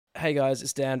Hey guys,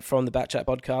 it's Dan from the Backchat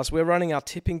podcast. We're running our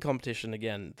tipping competition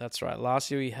again. That's right. Last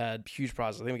year we had huge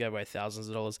prizes. I think we gave away thousands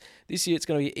of dollars. This year it's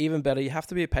going to be even better. You have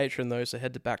to be a patron though, so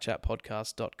head to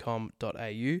backchatpodcast.com.au.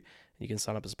 You can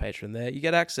sign up as a patron there. You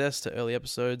get access to early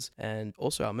episodes and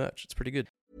also our merch. It's pretty good.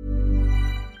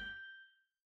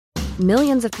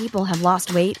 Millions of people have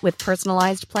lost weight with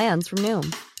personalized plans from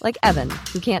Noom. Like Evan,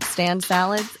 who can't stand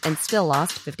salads and still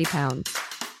lost 50 pounds.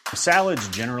 Salads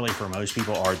generally for most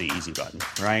people are the easy button,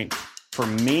 right? For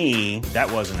me, that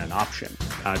wasn't an option.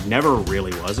 I never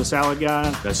really was a salad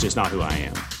guy. That's just not who I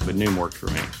am. But Noom worked for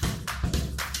me.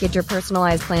 Get your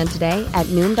personalized plan today at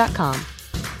Noom.com.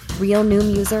 Real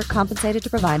Noom user compensated to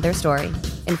provide their story.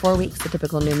 In 4 weeks, the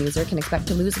typical Noom user can expect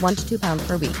to lose 1 to 2 pounds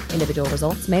per week. Individual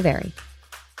results may vary.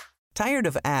 Tired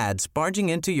of ads barging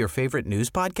into your favorite news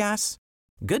podcasts?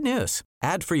 Good news.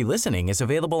 Ad-free listening is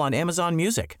available on Amazon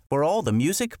Music for all the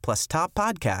music plus top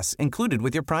podcasts included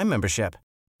with your Prime membership.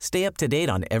 Stay up to date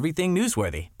on everything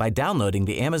newsworthy by downloading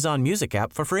the Amazon Music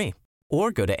app for free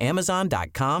or go to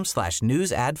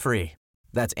amazon.com/news ad free.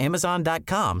 That's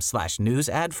amazon.com/news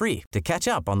ad free to catch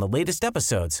up on the latest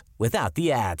episodes without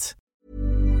the ads.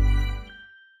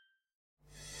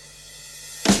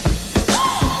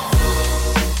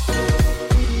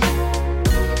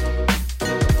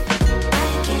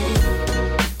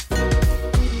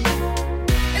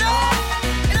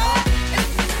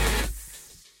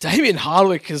 Damien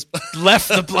Hardwick has left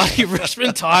the bloody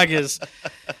Richmond Tigers.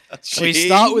 We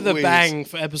start with a bang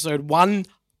for episode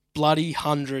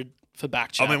 100 for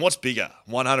Backchat. I mean, what's bigger,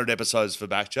 100 episodes for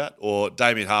Backchat or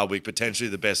Damien Hardwick, potentially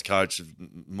the best coach of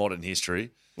modern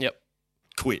history? Yep.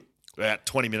 Quit about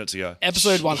 20 minutes ago.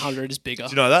 Episode 100 is bigger.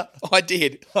 Do you know that? Oh, I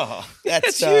did.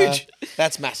 That's huge.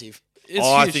 That's massive. It's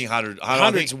I huge. think 100.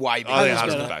 100's way bigger. I think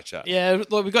 100's 100 for better. Backchat. Yeah,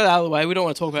 look, we got it out of the way. We don't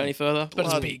want to talk about it any further, but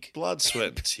it's big. Blood, sweat,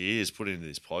 and tears put into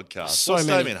this podcast. So What's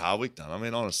many. Damien Hardwick done? I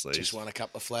mean, honestly. Just won a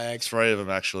couple of flags. 3 of them,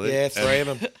 actually. Yeah, 3 And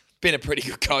of them. Been a pretty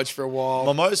good coach for a while.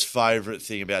 My most favourite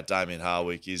thing about Damien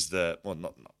Hardwick is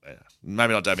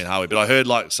maybe not Damien Hardwick, but I heard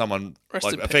like someone Rest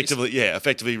like in peace.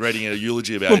 effectively reading a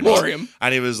eulogy about him. Memoriam.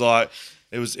 And he was like,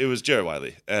 it was Jerry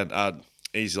Whaley. And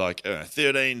he's like,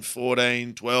 13,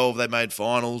 14, 12, they made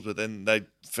finals, but then they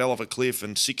fell off a cliff,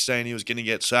 and 16 he was going to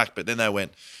get sacked, but then they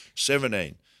went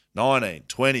 17, 19,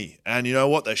 20, and you know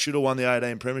what? They should have won the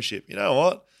 18 premiership. You know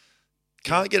what?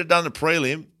 Can't get it done in the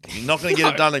prelim. You're not going to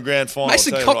get it done in the grand final.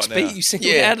 Mason I'll tell Cox you right now. beat you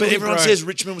single-handedly, But everyone bro. says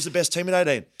Richmond was the best team at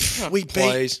 18. We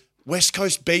please. beat West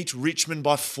Coast beat Richmond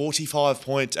by 45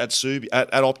 points at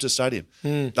Optus Stadium.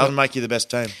 Doesn't make you the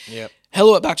best team. Yep.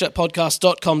 Hello at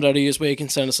backchatpodcast.com.au is where you can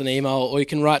send us an email, or you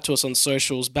can write to us on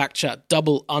socials,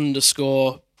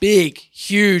 backchat_. Big,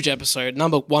 huge episode,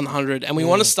 number 100. And we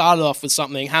want to start it off with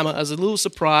something, Hammer, as a little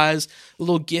surprise, a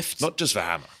little gift. Not just for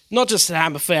Hammer. Not just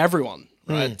Hammer, for everyone,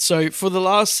 right? So for the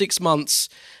last 6 months,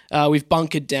 we've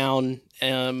bunkered down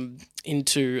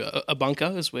into a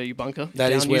bunker, is where you bunker.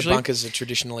 That is down where usually. bunkers are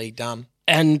traditionally done.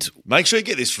 And Make sure you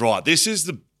get this right. This is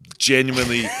the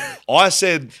genuinely. I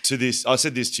said this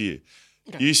to you.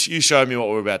 Okay. You showed me what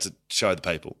we're about to show the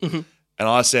people, and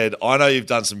I said, I know you've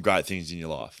done some great things in your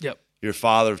life. Yep. You're a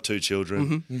father of 2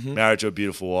 children, married to a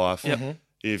beautiful wife. Yep.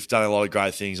 You've done a lot of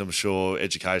great things, I'm sure,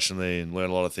 educationally, and learned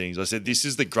a lot of things. I said, this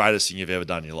is the greatest thing you've ever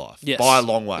done in your life, Yes. by a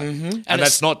long way. And it's-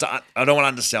 that's not. I don't want to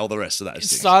undersell the rest of those it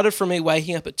things. started from me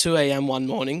waking up at 2 a.m. one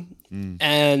morning,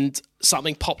 and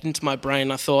something popped into my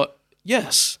brain. I thought,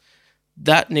 yes,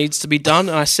 that needs to be done.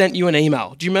 And I sent you an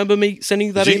email. Do you remember me sending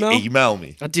you that Did email? you email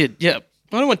me? I did, yeah.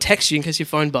 I don't want to text you in case your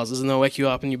phone buzzes and they'll wake you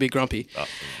up and you'll be grumpy. Oh,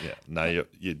 yeah, no,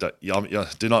 you don't.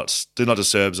 Do not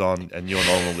disturbs on, and you're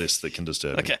not on the list that can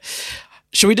disturb. Okay.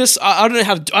 Should we just? I don't know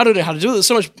how to. I don't know how to do it. There's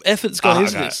so much effort's gone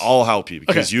into this. I'll help you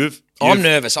because you've I'm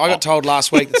nervous. I got told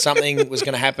last week that something was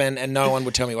going to happen and no one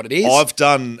would tell me what it is. I've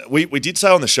done. We did say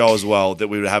on the show as well that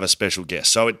we would have a special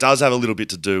guest, so it does have a little bit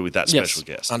to do with that special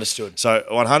guest. Understood. So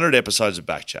 100 episodes of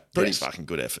Backchat, pretty fucking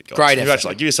good effort, guys. Great effort.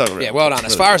 Congratulations. Give yourself a round. Yeah, well done.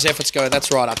 As far as efforts go,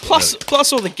 that's right up there.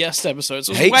 Plus all the guest episodes.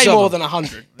 It was Heaps way of more them. than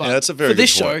 100. But Yeah, that's a very for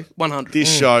this good point. show, 100.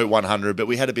 This show 100, but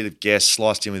we had a bit of guests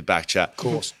sliced in with Backchat. Of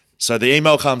course. So the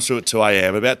email comes through at 2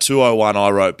 a.m. About 2:01, I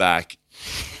wrote back,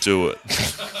 "Do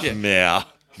it now."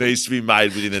 Needs to be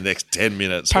made within the next 10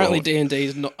 minutes. Apparently Or- D&D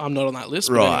is not. I'm not on that list.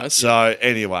 But Right. anyways, So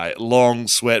anyway, long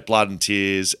sweat, blood and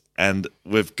tears, and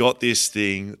we've got this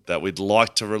thing that we'd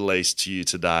like to release to you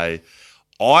today.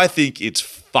 I think it's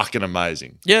fucking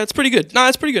amazing. Yeah, it's pretty good. No,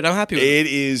 it's pretty good. I'm happy with it. It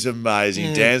is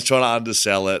amazing. Dan's trying to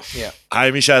undersell it. Yeah.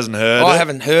 Hamish hasn't heard it. I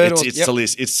haven't heard It's, or- it's, yep. to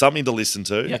it's something to listen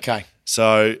to. Okay.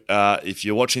 So if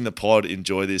you're watching the pod,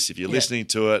 enjoy this. If you're listening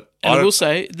to it, And I will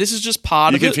say, this is just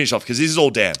part you of can it. finish off because this is all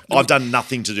Dan. I've done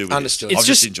nothing to do with Understood. this. It's I've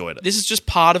just enjoyed it. This is just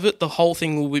part of it. The whole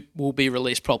thing will be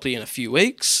released properly in a few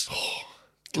weeks.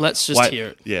 Let's just hear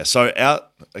it. Yeah. So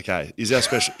is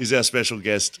our special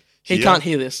guest? He here? can't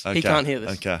hear this. Okay. He can't hear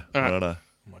this. Okay. All right. Righto.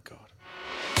 Oh my God.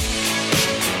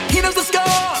 He knows the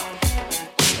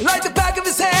score like the back of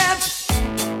his hand.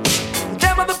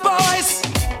 Them are the boys.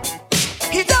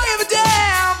 He don't give a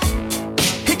damn.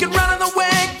 He can run on the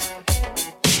wing.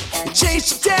 He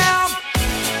chase you down.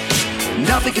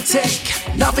 Nothing can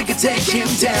take him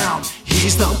down.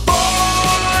 He's the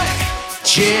boy,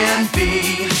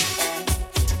 Ginbey.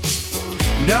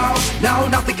 No,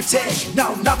 nothing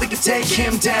can take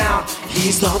him down.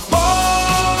 He's the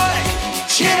boy,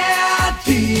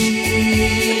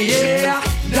 Ginbey. Yeah,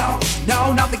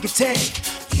 no, nothing can take.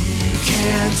 You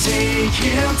can't take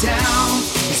him down.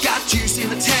 He's got juice in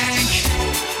the tank,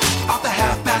 off the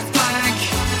half-back flank.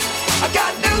 I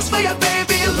got news for you,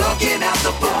 baby, looking at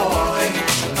the boy.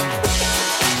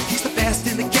 He's the best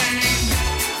in the game,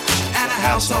 and a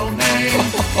household name.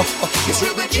 He's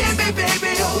Reuben Ginbey,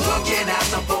 baby, looking at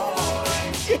the boy.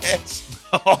 Yes.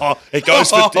 It goes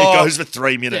for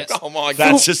 3 minutes. Yes. Oh my God.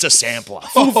 That's just a sampler.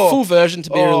 Full version to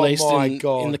be released my in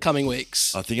God. the coming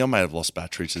weeks. I think I may have lost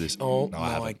battery to this. Oh no, I my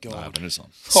haven't. God. No, I haven't. It's on.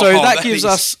 So that that gives is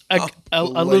us a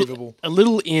unbelievable.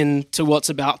 little in to what's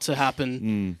about to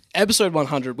happen. Episode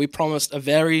 100, we promised a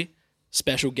very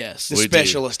special guest. The We did.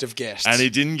 specialist of guests. And he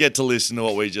didn't get to listen to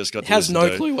what we just got to Has listen no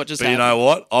to. clue what just But you know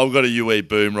what? I've got a UE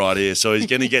boom right here, so he's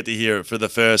going to get to hear it for the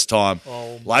first time.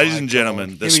 Ladies and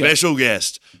gentlemen, the Here we go. special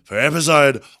guest for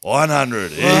episode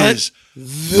 100 What? is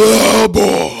the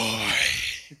boy.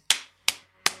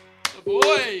 The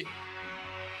boy.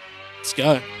 Let's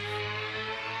go.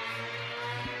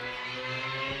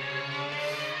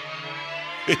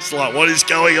 It's like, what is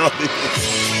going on here?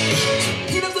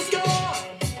 He knows the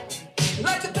score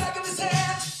like the back of his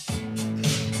hand.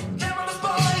 Them are the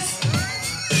boys.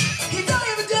 He don't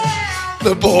give a damn.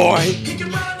 the boy. He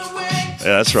can run the wing. Yeah,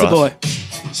 that's The right. boy.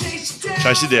 Chase you down.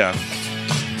 Chase you down.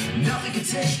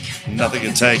 Nothing Nothing can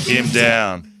can take. take him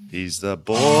down. He's the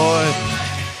boy,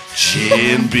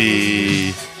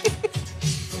 Ginbey.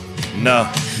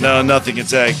 No, nothing can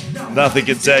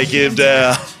take him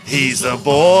down. He's the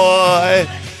boy,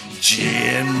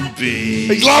 Ginbey.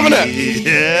 He's loving it.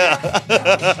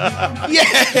 Yeah.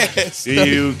 Yes.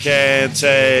 You can't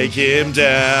take him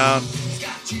down.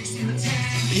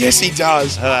 Yes, he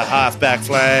does. Halfback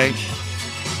flank.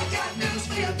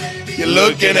 You're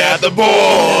looking at the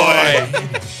boy.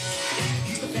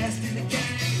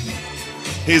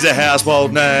 He's a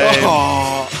household name.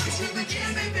 Oh,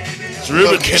 It's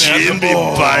Reuben looking at the Ginbey,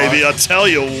 boy. baby. I tell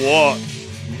you what.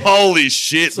 Holy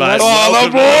shit, mate. that's- Oh, the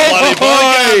Welcome to the bloody boy.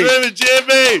 podcast, Reuben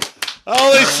Ginbey.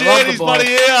 Holy Love shit, the he's boy. bloody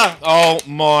here. oh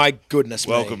my goodness.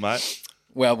 Welcome, me. mate.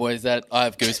 Well, boys, that I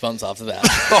have goosebumps after that.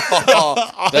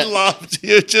 I loved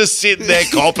you just sitting there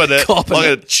copping it like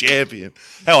a champion.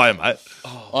 How are you, mate?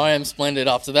 I am splendid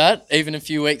after that. Even a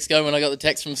few weeks ago when I got the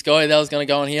text from Sky that I was going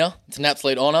to go on here, it's an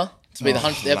absolute honour to be the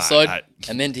 100th episode mate.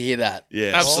 and then to hear that.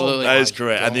 Yes. Absolutely. That is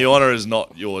correct. And the honour is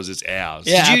not yours, it's ours.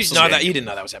 Yeah. Did you absolutely. know that? You didn't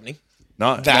know that was happening.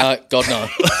 No. No, God no.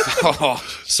 Oh,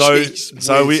 So, jeez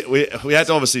so whiz. we had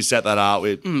to obviously set that up.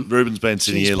 Ruben's been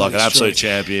sitting Jeez, here like an bloody absolute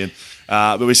streak. champion.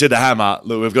 But we said to Hammer,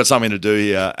 look, we've got something to do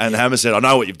here. And Hammer said, I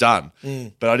know what you've done,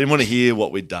 but I didn't want to hear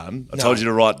what we'd done. I told you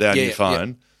to write down Yeah, your phone.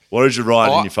 yeah. What did you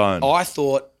write in your phone? I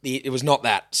thought it was not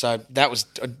that. So that was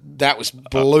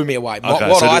blew me away. Okay,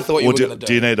 What so I thought you were going to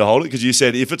do you need to hold it? Because you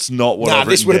said if it's not what I've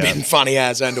this written would have down- been funny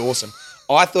as and awesome.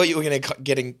 I thought you were going to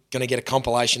get a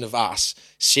compilation of us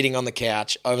sitting on the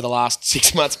couch over the last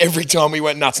 6 months every time we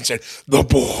went nuts and said the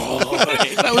boy.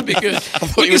 That would be good. I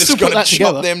thought We you could were still just put going that to chop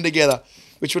together. them together,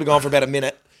 which would have gone for about a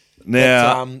minute.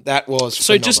 Now, But, that was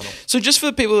So phenomenal. just for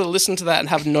the people that listen to that and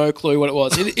have no clue what it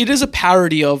was, it is a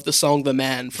parody of the song "The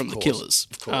Man" from The Killers.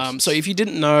 Of course. So if you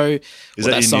didn't know, is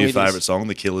what that song your new is- favourite song,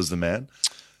 The Killer's the Man?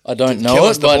 I don't Kill know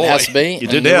us it, the but boy. it has to be. You and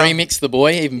did the now. remix The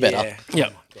Boy, even better. Yeah.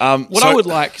 Yeah. What so- I would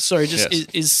like, sorry, just Yes.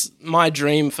 is my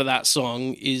dream for that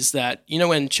song is that, you know,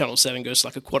 when Channel 7 goes to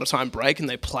like a quarter time break and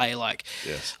they play like,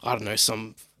 I don't know,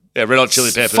 some Yeah, Red Hot Chili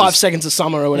Peppers. 5 Seconds of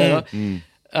Summer or whatever.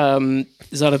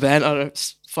 Is that a band? I don't know,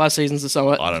 5 Seasons of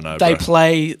Summer. I don't know, They bro.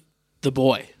 play The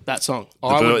Boy, that song.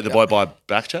 The boy by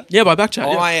Backchat? Yeah, by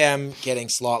Backchat. Yeah. I am getting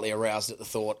slightly aroused at the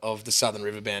thought of the Southern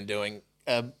River Band doing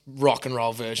a rock and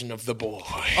roll version of The Boy.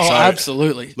 Oh,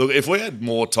 absolutely. Look, if we had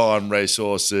more time,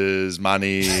 resources,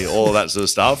 money, all that sort of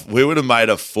stuff, we would have made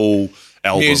a full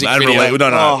album. Music and video. we would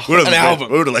have An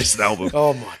album. We would have released an album.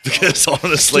 Oh, my God. Because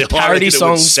honestly, Just I parody reckon it would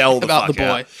songs sell the about fuck The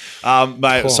Boy. out.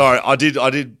 Mate, sorry, I did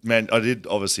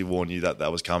obviously warn you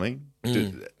that was coming.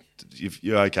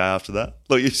 You're okay after that?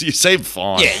 Look, you seem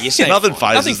fine. Yeah, you seem nothing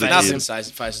fine. phases the Nothing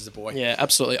kid. phases The Boy. Yeah,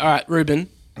 absolutely. All right, Reuben,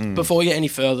 before we get any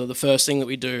further, the first thing that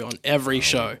we do on every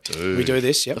show, We do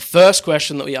this, yep. the first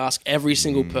question that we ask every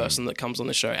single person that comes on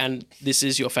the show, and this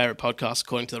is your favourite podcast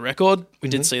according to the record. We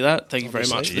did see that. Thank you very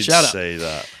much for the Did shout out. see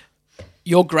that.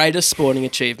 Your greatest sporting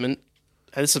achievement,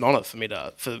 and it's an honour for me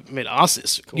to ask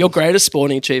this. Your greatest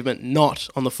sporting achievement not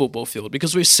on the football field,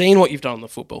 because we've seen what you've done on the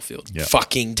football field.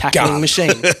 Fucking Tackling gun.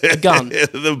 machine, a gun,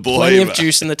 The boy. plenty of mate.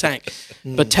 juice in the tank.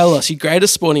 But tell us your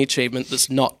greatest sporting achievement that's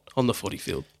not on the footy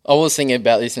field. I was thinking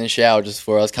about this in the shower just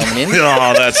before I was coming in.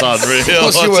 Oh, that's unreal. Of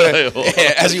course you I'll were. tell you what.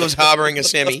 Yeah, as he was harbouring a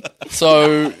semi.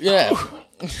 So, yeah.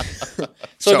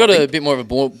 So I got a bit more of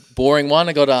a boring one.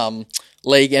 I got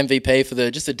league MVP for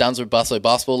the Dunsborough Busso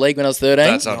Basketball League when I was 13.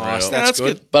 That's unreal. Nice, that's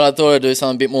good. But I thought I'd do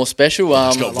something a bit more special. I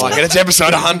like it. It's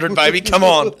episode 100, baby. Come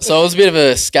on. So I was a bit of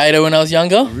a skater when I was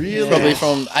younger. Really? Probably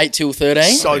from 8 till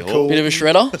 13. So cool. Bit of a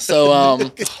shredder. So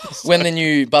when the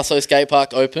new Busso skate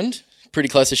park opened, pretty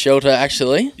close to Shelter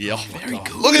actually, Yeah, oh very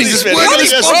good. Look at his Look work at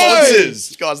his his sponsors. sponsors.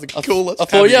 This guy's the coolest. I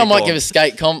thought, I might gone? give a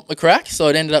skate comp a crack. So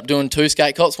I ended up doing 2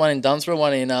 skate comps, one in Dunsborough,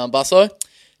 one in Busso.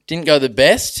 Didn't go the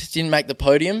best. Didn't make the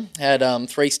podium. Had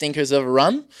 3 stinkers of a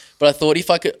run. But I thought if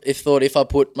I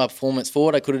put my performance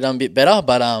forward, I could have done a bit better.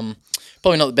 But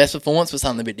probably not the best performance, but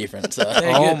something a bit different. So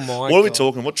Oh, my What are we God.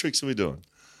 talking? What tricks are we doing?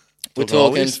 we're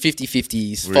talking ollies?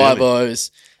 50-50s, Really?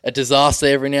 5-0s, a disaster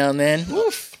every now and then.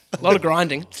 A lot of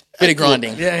grinding. Bit of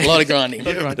grinding. Yeah. A lot of grinding.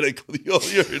 You're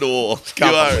in awe. You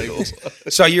are in awe.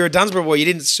 So you're a Dunsborough boy. You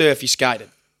didn't surf, you skated.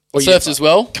 Surfed as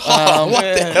well. What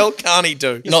the hell can't he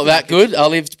do? Not that good. I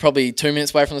lived probably 2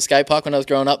 minutes away from the skate park when I was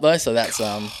growing up though, so that's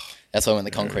why I went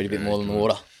the concrete a bit more than the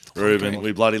water. Reuben,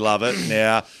 we bloody love it.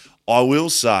 Now, I will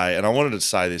say, and I wanted to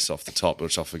say this off the top,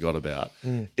 which I forgot about.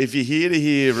 If you're here to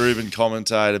hear Reuben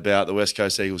commentate about the West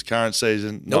Coast Eagles' current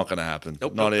season, not going to happen.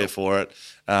 Not here for it.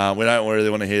 We don't really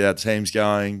want to hear how the team's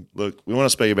going. Look, we want to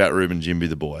speak about Reuben Ginbey,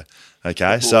 the boy.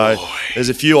 Okay, so there's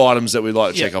a few items that we'd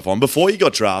like to check off on. Before you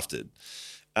got drafted.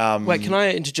 Wait, can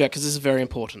I interject? Because this is very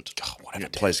important. Yeah,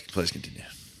 please continue.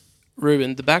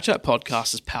 Reuben, the Backchat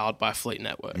podcast is powered by Fleet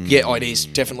Network. Yeah, it is,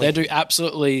 definitely. They do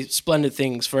absolutely splendid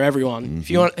things for everyone. If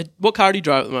you want, what car do you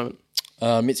drive at the moment?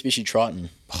 Mitsubishi Triton.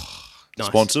 Nice.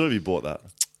 Sponsor, have you bought that?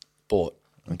 Bought.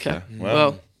 Okay.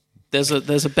 Well, there's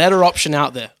a better option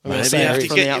out there. I'm going to Maybe say you have it to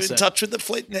from the get you in outset. touch with the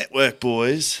Fleet Network,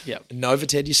 boys. Yeah.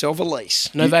 Novated yourself a lease.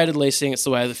 Novated leasing, it's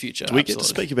the way of the future. Do we get to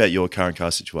speak about your current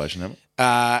car situation, haven't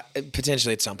we?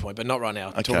 Potentially at some point, but not right now.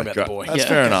 Okay, Talking about great. the boy. That's Yeah,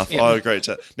 fair okay. enough. Yeah. I agree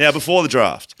to that. Now, before the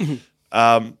draft,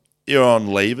 you're on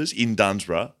leavers in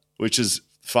Dunsborough, which is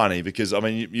funny because, I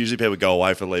mean, usually people go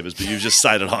away for leavers, but you've just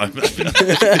stayed at home.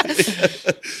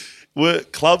 Were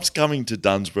clubs coming to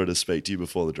Dunsborough to speak to you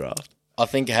before the draft I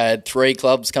think I had 3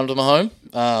 clubs come to my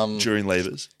home during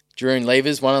leavers? during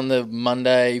leavers, one on the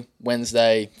Monday,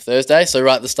 Wednesday, Thursday, so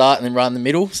right at the start and then right in the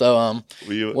middle. So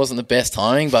Were you, wasn't the best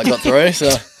timing, but got through.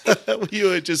 So were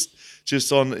you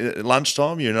just on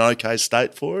lunchtime? You're in an okay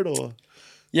state for it, or?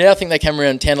 yeah, I think they came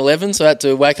around 10, 11, so I had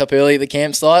to wake up early at the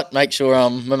campsite, make sure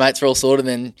my mates were all sorted,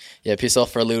 and then piss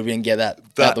off for a little bit and get that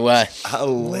out the way.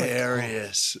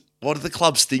 Hilarious. What are the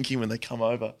clubs thinking when they come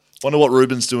over? Wonder what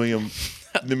Reuben's doing in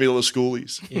the middle of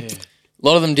schoolies. A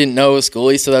lot of them didn't know it was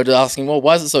schoolie, so they were just asking, well,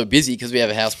 why is it so busy? Because we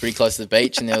have a house pretty close to the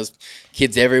beach and there was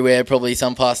kids everywhere, probably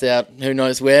some passed out who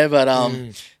knows where. But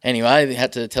anyway, they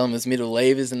had to tell them it was middle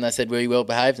leavers and they said, were you well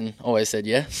behaved? And always said,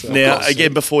 yeah. So. Now,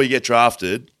 again, before you get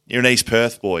drafted, you're an East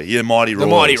Perth boy. You're the Mighty Royals.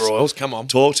 The Mighty Royals, come on.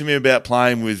 Talk to me about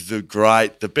playing with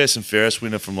the best and fairest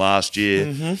winner from last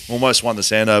year. Almost won the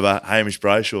Sandover, Hamish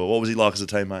Brayshaw. What was he like as a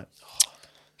teammate?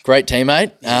 Great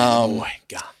teammate. Boy,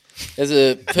 God. There's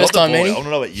a Not first the time boy. I meeting. want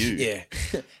to know about you. Yeah.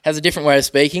 Has a different way of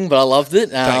speaking, but I loved it.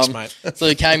 Thanks, mate. So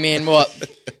he came in,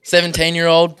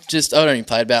 17-year-old, I only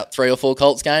played about 3 or 4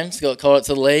 Colts games, got called up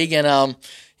to the league, and I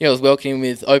was welcomed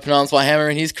with open arms by Hammer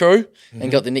and his crew, and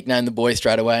got the nickname The Boy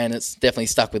straight away, and it's definitely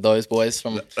stuck with those boys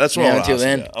from That's what now I until asked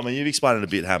then. you. I mean, you've explained it a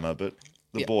bit, Hammer, but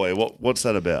the boy, what's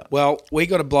that about? Well, we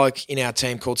got a bloke in our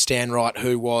team called Stan Wright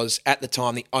who was, at the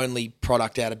time, the only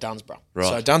product out of Dunsborough. Right.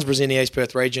 So Dunsborough's in the East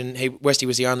Perth region. Westy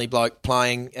was the only bloke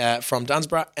playing from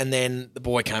Dunsborough, and then the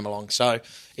boy came along. So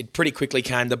it pretty quickly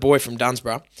came the boy from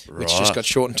Dunsborough, which just got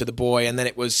shortened to the boy, and then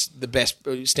it was the best,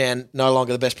 Stan no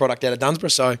longer the best product out of Dunsborough,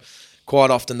 so quite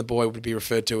often the boy would be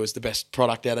referred to as the best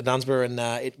product out of Dunsborough, and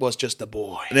it was just the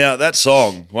boy. Now, that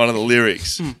song, one of the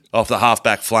lyrics off the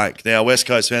half-back flank. Now, West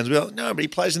Coast fans will be like, no, but he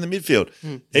plays in the midfield.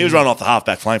 He was running off the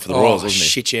half-back flank for the Royals, wasn't he?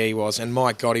 Shit, yeah, he was. And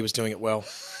my God, he was doing it well.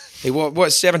 He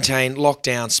was 17,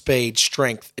 lockdown, speed,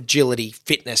 strength, agility,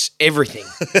 fitness, everything.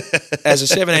 As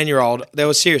a 17-year-old, there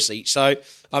was seriously. So,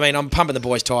 I mean, I'm pumping the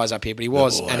boys' tyres up here, but he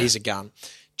was, and he's a gun.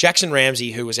 Jackson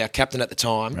Ramsey, who was our captain at the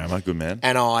time. Ramo, good man.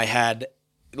 And I had,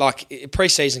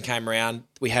 pre-season came around,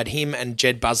 we had him and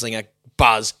Jed Buzzlinger,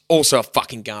 Buzz, also a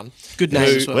fucking gun. Good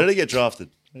name as well. Where did he get drafted?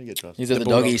 He's at the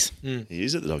Doggies. He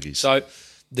is at the Doggies. So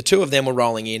the two of them were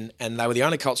rolling in, and they were the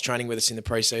only Colts training with us in the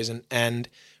pre-season. And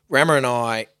Rammer and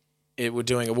I were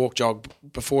doing a walk jog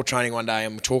before training one day,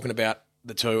 and we're talking about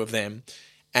the two of them.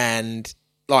 And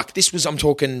this was, I'm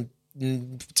talking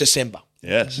December.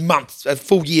 Yes. Month, a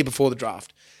full year before the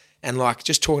draft. And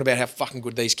just talking about how fucking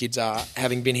good these kids are,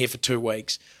 having been here for 2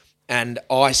 weeks. And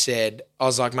I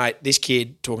was like, mate, this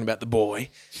kid, talking about the boy,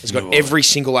 has got every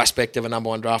single aspect of a number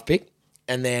 1 draft pick.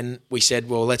 And then we said,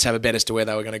 well, let's have a bet as to where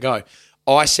they were going to go.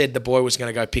 I said the boy was going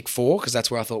to go pick 4 because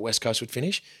that's where I thought West Coast would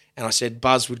finish. And I said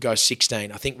Buzz would go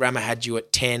 16. I think Rammer had you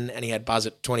at 10 and he had Buzz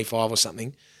at 25 or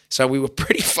something. So we were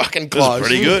pretty fucking close. That's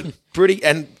pretty good.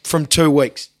 And from 2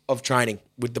 weeks of training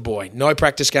with the boy. No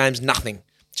practice games, nothing.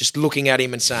 Just looking at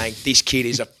him and saying, this kid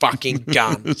is a fucking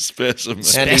gun. Specimen.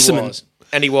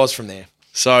 And he was from there.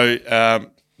 So,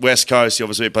 West Coast, you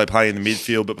obviously playing in the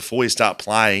midfield, but before you start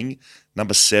playing,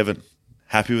 number 7.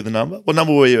 Happy with the number? What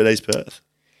number were you at East Perth?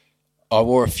 I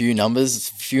wore a few numbers,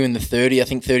 a few in the 30, I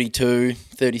think 32,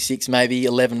 36, maybe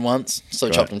 11 once. So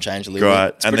chopped and changed a little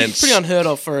bit. It's pretty unheard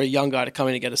of for a young guy to come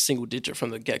in and get a single digit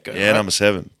from the get-go. Yeah, right? number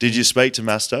 7. Did you speak to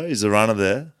Masto? He's the runner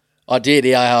there. I did,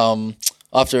 yeah.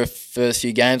 After a first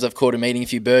few games, I've caught him eating a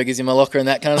few burgers in my locker and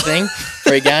that kind of thing,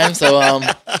 pre-game. So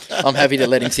I'm happy to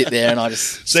let him sit there and I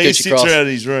just so he scooch sits across. around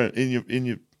his room in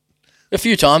your. A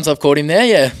few times I've caught him there,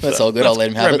 yeah. That's all good. I'll let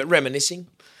him have it. Reminiscing.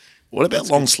 What about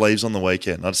long sleeves on the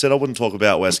weekend? I said I wouldn't talk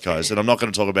about West Coast, and I'm not going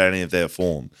to talk about any of their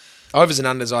form. Overs and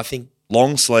unders, I think.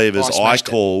 Long sleevers, I smashed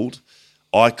called.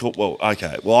 Well,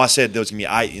 okay. Well, I said there was going to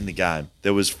be 8 in the game.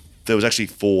 There was actually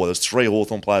 4. There was 3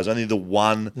 Hawthorn players, only the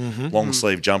one long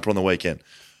sleeve jumper on the weekend.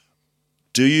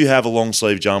 Do you have a long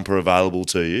sleeve jumper available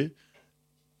to you?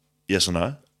 Yes or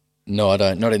no? No, I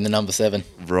don't. Not in the number 7.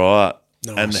 Right.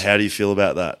 Nice. And how do you feel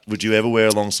about that? Would you ever wear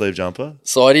a long sleeve jumper?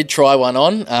 So I did try one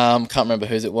on. Can't remember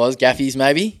whose it was. Gaffey's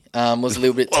maybe. Was a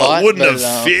little bit tight. It wouldn't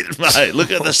have fit, mate.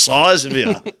 Look at the size of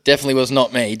you. Definitely was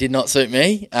not me. Did not suit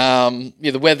me.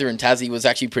 The weather in Tassie was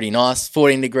actually pretty nice.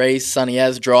 14 degrees, sunny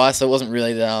as, dry, so it wasn't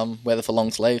really the weather for long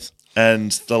sleeves.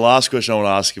 And the last question I want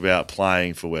to ask about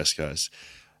playing for West Coast.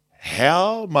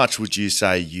 How much would you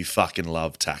say you fucking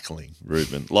love tackling,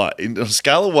 Reuben? Like, on a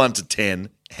scale of 1 to 10,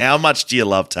 how much do you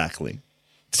love tackling?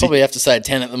 Probably have to say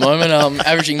 10 at the moment.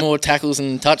 Averaging more tackles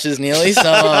and touches nearly, so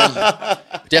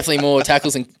definitely more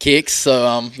tackles and kicks. So,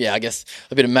 I guess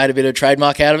made a bit of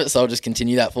trademark out of it, so I'll just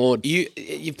continue that forward.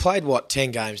 You've played,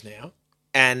 10 games now,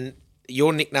 and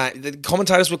your nickname, the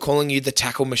commentators were calling you the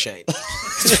tackle machine.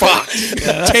 It's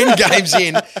fucked. 10 games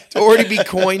in to already be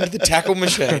coined the tackle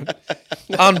machine.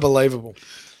 Unbelievable.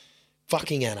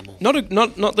 Fucking animal. Not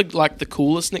the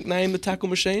coolest nickname, the tackle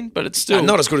machine, but it's still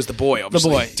not as good as the boy,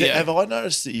 obviously. The boy. Have I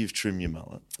noticed that you've trimmed your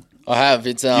mullet? I have.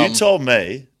 It's You told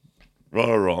me, right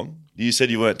or wrong, you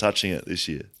said you weren't touching it this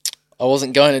year. I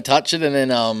wasn't going to touch it, and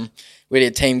then we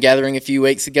had a team gathering a few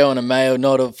weeks ago, and I may or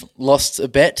not have lost a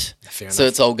bet. Fair so enough.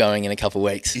 it's all going in a couple of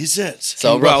weeks. Is it?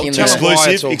 So rocking tell the them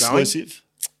why it's all Exclusive?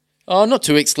 Oh, not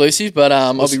too exclusive, but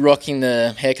I'll be rocking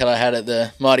the haircut I had at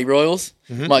the Mighty Royals.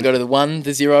 Might go to the 1,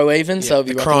 the 0 even, so I'll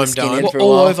be the rocking crime the skin dome. in for a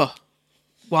all while. over.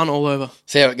 One all over.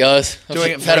 See how it goes.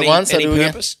 Doing it I've for had any, it once. any I'll do it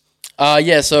again. purpose?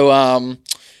 So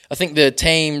I think the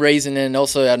team Reason and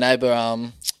also our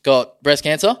neighbour got breast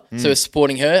cancer, so we're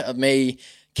supporting her. Me,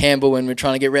 Campbell, and we're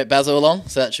trying to get Rhett Bazzo along,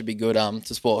 so that should be good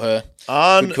to support her.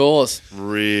 Good cause.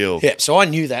 Real. Yeah, so I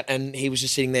knew that, and he was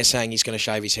just sitting there saying he's going to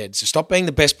shave his head. So stop being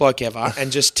the best bloke ever and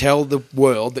just tell the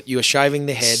world that you are shaving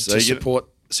the head So to you're support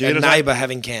you're a gonna neighbour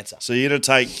having cancer. So you're going to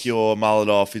take your mullet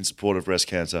off in support of breast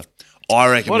cancer. I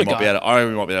reckon we might be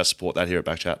able to support that here at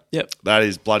Backchat. Yep. That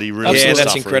is bloody real Yeah, stuff,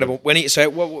 that's incredible.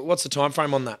 Reuben. What's the time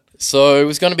frame on that? So it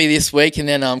was going to be this week, and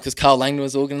then because Carl Langdon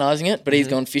was organising it, but he's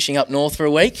gone fishing up north for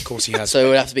a week. Of course he has. So it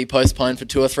would have to be postponed for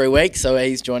 2 or 3 weeks. So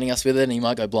he's joining us with it, and he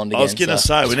might go blonde again. I was going to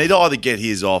say, we need to either get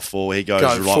his off or he goes Go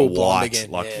like full blonde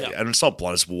white. again, And it's not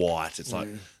blonde, it's white. It's like,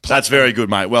 that's very good,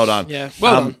 mate. Well done. Yeah,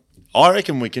 well done. I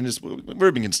reckon we can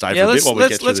Reuben can stay Yeah, for a bit while we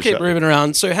get through let's the keep show. Reuben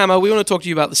around. So, Hammer, we want to talk to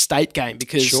you about the state game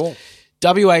because Sure.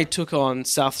 WA took on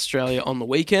South Australia on the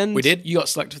weekend. We did. You got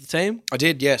selected for the team. I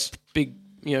did, yes. Big,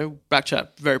 back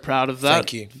chat. Very proud of that.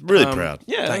 Thank you. Really proud.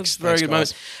 Yeah, Thanks, very thanks, good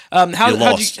guys. moment. How'd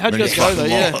lost. you guys go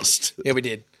though? Lost. Yeah, we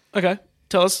did. Okay,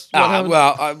 tell us what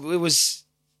happened. It was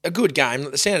a good game.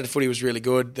 The standard of footy was really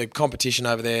good. The competition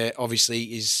over there obviously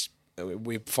is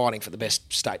we're fighting for the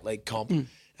best state league comp.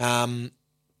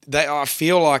 I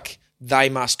feel like they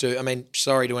must do. I mean,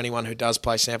 sorry to anyone who does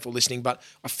play sample listening, but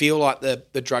I feel like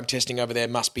the drug testing over there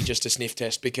must be just a sniff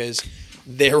test because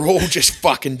they're all just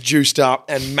fucking juiced up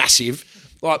and massive.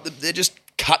 Like they're just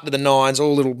cut to the nines,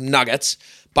 all little nuggets,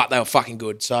 but they were fucking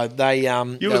good. So they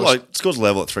Scores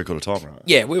level at 3/4 time, right?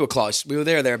 yeah, we were close. We were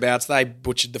there or thereabouts. They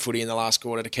butchered the footy in the last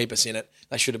quarter to keep us in it.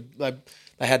 They should have.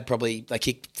 They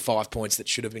kicked 5 points that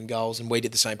should have been goals, and we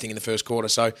did the same thing in the first quarter.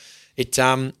 So it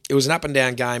was an up and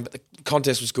down game, but the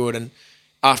contest was good, and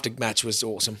after match was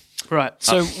awesome. Right.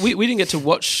 So we didn't get to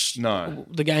watch No.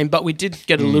 the game, but we did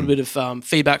get a little bit of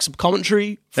feedback, some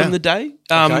commentary from the day.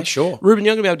 Okay, sure. Ruben,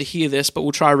 you're not going to be able to hear this, but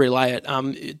we'll try to relay it.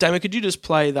 Damon, could you just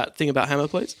play that thing about Hammer,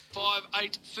 please?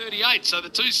 5-8-38. So the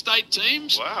two state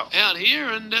teams Wow. out here,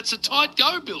 and it's a tight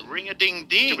go, Bill. Ring a ding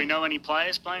ding. Do we know any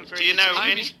players playing for Do you know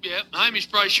any? Hamish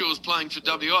Brayshaw's playing for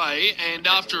WA, and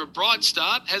after a bright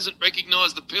start, hasn't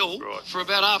recognised the pill Right. for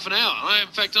about half an hour. In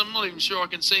fact, I'm not even sure I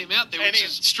can see him out there, which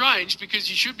is strange because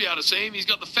you should be able to see him. He's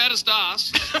got the fattest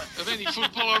ass of any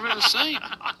footballer I've ever seen.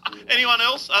 Anyone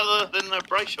else other than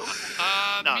Brayshaw?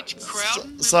 No. Mitch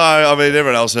Crowden. So, I mean,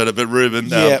 everyone else heard it, but Reuben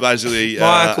basically...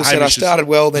 My uncle said I Hamish is- started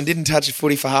well, then didn't touch the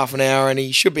footy for half an hour, and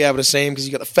he should be able to see him because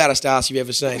he's got the fattest ass you've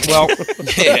ever seen. Well,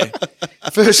 yeah.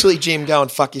 Firstly, Jim, go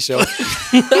and fuck yourself.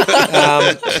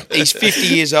 He's 50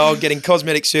 years old, getting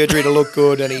cosmetic surgery to look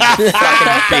good, and he's a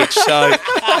fucking bitch. So,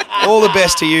 all the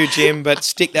best to you, Jim, but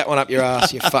stick that one up your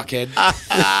ass, you fuckhead.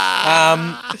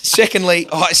 Secondly,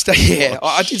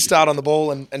 I did start on the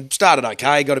ball and started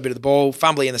okay, got a bit of the ball,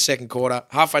 fumbly in the second quarter.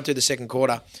 Halfway through the second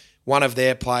quarter, one of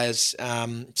their players,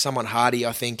 someone Hardy,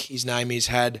 I think his name is,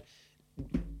 had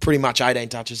pretty much 18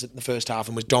 touches in the first half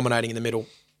and was dominating in the middle.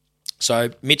 So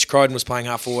Mitch Crowden was playing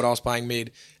half forward, I was playing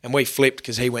mid, and we flipped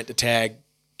because he went to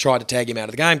tried to tag him out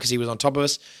of the game because he was on top of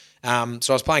us. So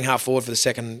I was playing half forward for the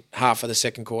second half of the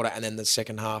second quarter and then the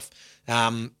second half.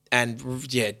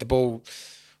 The ball,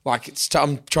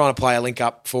 I'm trying to play a link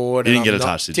up forward. You didn't get a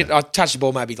touch, did you? I touched the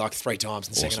ball maybe like 3 times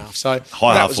in the second half. So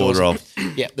High that half was forward awesome.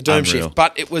 role. Yeah, the doom Unreal. shift.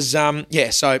 But it was,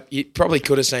 so you probably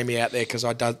could have seen me out there because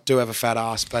I do have a fat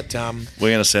ass. But We're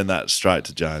going to send that straight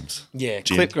to James. yeah,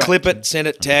 Jim. clip it, send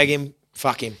it, tag him,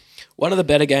 fuck him. One of the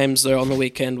better games, though, on the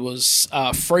weekend was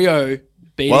Freo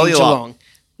beating While you're Geelong.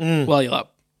 Well, you're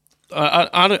up.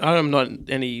 I'm not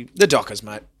any... The Dockers,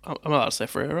 mate. I'm allowed to say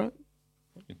Freo, right?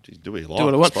 Do we like,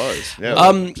 what I I want. suppose.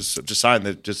 Yeah, just saying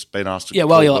they've just been asked to Yeah,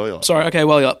 call Wally Sorry, okay,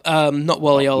 Wally up. Not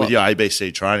Wally With up. your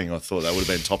ABC training, I thought that would have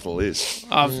been top of the list.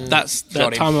 That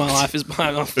Got time him. of my life is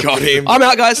behind off. Got him. I'm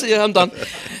out, guys. Yeah, I'm done.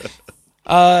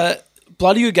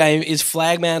 Bloody good game. Is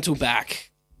Flagmantle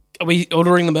back? Are we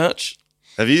ordering the merch?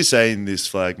 Have you seen this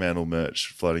flag mantle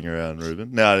merch floating around,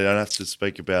 Reuben? No, you don't have to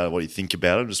speak about what you think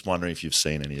about it. I'm just wondering if you've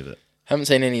seen any of it. Haven't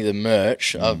seen any of the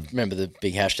merch. I remember the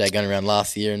big hashtag going around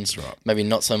last year, and maybe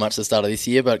not so much the start of this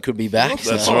year, but it could be back.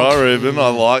 That's right, Reuben. I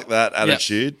like that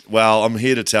attitude. Yep. Well, I'm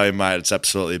here to tell you, mate, it's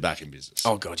absolutely back in business.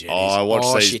 Oh, God, yeah. I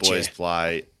watched these boys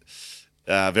play.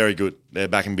 Very good. They're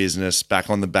back in business, back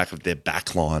on the back of their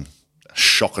back line.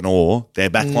 Shock and awe. Their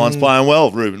back line's playing well,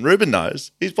 Reuben. Reuben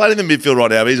knows. He's playing in the midfield right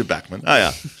now, but he's a backman. Oh,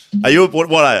 yeah. Are you? What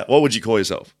are you? What would you call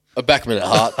yourself? A backman at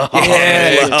heart.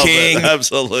 Yeah, Love king. it.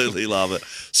 Absolutely love it.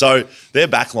 So their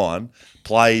back line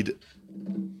played.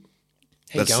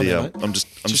 How you going there, mate? I'm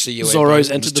just the UE. Zorro's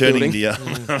I'm entered just the turning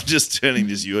building. I'm just turning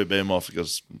this UE beam off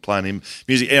because I'm playing him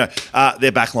music. Anyway,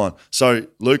 their back line. So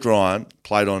Luke Ryan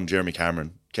played on Jeremy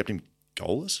Cameron, kept him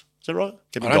goalless. Is that right?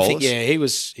 Kept him I don't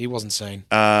goalless. think, he wasn't seen.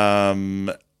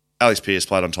 Alex Pearce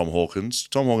played on Tom Hawkins.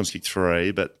 Tom Hawkins kicked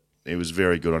 3, but it was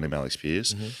very good on him, Alex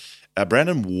Pearce.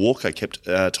 Brandon Walker kept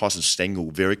Tyson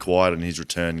Stengel very quiet in his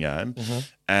return game.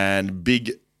 And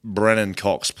big Brennan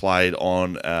Cox played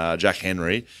on Jack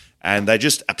Henry, and they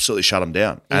just absolutely shut him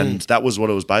down. And that was what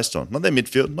it was based on. Not their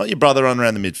midfield, not your brother running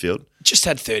around the midfield. Just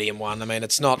had 30 and 1. I mean,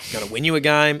 it's not going to win you a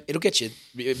game. It'll get you,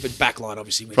 but backline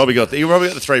obviously. You probably got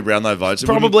the 3 Brownlow votes.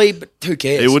 Probably, but who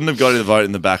cares? He wouldn't have got the vote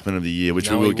in the Backman of the Year, which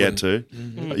No, we will he get to.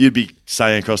 You'd be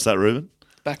saying across that, Reuben?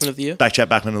 Backman of the year. Backchat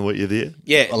Backman of the year.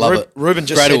 Yeah, I love it. Reuben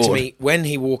just Great said award. to me, when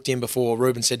he walked in before,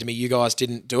 Reuben said to me, you guys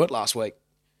didn't do it last week.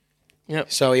 Yep.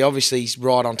 So he obviously is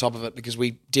right on top of it because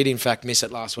we did in fact miss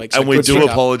it last week. So And we good do pick up.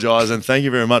 apologise, and thank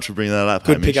you very much for bringing that up.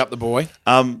 Good Hamish. pick up the boy.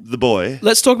 The boy.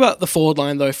 Let's talk about the forward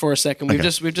line though for a second. We've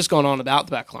Okay. just gone on about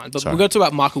the back line, but Sorry. we've got to talk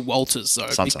about Michael Walters though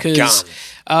Son. because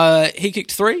he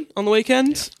kicked 3 on the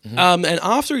weekend, and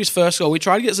after his first goal, we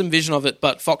tried to get some vision of it,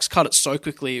 but Fox cut it so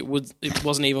quickly it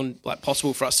wasn't even like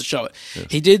possible for us to show it. Yes.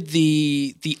 He did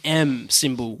the M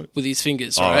symbol with his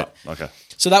fingers, right? Okay.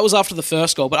 So that was after the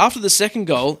first goal, but after the second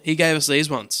goal, he gave us these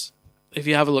ones. If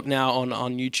you have a look now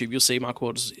on YouTube, you'll see Michael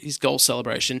Walters' his goal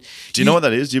celebration. Do you know what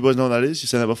that is? Do you boys know what that is? You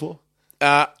seen that before?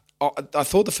 I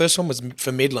thought the first one was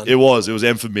for Midland. It was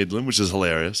M for Midland, which is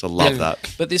hilarious. I love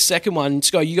that. But this second one,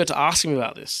 Scott, you got to ask him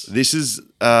about this. This is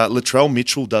Latrell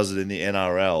Mitchell does it in the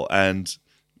NRL, and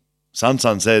Sun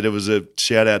said it was a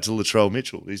shout out to Latrell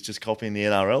Mitchell. He's just copying the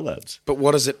NRL lads. But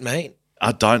what does it mean?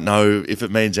 I don't know if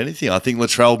it means anything. I think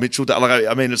Latrell Mitchell,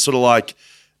 I mean, it's sort of like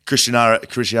Cristiano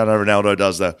Ronaldo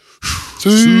does that,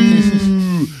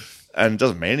 and it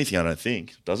doesn't mean anything. I don't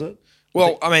think, does it?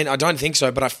 Well, I mean, I don't think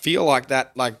so, but I feel like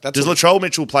that's Does Latrell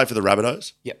Mitchell play for the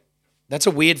Rabbitohs? Yeah, that's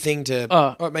a weird thing to.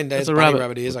 I mean, there's a Bunny rabbit.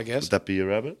 Rabbit is, I guess. Would that be a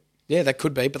rabbit? Yeah, that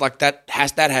could be, but like that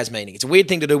has meaning. It's a weird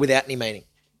thing to do without any meaning.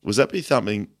 Was that be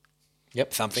something?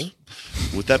 Yep, something.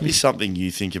 Would that be something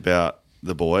you think about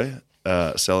the boy?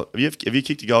 Have you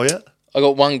kicked a goal yet? I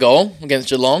got 1 goal against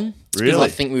Geelong. It's because Really? I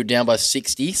think we were down by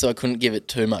 60, so I couldn't give it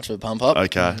too much of a pump up.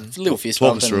 Okay. It's a little fist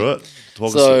Talk bump. us through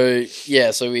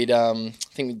it. So we'd I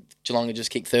think Geelong had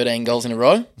just kicked 13 goals in a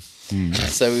row.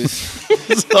 So it was,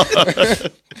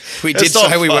 We did It's not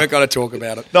say we fun. weren't going to talk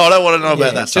about it. No, I don't want to know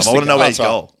about that stuff. just I want to know about his That's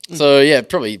right. goal. So yeah,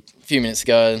 probably a few minutes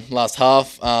ago, last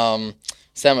half,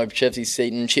 Samo Pachevsky's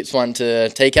seating chips one to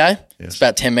TK. It's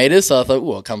about 10 metres, so I thought,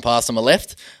 I'll come past on my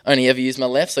left. Only ever used my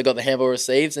left, so I got the handball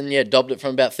receives and dobbed it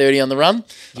from about 30 on the run.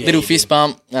 Little fist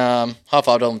bump,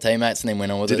 high-fived all my teammates and then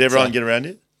went on with it. Did everyone So get around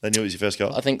you? They knew it was your first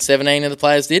goal? I think 17 of the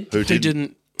players did. Who Who didn't?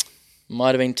 didn't?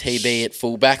 Might have been TB at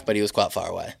full-back, but he was quite far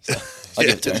away. So I'll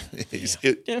give it to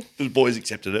him. The boys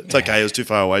accepted it. It's okay. It was too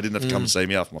far away. Didn't have to come and see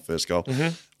me after my first goal.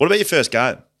 What about your first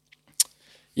game?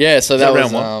 Yeah, so that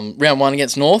was round round 1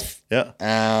 against North. Yeah.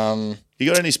 You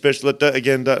got any special?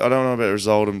 Again, I don't know about the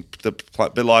result,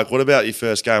 but like, what about your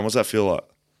first game? What's that feel like?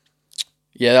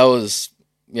 That was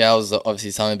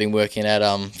obviously something I've been working at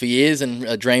for years and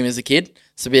a dream as a kid.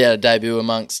 So be able to debut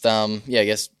amongst I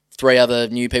guess 3 other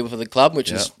new people for the club,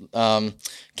 which is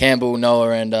Campbell,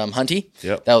 Noah, and Hunty.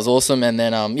 Yep. That was awesome. And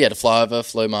then to fly over,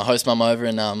 flew my host mum over,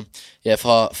 and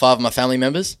 5 of my family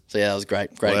members. So that was great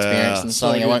experience and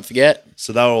something I won't forget.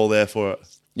 So they were all there for it.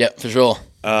 Yeah, for sure.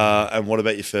 And what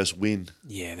about your first win?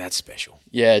 Yeah, that's special.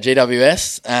 Yeah,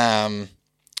 GWS.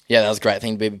 That was a great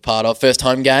thing to be a part of. First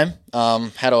home game.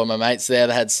 Had all my mates there.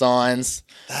 They had signs.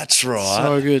 That's right.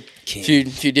 So good.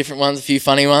 Few different ones, a few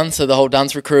funny ones. So the whole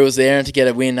Dunsborough crew was there, and to get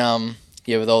a win,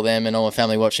 with all them and all my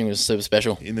family watching was super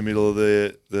special. In the middle of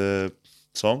the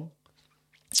song?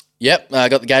 Yep, I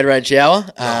got the Gatorade shower.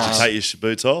 Did you take your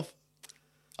boots off?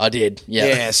 I did. Yeah.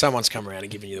 Yeah, someone's come around and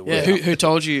given you the Yeah, word. who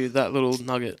told you that little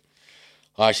nugget?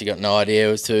 I actually got no idea.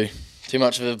 It was too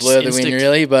much of a blur to win, Instinct.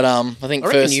 really. But I think I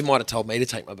reckon first you might have told me to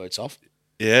take my boots off.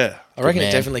 Yeah. I reckon it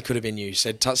man. definitely could have been you.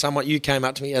 Said someone you came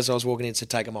up to me as I was walking in and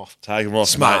said take them off. Take them off,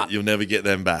 Smart. mate. You'll never get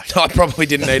them back. I probably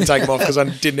didn't need to take them off because I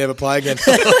didn't ever play again.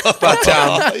 But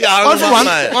Yeah, One from one.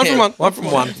 mate. One from one. one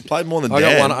from one. Played more than I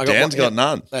Dan. got one. I got Dan's one. got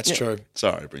none. That's true.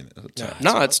 Sorry, bring that.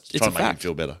 No, it's Trying a to make him fact.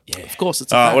 feel better. Of course,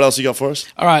 it's a All right, fact. what else you got for us?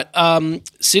 All right,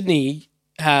 Sydney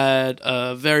had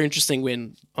a very interesting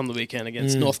win on the weekend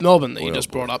against North Melbourne that you just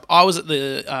brought up. I was at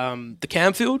the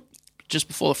Camfield just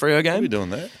before the Freo What are you game. doing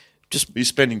there? Just Are you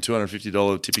spending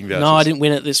 $250 tipping vouchers? no, I didn't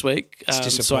win it this week, so I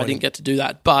disappointing. didn't get to do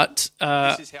that. But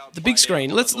the big screen.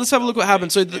 Let's have a look what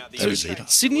happened. So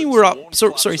Sydney were up.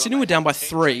 Sorry, Sydney were down by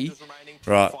 3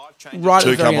 Right. right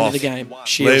Two at the very come end of off. the game.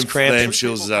 Shields Liam cramped.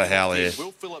 Shields is at a howl here.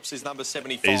 Will Phillips is number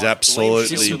 75. He's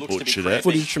absolutely Liam Shields looks to be butchered it. cramping.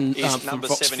 Footage from Is number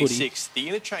Fox Footy. 76. The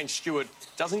interchange steward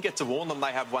doesn't get to warn them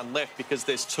they have one left because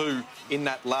there's 2 in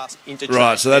that last interchange.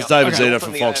 Right, so that's Now, David okay. Zeta From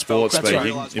from the Fox AFL, Sports That's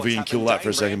speaking. right. If we can kill that for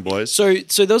a second, boys. So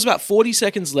there was about 40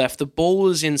 seconds left. The ball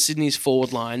was in Sydney's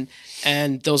forward line,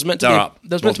 and there was meant to They're be up.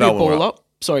 there was meant North to be a Melbourne were ball up. up.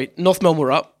 Sorry, North Melbourne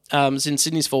were up. It was in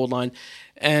Sydney's forward line,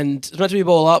 and it was meant to be a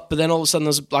ball up. But then all of a sudden,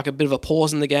 there's like a bit of a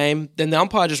pause in the game. Then the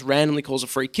umpire just randomly calls a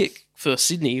free kick for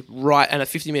Sydney, right, and a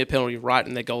 50-metre penalty right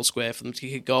in their goal square for them to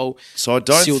kick a goal. So I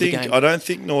seal the game. don't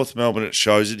think North Melbourne, it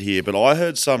shows it here, but I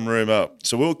heard some rumour.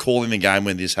 So we were calling the game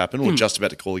when this happened. We were just about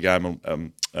to call the game.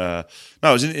 No,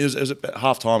 it was about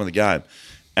half time of the game,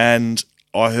 and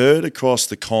I heard across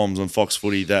the comms on Fox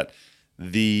Footy that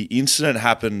the incident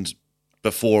happened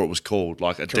before it was called,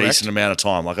 like a decent amount of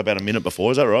time, like about a minute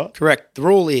before. Is that right? Correct. The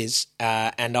rule is,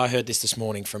 and I heard this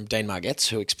morning from Dean Margetts,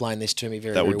 who explained this to me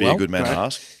very, That would very be well. a good man to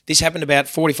ask. This happened about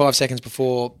 45 seconds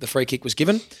before the free kick was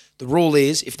given. The rule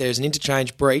is, if there's an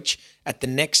interchange breach, at the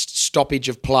next stoppage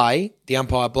of play, the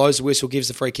umpire blows the whistle, gives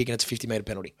the free kick, and it's a 50-metre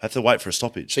penalty. Have to wait for a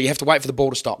stoppage. So you have to wait for the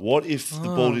ball to stop. What if the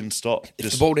ball didn't stop?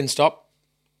 If the ball didn't stop,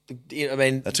 I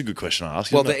mean... That's a good question to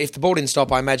ask. Well, if the ball didn't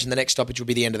stop, I imagine the next stoppage would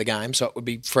be the end of the game. So it would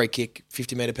be free kick,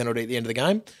 50-metre penalty at the end of the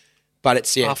game. But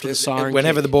it's, After the siren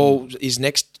whenever kick. the ball is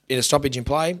next in a stoppage in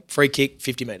play, free kick,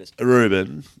 50 metres.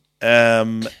 Reuben,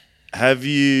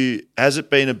 has it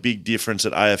been a big difference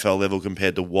at AFL level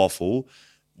compared to Waffle,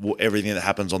 everything that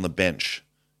happens on the bench?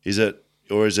 Are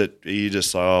you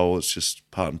just like, oh, it's just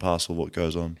part and parcel of what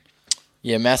goes on?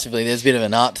 Yeah, massively. There's a bit of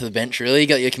an art to the bench, really. You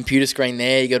got your computer screen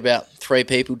there. You got about 3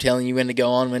 people telling you when to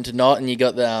go on, when to not, and you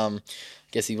got the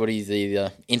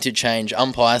the interchange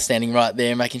umpire standing right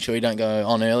there, making sure you don't go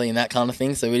on early and that kind of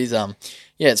thing. So it is,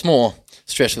 it's more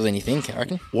stressful than you think, I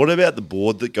reckon. What about the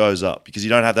board that goes up? Because you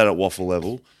don't have that at Waffle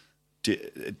level. Do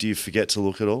you forget to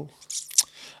look at all?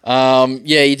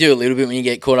 Yeah, you do a little bit when you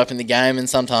get caught up in the game, and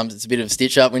sometimes it's a bit of a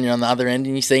stitch up when you're on the other end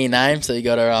and you see your name, so you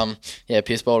got to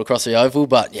piss bowl across the oval.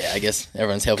 But yeah, I guess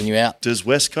everyone's helping you out. Does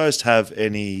West Coast have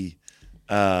any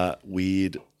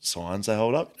weird signs they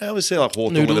hold up? I always see like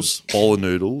Hawthorn with a bowl of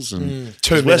noodles. And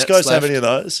does West Coast have any of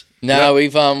those? No,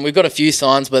 we've got a few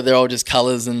signs, but they're all just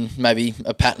colours and maybe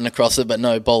a pattern across it, but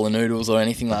no bowl of noodles or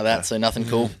anything like that. So nothing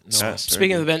cool. Nice.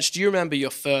 Speaking of the bench, do you remember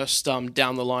your first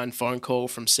down the line phone call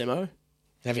from Simo?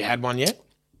 Have you had one yet?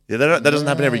 Yeah, that doesn't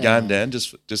happen every game, Dan.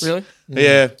 Just Really?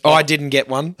 Yeah. I didn't get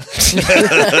one.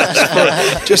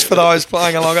 just for those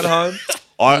playing along at home.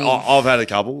 I've had a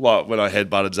couple, like when I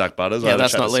headbutted Zach Butters. Yeah, I had a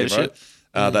that's chat not to leadership.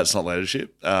 Simo. That's not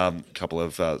leadership. A couple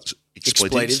of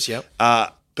expletives. Yep.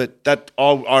 But that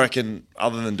I reckon,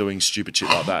 other than doing stupid shit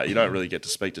like that, you don't really get to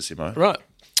speak to Simo. Right.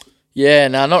 Yeah,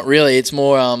 no, not really. It's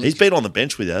more... He's been on the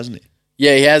bench with you, hasn't he?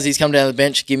 Yeah, he has. He's come down to the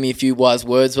bench, give me a few wise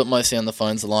words, but mostly on the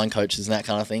phones, the line coaches and that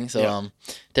kind of thing. So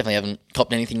definitely haven't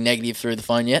copped anything negative through the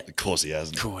phone yet. Of course he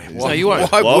hasn't. No, you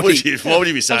won't. Why would you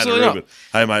be saying Absolutely to Reuben,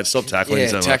 hey, mate, stop tackling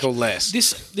so much? Tackle less.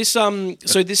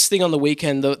 So this thing on the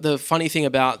weekend, the funny thing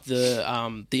about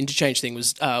the interchange thing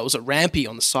was it Rampy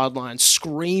on the sideline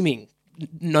screaming,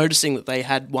 noticing that they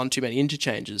had one too many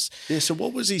interchanges. Yeah, so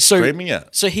what was he screaming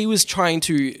at? So he was trying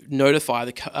to notify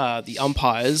the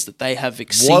umpires that they have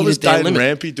exceeded Why was their Dave limit.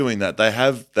 Rampy doing that? They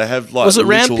have like Was it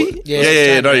literal- Rampy?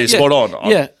 Yeah, no, you're spot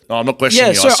on. Yeah. I'm not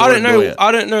questioning you. So saw I don't him know. doing it.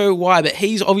 I don't know why, but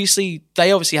they obviously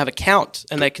have a count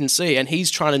and they can see, and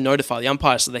he's trying to notify the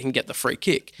umpires so they can get the free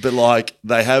kick. But like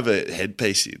they have a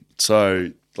headpiece in,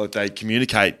 so like they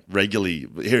communicate regularly.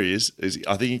 Here he is.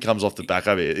 I think he comes off the back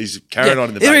of it. He's carrying on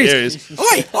in the back. Here he is.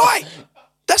 Oi!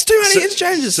 That's too many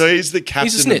interchanges. So he's the captain.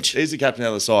 He's a snitch. He's the captain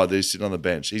on the side who's sitting on the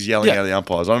bench. He's yelling at the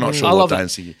umpires. I'm not sure I what love that.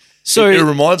 Dane's thinking. So- it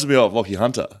reminds me of Lockie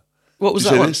Hunter. What was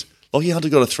Did that you see one? this? Lockie Hunter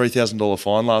got a $3,000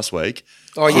 fine last week.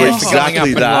 Oh, yeah, for for going up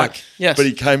exactly and that. like- Yes. But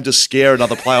he came to scare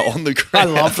another player on the I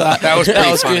ground. love that. That was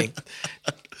pretty funny.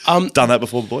 good. Done that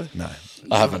before, boy? No.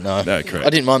 I haven't, no. No, correct. I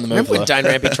didn't mind the move, Remember when though. Dane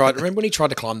Rampy tried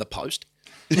to climb the post?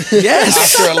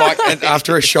 Yes.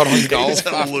 after a shot on goal. He's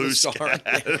a after the loose siren.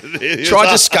 cat.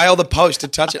 Tried to scale the post to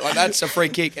touch it. Like, that's a free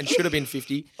kick and should have been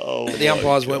 50. But the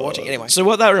umpires weren't watching. Anyway. So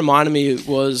what that reminded me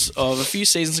was of a few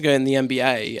seasons ago in the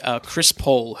NBA, Chris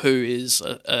Paul, who is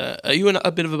are you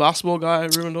a bit of a basketball guy,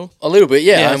 Rubendall? A little bit,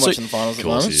 yeah. Yeah, I'm so- watching the finals at the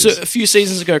moment. Yes. So a few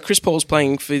seasons ago, Chris Paul was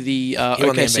playing for the He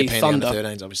won the OKC MVP in the Thunder.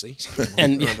 under-13s, obviously.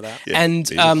 And remember that. and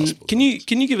he's a basketball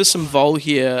can you give us some vol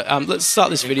here? Let's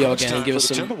start this video again and give us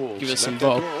some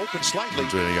vol. Do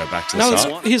we go back to the No,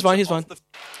 start? here's mine. All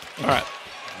right.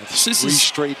 So this Three is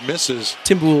straight misses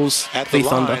Timberwolves at the v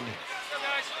Thunder. line.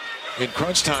 In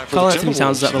crunch time for Carl the Anthony Timberwolves.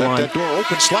 Towns is at the line. That door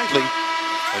open slightly.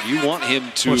 And you want him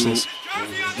Watch to this.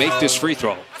 make this free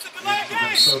throw.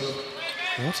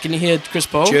 Can you hear Chris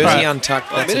Paul? Jersey Right. untucked.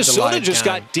 That's a Minnesota delayed just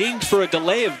game. got dinged for a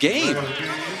delay of game.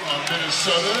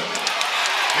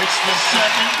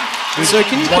 So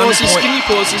can you pause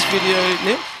this video,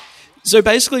 Nick? So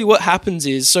basically what happens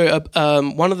is,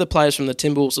 one of the players from the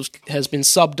Timberwolves has been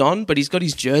subbed on, but he's got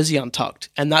his jersey untucked,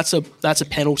 and that's a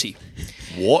penalty.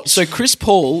 What? So Chris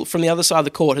Paul, from the other side of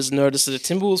the court, has noticed that a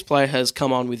Timberwolves player has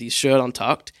come on with his shirt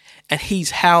untucked, and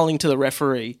he's howling to the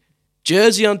referee,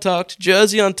 jersey untucked,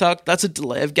 that's a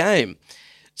delay of game.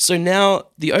 So now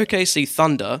the OKC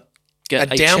Thunder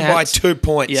get Are down by chance. 2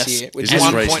 points Yes. here with Is this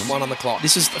 1.1 recent? on the clock.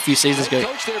 This is a few seasons ago.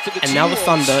 Coach there for the And now the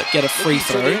T-Wolves. Thunder get a free Looking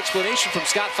for throw. the explanation from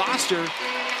Scott Foster.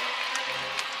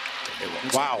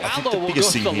 Wow. I think the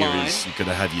biggest thing here is you've got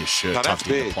to have your shirt tucked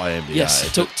in to play NBA.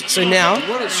 Yes. So now,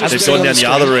 They've gone down the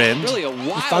other end.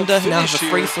 the Thunder now have a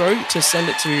free throw to send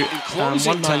it to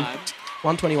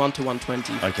 121 to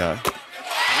 120. Okay.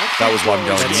 That was one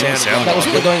going in. That was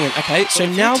what they're going in. Okay, so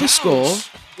now the score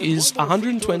is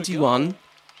 121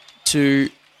 to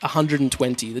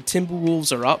 120. The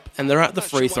Timberwolves are up, and they're at the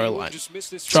free throw line.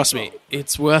 Trust me,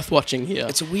 it's worth watching here.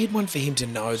 It's a weird one for him to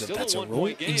know that that's a rule.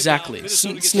 Exactly.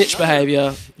 Snitch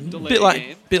behaviour. Bit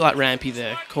like Rampy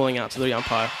there, calling out to the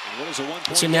umpire.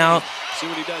 So now,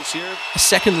 a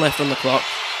second left on the clock.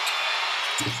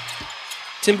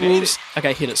 Timberwolves,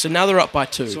 okay, hit it. So now they're up by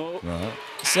 2. Right.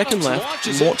 Second left,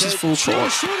 Mortz is full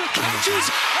court.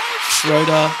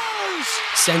 Schroeder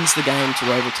sends the game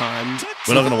to overtime.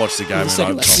 We're not going to watch the game in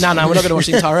overtime. No, we're not going to watch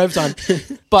the entire overtime.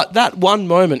 But that one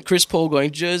moment, Chris Paul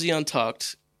going jersey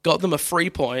untucked, got them a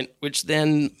free point, which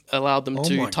then allowed them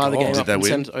to tie the game up and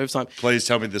send it to overtime. Please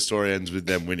tell me the story ends with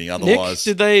them winning. Nick, Otherwise,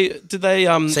 did they?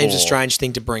 Seems a strange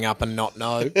thing to bring up and not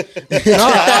know. No,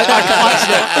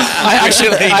 I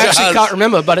actually can't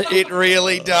remember, but it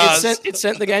really does. It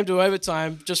sent the game to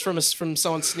overtime just from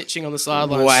someone snitching on the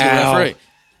sidelines. Wow. To the referee.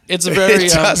 It's a very.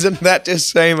 Doesn't that just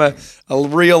seem a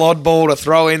real oddball to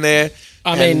throw in there?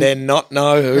 And then not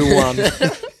know who won.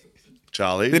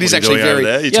 Charlie, that is what are you actually doing over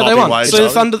very. there? They won. Waves, So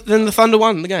the Thunder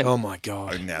won the game. Oh my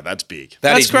god! Oh, now that's big.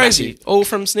 That's crazy. Massive. All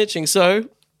from snitching. So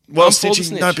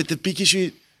snitching. No, but the big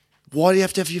issue. Why do you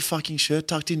have to have your fucking shirt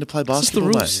tucked in to play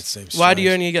basketball, the mate? rules. Why do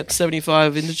you only get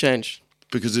 75 interchange?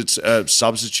 Because it's a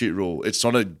substitute rule. It's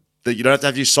not that you don't have to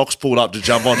have your socks pulled up to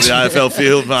jump onto the AFL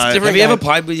field, mate. Have you ever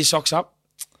played with your socks up,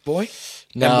 boy?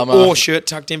 No, or shirt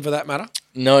tucked in for that matter?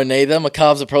 No, neither. My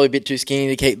calves are probably a bit too skinny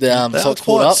to keep the socks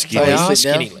pulled up. They are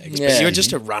skinny legs, but you're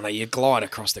just a runner. You glide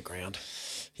across the ground.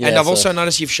 Yeah, and I've also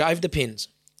noticed you've shaved the pins.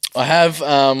 I have,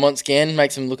 once again,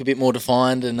 makes them look a bit more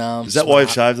defined. And is that why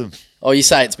you've shaved them? Oh, you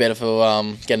say it's better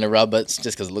for getting a rub, but it's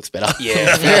just because it looks better.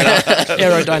 Yeah,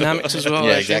 aerodynamics as well.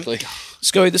 Yeah, exactly.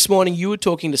 Scully, this morning you were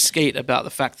talking to Skeet about the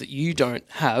fact that you don't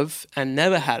have and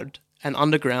never had an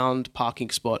underground parking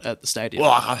spot at the stadium.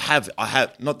 Well, I have.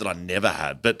 Not that I never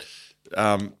had, but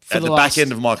at the back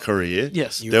end of my career,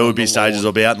 yes, there would be stages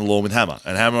I'll be out in the lawn with Hammer.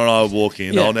 And Hammer and I would walk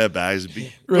in, holding our bags.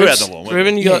 We're out in the lawn.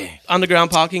 Reuben, you got underground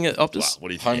parking at Optus? What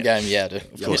do you think? Home game, yeah, I do.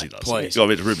 Of course he does. Please. He's got a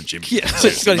bit of Reuben Jim. Yeah,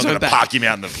 I'm not going to park him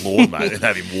out in the lawn, mate, and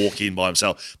have him walk in by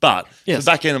himself. But the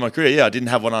back end of my career, I didn't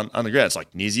have one underground. It's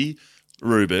like Nizzy,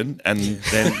 Reuben, and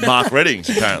then Mark Reddings,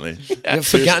 apparently.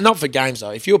 Not for games,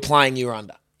 though. If you're playing, you're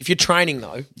under. If you're training,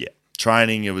 though. Yeah.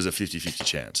 Training, it was a 50-50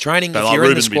 chance. Training, but if you're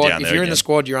in the squad, you're in the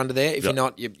squad, you're under there. If you're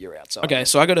not, you're outside. Okay,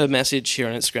 so I got a message here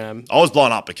on Instagram. I was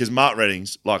blown up because Mark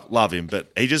Reddings, love him,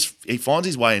 but he finds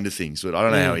his way into things, but I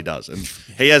don't know how he does. And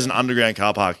he has an underground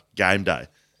car park game day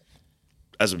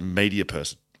as a media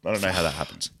person. I don't know how that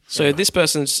happens. So this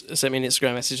person sent me an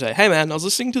Instagram message saying, "Hey man, I was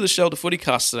listening to the Shelter Footy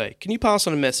cast today. Can you pass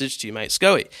on a message to your mate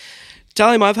Scully?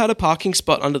 Tell him I've had a parking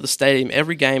spot under the stadium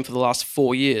every game for the last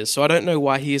 4 years, so I don't know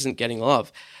why he isn't getting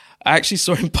love. I actually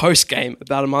saw him post-game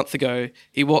about a month ago.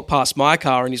 He walked past my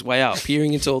car on his way out,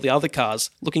 peering into all the other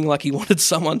cars, looking like he wanted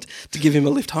someone to give him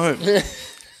a lift home."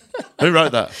 Who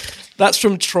wrote that? That's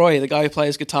from Troy, the guy who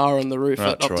plays guitar on the roof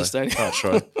at Optus Stadium. Right,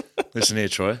 Troy. Listen here,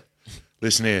 Troy.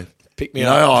 Listen here. Pick me up.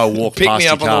 You know how I walk past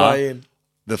your car? On the way in.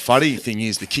 The funny thing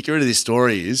is, the kicker of this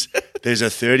story is there's a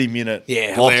 30-minute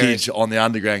blockage on the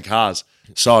underground cars.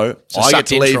 So I get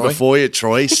to leave before you,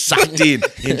 Troy. Sucked in.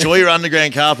 Enjoy your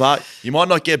underground car park. You might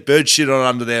not get bird shit on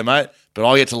under there, mate, but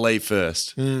I get to leave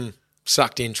first.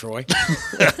 Sucked in, Troy.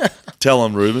 Tell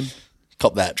him, Reuben.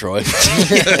 Cop that, Troy.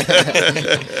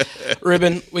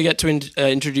 Reuben, we get to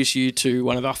introduce you to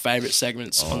one of our favourite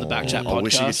segments on the Backchat podcast. I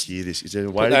wish you could hear this. Is there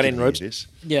a way to hear this?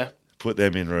 Yeah. Put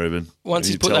them in, Reuben. Once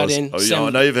you put that in. I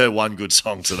know you've heard one good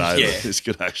song today, but this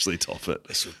could actually top it.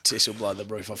 This will blow the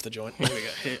roof off the joint. Here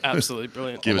we go. Absolutely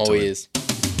brilliant. Give it to ears.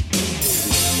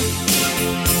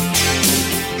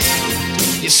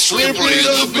 It's simply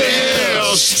the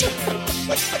best.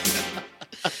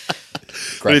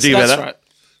 What do you think about that? Right.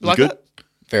 Like good? that?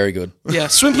 Very good. Yeah,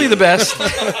 Swimply the best.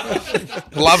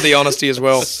 Love the honesty as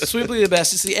well. Swimply the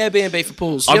best. It's the Airbnb for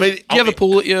pools. Do you have a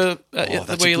pool at your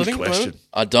where you're living? Question.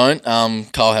 I don't.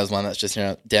 Carl has one that's just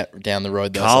down the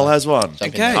road. Though, Carl has one.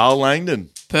 Okay. Carl Langdon.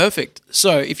 Perfect.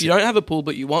 So if you don't have a pool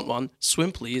but you want one,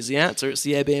 Swimply is the answer. It's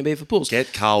the Airbnb for pools.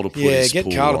 Get Carl to put his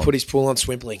pool Carl on. to put his pool on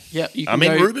Swimply. Yeah,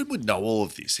 Reuben would know all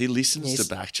of this. He listens to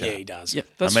Backchat. Yeah, he does. Yeah,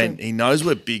 that's true. He knows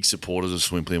we're big supporters of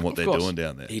Swimply and what they're doing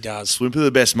down there. He does. Swimply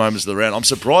the best moments of the round. I'm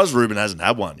surprised Reuben hasn't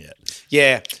had one yet.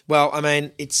 Yeah. Well, I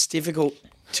mean, it's difficult.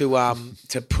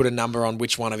 to put a number on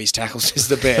which one of his tackles is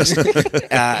the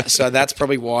best. So that's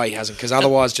probably why he hasn't, because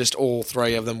otherwise just all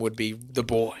three of them would be the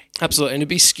boy. Absolutely, and it'd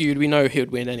be skewed. We know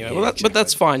who'd win anyway. But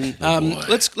that's fine.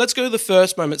 Let's go to the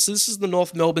first moment. So this is the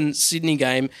North Melbourne Sydney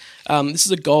game. This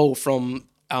is a goal from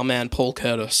our man Paul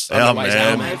Curtis.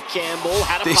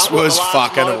 This was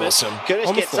fucking awesome.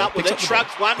 Curtis gets up with it,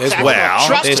 shrugs one.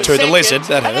 There's two. The lizard,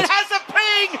 that hurt.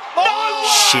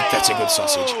 Shit, that's a good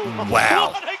sausage.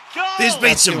 Wow. There's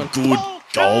been some good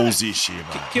goals this year,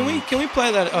 mate. Can we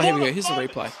play that? Oh, here we go. Here's the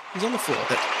replay. He's on the floor.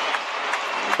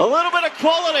 A little bit of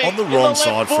quality. On the wrong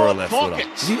side for a left footer.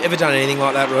 Have you ever done anything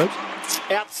like that, Rube?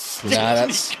 No,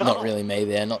 that's not really me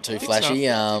there. Not too flashy.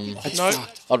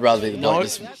 I'd rather be the bloke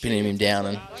just pinning him down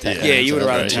and tackling him. Yeah, you would have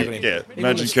rather tackled him. Yeah,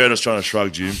 imagine Curtis trying to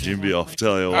shrug Ginbey off.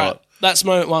 Tell you what. Right, that's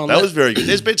moment one. That was very good.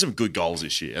 There's been some good goals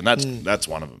this year, and that's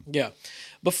one of them. Yeah.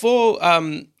 Before,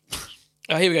 here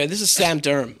we go. This is Sam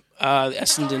Durham,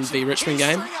 Essendon v Richmond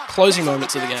game. Closing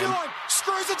moments of the game.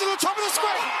 Screws it to the top of the screen.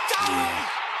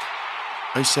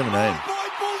 Who's 17?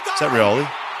 Is that Rioli?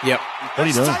 Yep. What are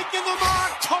you doing?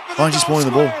 Why aren't you spoiling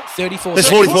the ball? 34 There's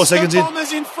seconds. 44 seconds in.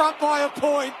 Bombers in front by a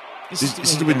point. This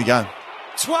is to win the game.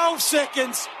 12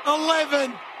 seconds.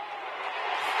 11.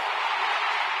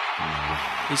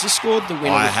 He's just scored the winner.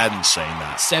 I hadn't seen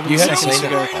that. 7 seconds to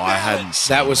go. I hadn't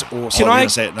seen That was that. awesome. I'm going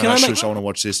to say it. No, shush, I want to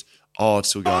watch this. Oh, it's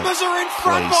still going. Bombers are in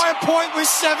front Please. by a point with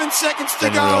 7 seconds to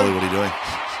Daniel Rioli, go. what are you doing?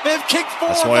 They've kicked 4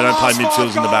 That's of why you the don't play last 5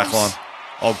 midfielders in the back goals. line.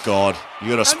 Oh, God. You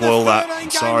got to spoil that. I'm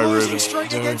sorry, Reuben. Got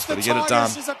to get it done.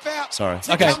 Sorry.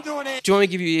 Okay. Do you want me to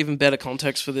give you even better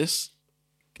context for this?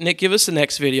 Nick, give us the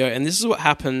next video. And this is what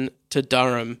happened to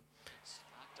Durham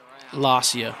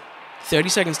last year. 30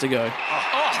 seconds to go.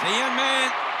 The young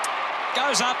man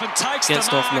goes up and takes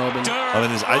Against the North mark. Melbourne. Durham I mean,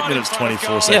 there's 8 minutes,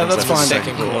 24 seconds. Yeah, that's left in fine. the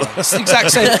second quarter. It's the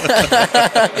exact same.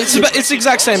 It's the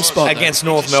exact same spot though. Against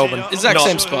North Melbourne. Exact Not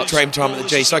same spot. Dream time at the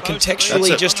G. So contextually,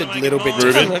 That's it. just a little bit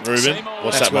Reuben, different.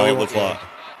 what's That's that where we moment look want- like?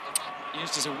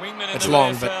 Used as a wingman in It's the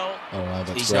long, AFL. but Oh, wow,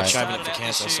 that's he's not great. shaving it for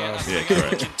cancer, so... Yeah,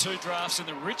 correct. In 2 drafts in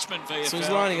the Richmond VFL. So he's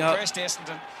lining up. Impressed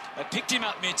Essendon. They picked him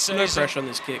up mid-season. No pressure on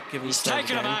this kick, given the He's state of the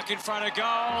taken a game. mark in front of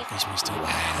goal. He's missed it.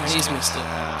 And he's missed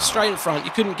it. Straight in front.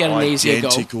 You couldn't get an easier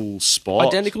goal. Identical spot.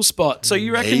 Identical spot. So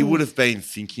you reckon He would have been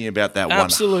thinking about that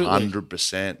Absolutely.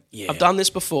 100%. Yeah. I've done this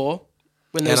before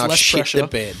when there's And I've less shit pressure. the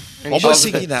bed. And I you was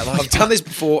shit- thinking that. Like, I've done this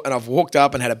before, and I've walked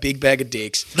up and had a big bag of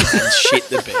dicks and shit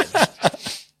the bed.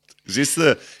 is this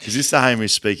the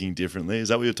Hamish speaking differently? Is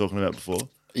that what you were talking about before?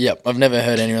 Yep, I've never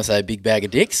heard anyone say big bag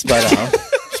of dicks, but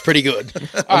it's pretty good.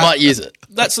 I might use it.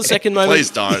 That's the second moment. Please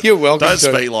don't. You're welcome Don't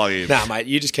to. speak like him. Nah, mate,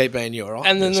 you just keep being you, all right?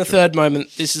 And then the third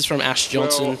moment, this is from Ash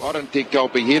Johnson. Well, I don't think I'll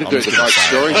be here to I'm do just the gonna vote say,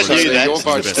 story. I So knew they're that. your This is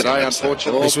the votes best today, thing I've said.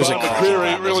 unfortunately. This was a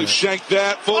McCreary really shanked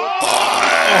that.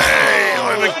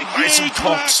 Mason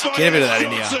Cox. Get a bit of that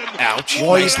in here. Ouch. Why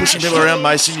are you pushing people around,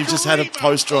 Mason? You've just had a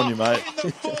poster on you, mate.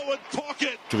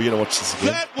 Can we get to watch this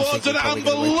again? That was an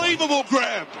unbelievable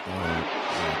grab.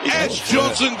 Ash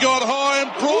Johnson got high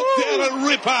and brought down a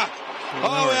ripper.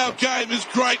 Oh, our game is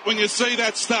great when you see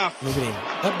that stuff. Look at him.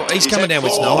 That boy, he's coming down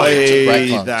with Oh, snow. great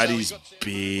hey, one. that is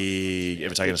big.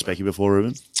 Ever taken a specky before,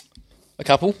 Reuben? A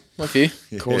couple, a few.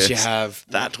 Of course you Yes. have.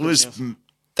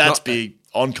 That's big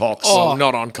on Cox. Oh,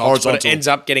 not on Cox, but it Horizontal. ends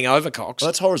up getting over Cox. Well,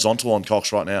 that's horizontal on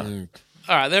Cox right now.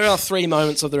 All right, there are 3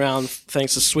 moments of the round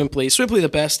thanks to Swimply. Swimply the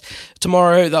best.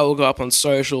 Tomorrow, that will go up on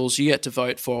socials. You get to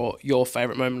vote for your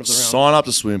favourite moment of the round. Sign up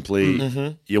to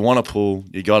Swimply. You want to pull,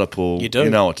 you got to pull. You do. You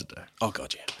know what to do. Oh,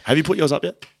 God, yeah. Have you put yours up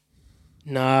yet?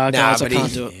 Nah, guys, I but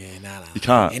can't do it. Yeah, nah. You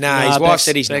can't. Nah, his wife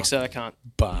said he's Beck not. said I can't.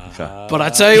 But But I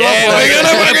tell you what, boys,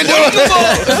 we're gonna do it.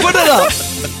 put it up.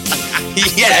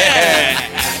 Yeah.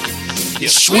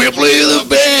 Swimply the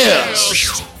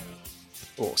best.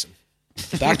 Awesome.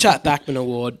 Backchat Backman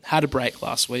Award had a break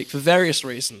last week for various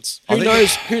reasons. I Who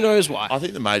think- knows why? I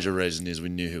think the major reason is we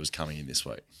knew who was coming in this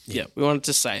week. Yeah, we wanted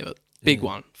to save it. Big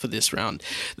one for this round.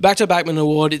 The Backchat Backman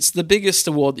Award, it's the biggest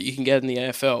award that you can get in the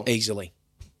AFL. Easily.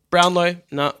 Brownlow,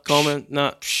 nah. Coleman,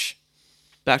 nah. Psh.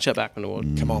 Backchat Backman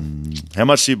Award. Come on. How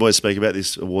much do you boys speak about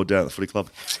this award down at the footy club?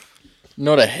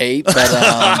 Not a heap,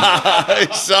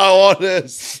 but So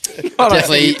honest.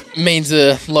 definitely means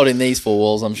a lot in these 4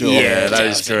 walls, I'm sure. Yeah, that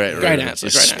is correct. Great Reuben. answer,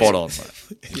 You're great spot on,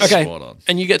 mate. You're Okay, Spot on.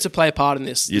 and you get to play a part in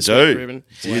this. You this do. week, Reuben.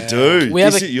 You do. We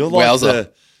have This a- is- you're like Wowza.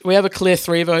 We have a clear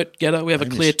 3-vote getter. We have a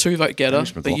Hamish- clear 2-vote getter.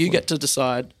 Hamish But you McLaughlin. get to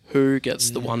decide who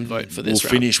gets the 1 vote for We'll this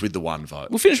round. finish with the 1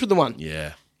 vote. We'll finish with the 1.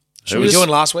 Yeah. Are we doing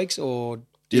last week's or?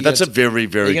 Yeah, that's a very, Are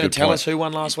very you going good to tell point. us who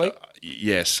won last week?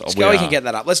 Yes. we Scully are. can get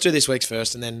that up. Let's do this week's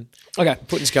first and then Okay.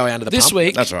 putting Scully under the This pump.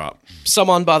 week, That's all right.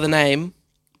 someone by the name,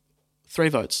 3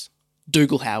 votes,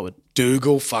 Dougal Howard.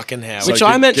 Dougal fucking Howard. Which So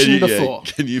I can mentioned you- yeah, before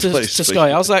can you to please Sky. speak?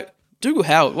 I was like, Dougal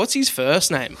Howard, what's his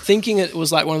first name? Thinking it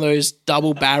was like one of those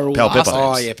double barrel Pal last Pepper.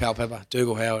 names. Oh, yeah, Pal Pepper.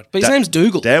 Dougal Howard. But his name's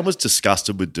Dougal. Dan was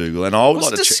disgusted with Dougal, and I would I was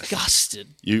like to disgusted.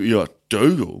 You're like,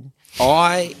 Dougal?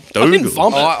 I didn't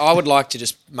vomit. I would like to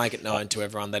just make it known to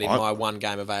everyone that in my one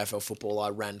game of AFL football, I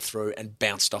ran through and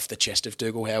bounced off the chest of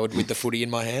Dougal Howard with the footy in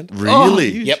my hand.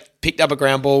 Really? Yep. Picked up a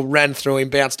ground ball, ran through him,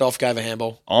 bounced off, gave a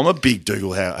handball. I'm a big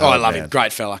Dougal Howard. Oh, I love man. him.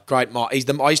 Great fella. Great mop. I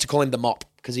used to call him the mop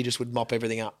because he just would mop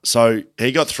everything up. So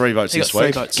he got 3 votes He this got 3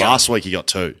 week. votes. Last week he got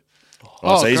 2. Right,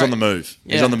 Oh, so he's great. on the move.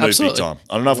 He's Yeah, on the move absolutely. big time.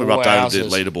 I don't know if we've updated the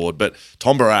Wowzers. leaderboard, but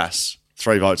Tom Barrass,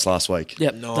 3 votes last week.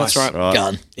 Yep, Nice. that's right. Right.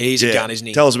 Gun. He's a gun, isn't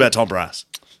he? Tell us about Tom Barrass.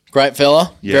 Great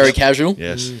fella. Yes. Very casual.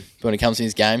 Yes. But when it comes to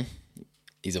his game,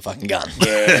 he's a fucking gun.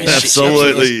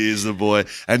 Absolutely he is the boy.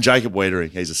 And Jacob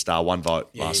Wiedering, he's a star, 1 vote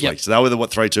last Yep. week. So they were the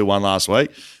 3-2-1 last week.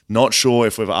 Not sure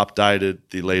if we've updated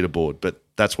the leaderboard, but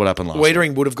that's what happened last week.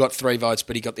 Wiedering would have got 3 votes,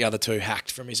 but he got the other 2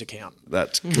 hacked from his account.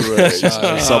 That's correct.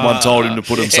 Someone told him to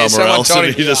put him somewhere someone else, told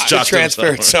and him he just to chucked him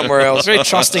transfer it somewhere else. Very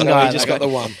trusting So guy. He just that got guy.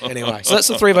 the 1 anyway. So that's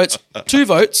the 3 votes. 2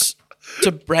 votes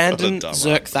to Brandon dumb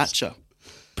Zirk Thatcher.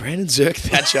 Brandon Zirk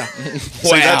Thatcher.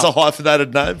 So that's a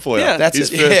hyphenated name for you. Yeah, That's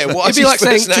His it. first- Yeah, what's It'd be his like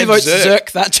saying first 2 name? votes Zirk. Zirk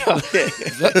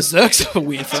Thatcher. Zirk's a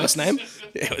weird first name.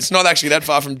 Yeah, it's not actually that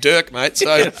far from Dirk, mate.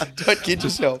 So don't kid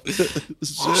yourself.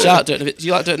 Shout out Dirk Nowitzki. Do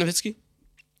you like Dirk Nowitzki?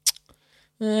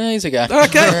 He's a guy.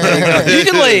 Okay. You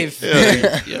can leave.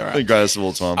 Yeah. Yeah, all The right. greatest of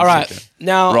all time. All right. Okay.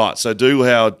 Now, Right, so Dougal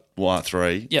Howard,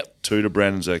 3. Yep. 2 to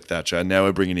Brandon Zirk Thatcher. And now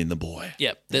we're bringing in the boy.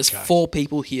 Yep. There's 4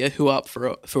 people here who are up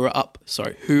for who are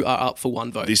up for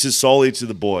 1 vote. This is solely to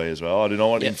the boy as well. I do not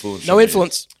want influence. No from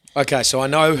influence. Okay, so I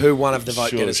know who one of the vote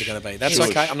Shush. getters are going to be. That's Shush.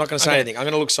 okay. I'm not going to say Okay. anything. I'm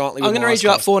going to look silently. I'm with going to my read eyes you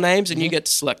out closed. 4 names and you get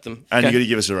to select them. And okay. you're going to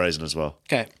give us a reason as well.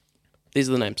 Okay. These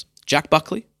are the names. Jack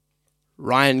Buckley,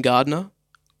 Ryan Gardner,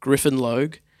 Griffin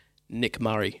Logue, Nick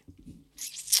Murray.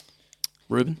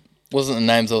 Reuben? Wasn't the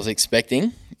names I was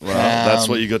expecting. Well, that's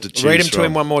what you got to choose Read them to from.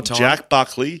 him one more time. Jack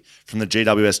Buckley from the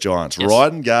GWS Giants. Yes.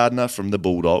 Ryan Gardner from the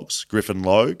Bulldogs. Griffin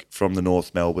Logue from the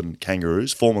North Melbourne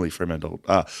Kangaroos, formerly Fremantle.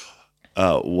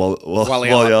 Wally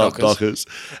Dockers.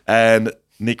 And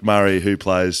Nick Murray, who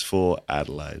plays for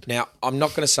Adelaide. Now, I'm not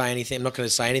going to say anything. I'm not going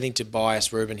to say anything to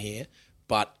bias Reuben here,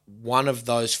 but one of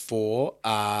those 4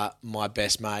 are my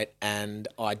best mate, and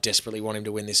I desperately want him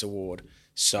to win this award.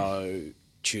 So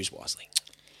choose wisely.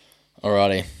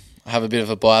 Alrighty. I have a bit of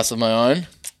a bias of my own.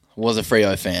 Was a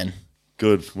Freo fan.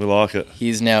 Good. We like it.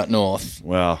 He's now at North,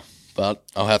 Wow. but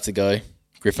I'll have to go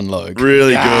Griffin Logue.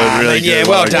 Really good. Really good. Yeah,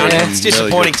 well Like, done. Griffin. It's Really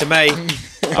disappointing good. to me.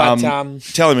 But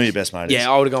Tell him who your best mate is.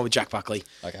 yeah, I would have gone with Jack Buckley.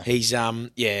 Okay. He's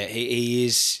he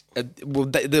is.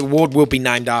 The award will be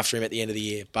named after him at the end of the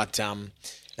year. But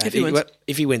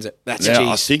if he wins it, that's Now, I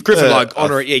geez. think Griffin the- Logue,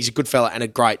 honorary. Yeah, he's a good fella and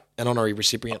an honorary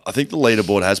recipient. I think the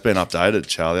leaderboard has been updated,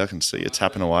 Charlie. I can see it's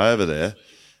tapping away over there.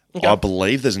 I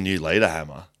believe there's a new leader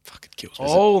hammer. Fucking kills me.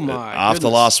 Oh, my After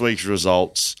goodness. last week's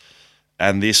results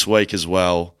and this week as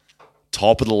well,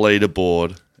 top of the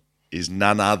leaderboard is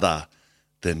none other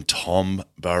than Tom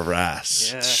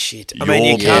Barrass. Shit. I Your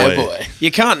mean, boy. you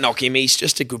can't knock him. He's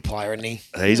just a good player, isn't he?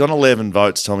 He's on 11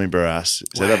 votes, Tommy Barrass.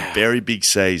 He's had a very big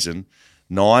season.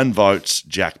 9 votes,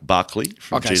 Jack Buckley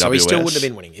from Okay, GWS. so he still wouldn't have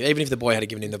been winning, even if the boy had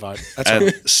given him the vote. That's And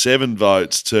right. 7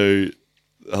 votes to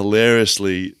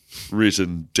hilariously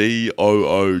written Doogal,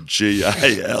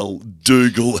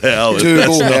 Dougal Howard. Dougal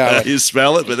That's not how Howard. you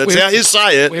spell it, but that's how you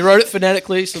say it. We wrote it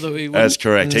phonetically so that we wouldn't. That's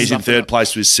correct. He's in stuff it 3rd up.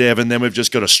 place with 7. Then we've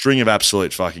just got a string of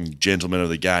absolute fucking gentlemen of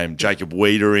the game. Jacob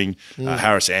Wiedering,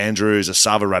 Harris Andrews,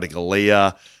 Asava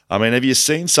Radikalia. I mean, have you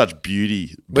seen such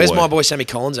beauty? Where's boy? my boy Sammy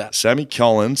Collins at? Sammy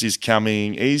Collins is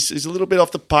coming. He's a little bit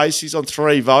off the pace. He's on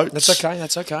 3 votes. That's okay.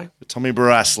 That's okay. Tommy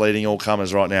Barrass leading all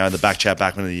comers right now in the Back Chat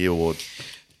Backman of the Year award.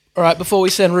 All right, before we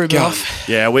send Reuben off,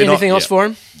 Yeah, we're anything not, else for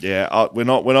him? Yeah, we're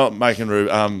not making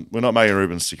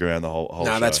Reuben stick around the whole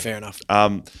No, show. that's fair enough.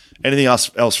 Anything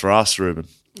else for us, Reuben?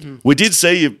 We did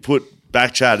see you put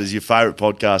Back Chat as your favourite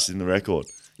podcast in the record.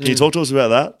 Can you talk to us about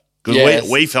that? Because Yes.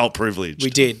 we felt privileged.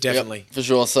 We did, definitely. For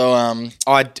sure. So, I mean,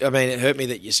 it hurt me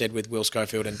that you said with Will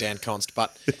Schofield and Dan Const,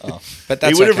 but that's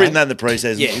he would have okay. written that in the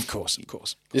preseason. Yeah, of course.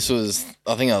 this was,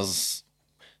 I think I was,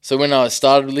 so when I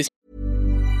started listening,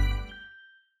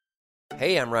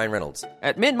 Hey, I'm Ryan Reynolds.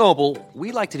 At Mint Mobile,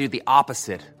 we like to do the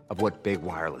opposite of what Big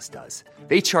Wireless does.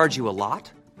 They charge you a lot,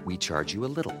 we charge you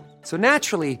a little. So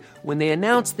naturally, when they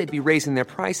announced they'd be raising their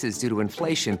prices due to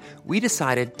inflation, we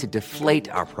decided to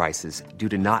deflate our prices due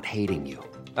to not hating you.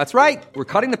 That's right. We're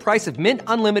cutting the price of Mint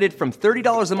Unlimited from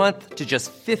 $30 a month to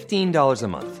just $15 a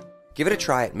month. Give it a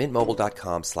try at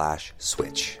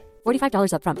mintmobile.com/switch.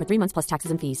 $45 up front for 3 months plus taxes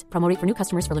and fees. Promo rate for new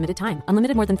customers for limited time.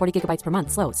 Unlimited more than 40 gigabytes per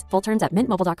month. Slows full terms at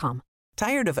mintmobile.com.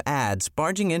 Tired of ads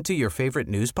barging into your favorite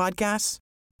news podcasts?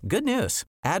 Good news.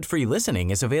 Ad-free listening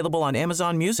is available on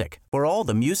Amazon Music for all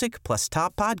the music plus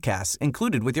top podcasts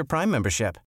included with your Prime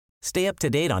membership. Stay up to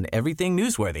date on everything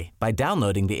newsworthy by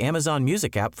downloading the Amazon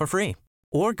Music app for free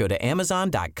or go to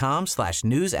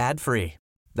amazon.com/news ad free.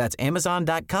 That's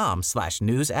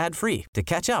amazon.com/news ad free to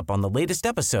catch up on the latest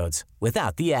episodes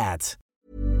without the ads.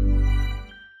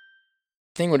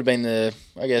 Thing would have been the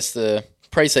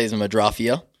pre-season of a draft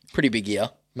year. Pretty big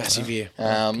year. Massive year.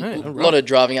 A lot of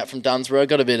driving up from Dunsborough.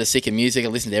 Got a bit of sick of music. I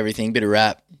listened to everything. Bit of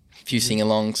rap, a few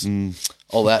sing-alongs,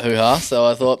 all that hoo-ha. So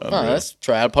I thought, let's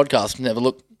try out a podcast.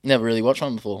 Never really watched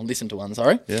one before. Listened to one,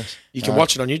 sorry. Yes. You can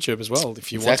watch it on YouTube as well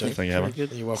if you want to. Thank you, Hammer.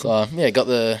 You're welcome. So, got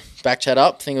the back chat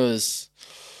up. I think it was...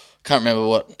 Can't remember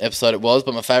what episode it was,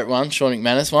 but my favourite one, Sean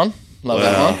McManus one. Love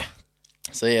that one.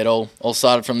 So it all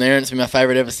started from there, and it's been my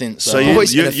favourite ever since. So you're a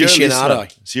listener.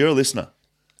 So you're a listener.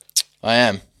 I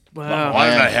am. Wow.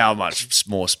 I don't know how much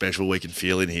more special we can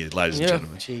feel in here, ladies and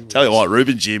gentlemen. Tell you what,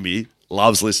 Reuben Ginbey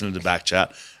loves listening to back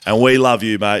chat, and we love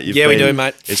you, mate. We do,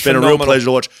 mate. It's been a real pleasure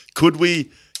to watch. Could we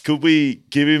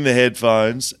give him the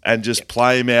headphones and just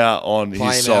play him out on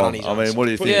his song? I mean, what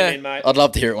do you think? Yeah. I'd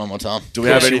love to hear it one more time. Do we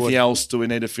have anything else? Do we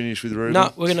need to finish with Reuben?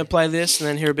 No, we're going to play this and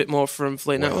then hear a bit more from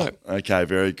Fleet Network. Okay,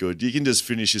 very good. You can just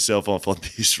finish yourself off on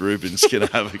this. Reuben's going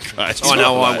to have a great time. I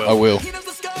know I will. I will.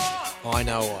 I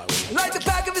know I will. Like the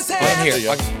back of his I hand. can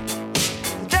hear it.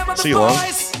 Sing along.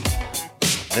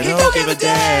 They don't give a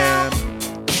damn.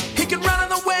 He can run on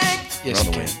the wing. Yes,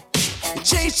 Run you away. can.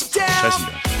 Chase you down. Chase him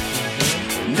down.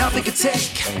 Nothing can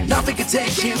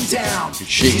take him down.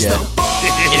 Shit, He's yeah. the boy.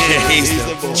 He's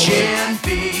the boy.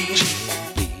 Ginbey.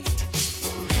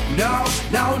 No,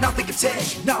 nothing can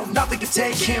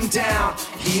take him down.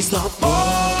 He's the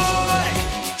boy.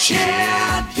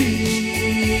 Ginbey.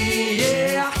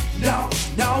 Yeah.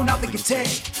 No, nothing can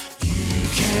take. You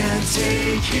can't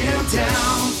take him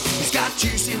down. He's got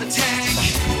juice in the tank.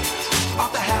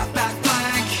 Off the halfback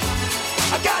flank.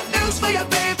 I got news for you,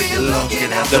 baby.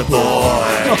 Looking at the boy.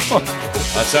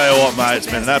 I tell you what, mate, it's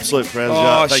been an absolute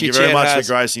pleasure. Thank you very much for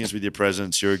gracing us with your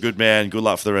presence. You're a good man. Good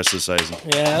luck for the rest of the season.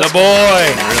 Yeah. The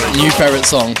boy. New favourite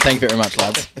song. Thank you very much,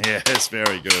 lads. Yeah, it's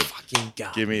very good. Fucking go.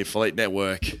 Give me a Fleet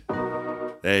Network.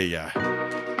 There you go.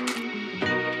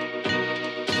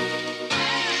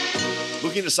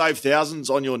 Looking to save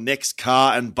thousands on your next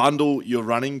car and bundle your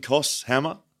running costs,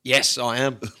 Hammer? Yes, I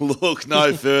am. Look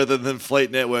no further than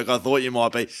Fleet Network. I thought you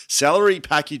might be. Salary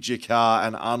package your car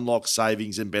and unlock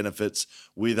savings and benefits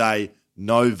with a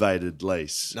novated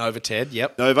lease. Novated,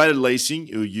 yep. Novated leasing,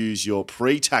 you'll use your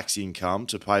pre-tax income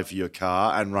to pay for your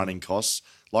car and running costs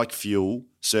like fuel,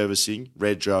 servicing,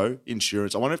 rego,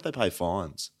 insurance. I wonder if they pay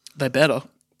fines. They better.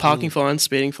 Parking fines,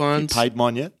 speeding fines. You paid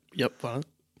mine yet? Yep. Fine.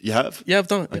 You have? Yeah, I've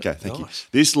done it. Okay, thank you.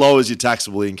 This lowers your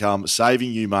taxable income,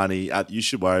 saving you money. You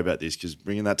should worry about this because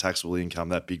bringing that taxable income,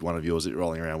 that big one of yours that you're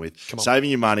rolling around with,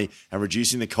 saving you money and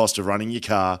reducing the cost of running your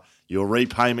car. Your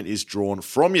repayment is drawn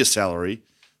from your salary,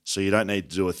 so you don't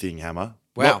need to do a thing, Hammer.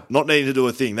 Wow. Not needing to do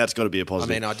a thing. That's got to be a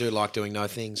positive. I mean, I do like doing no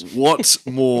things. What's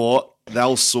more,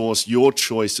 they'll source your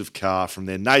choice of car from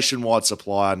their nationwide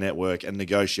supplier network and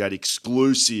negotiate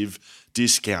exclusive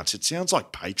discounts. It sounds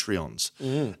like Patreons,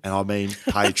 and I mean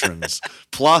patrons.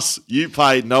 Plus, you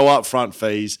pay no upfront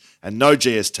fees and no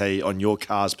GST on your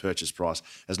car's purchase price.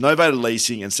 As novated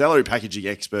leasing and salary packaging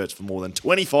experts for more than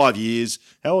 25 years.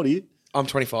 How old are you? I'm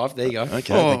 25. There you go. Okay,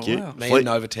 thank you. Wow. Me and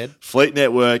Novated. Fleet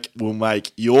Network will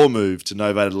make your move to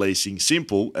novated leasing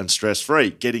simple and stress-free.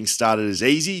 Getting started is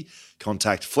easy.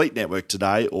 Contact Fleet Network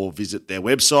today or visit their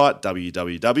website,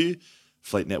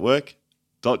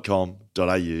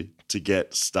 www.fleetnetwork.com.au to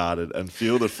get started and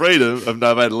feel the freedom of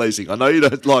novated leasing. I know you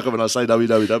don't like it when I say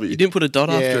www. You didn't put a dot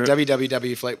after it.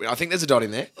 www Fleet. I think there's a dot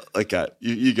in there. Okay,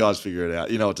 you guys figure it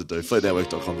out. You know what to do.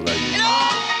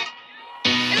 Fleetnetwork.com.au.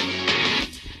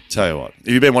 Tell you what, if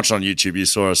you've been watching on YouTube, you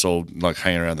saw us all like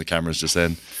hanging around the cameras just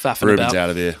then. Faffing Reuben's about. out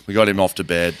of there. We got him off to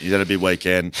bed. He's had a big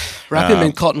weekend. Wrap him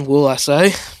in cotton wool, I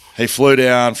say. He flew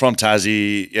down from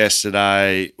Tassie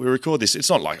yesterday. We record this. It's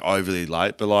not like overly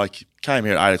late, but like came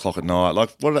here at 8 o'clock at night. Like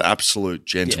what an absolute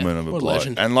gentleman of a what a bloke.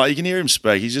 legend. And like you can hear him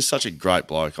speak. He's just such a great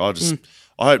bloke. I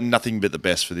hope nothing but the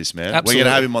best for this man. Absolutely. We're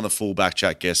going to have him on the full back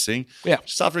chat guest thing. Yeah.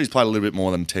 Just after he's played a little bit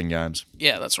more than 10 games.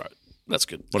 Yeah, that's right. That's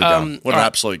good. What a gun. What an all right.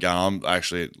 absolute gun. I'm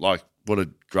actually like, what a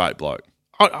great bloke.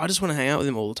 I just want to hang out with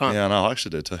him all the time. Yeah, I know. I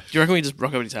actually do too. Do you reckon we just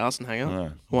rock over to his house and hang out? I I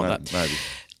know. want that. Maybe.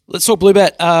 Let's talk Blue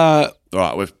Bet. All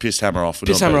right, we've pissed Hammer off.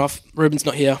 Piss Hammer off. Reuben's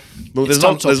not here. Well, It's there's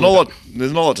time not to talk a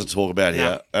lot to talk about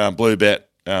here. Blue Bet,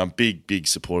 big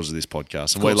supporters of this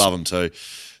podcast, and we love them too.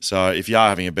 So if you are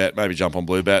having a bet, maybe jump on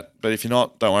Blue Bet. But if you're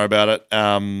not, don't worry about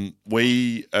it.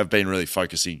 We have been really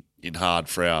focusing in hard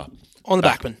for our on the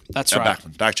backman. That's right.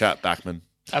 Backman.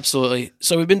 Absolutely.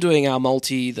 So we've been doing our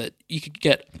multi that you could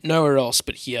get nowhere else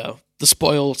but here. The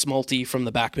spoils multi from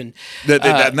the backman.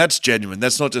 And that's genuine.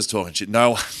 That's not just talking shit.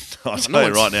 No, I'll tell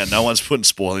you right now, no one's putting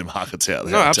spoiling markets out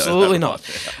there. No, absolutely not.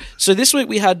 So this week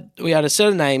we had a set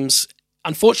of names.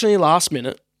 Unfortunately, last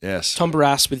minute, yes, Tom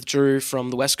Barrass withdrew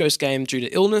from the West Coast game due to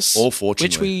illness. All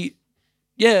fortunately.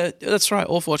 That's right.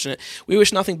 All fortunate. We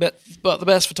wish nothing but the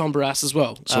best for Tom Barrass as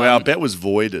well. So our bet was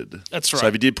voided. That's right. So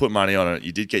if you did put money on it,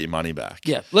 you did get your money back.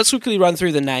 Yeah. Let's quickly run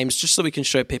through the names just so we can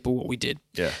show people what we did.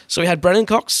 Yeah. So we had Brennan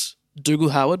Cox, Dougal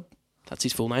Howard, that's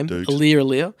his full name,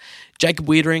 Alir, Jacob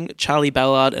Wiedering, Charlie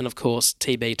Ballard, and of course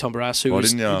TB Tom Barrass. Why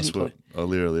didn't you ask what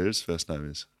Alir's first name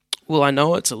is? Well, I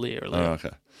know it's Alir. Oh,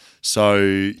 okay. So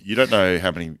you don't know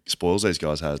how many spoils these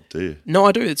guys had, do you? No,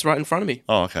 I do. It's right in front of me.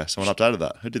 Oh, okay. Someone updated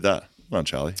that. Who did that? Come on,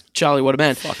 Charlie. Charlie, what a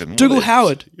man. Fucking Dougal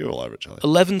Howard. You're all over it, Charlie.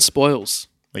 11 spoils.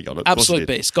 We got it. Absolute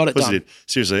beast. Got it done.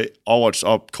 Seriously, I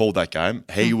called that game.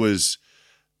 He was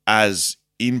as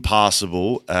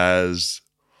impassable as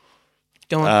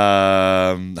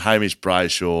Hamish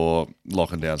Brayshaw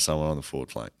locking down someone on the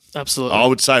forward flank. Absolutely. I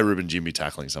would say Reuben Ginbey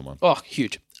tackling someone. Oh,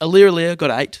 huge. Alir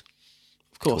got 8.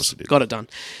 Of course. Got it done.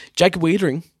 Jacob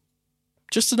Wiedering,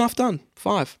 just enough done.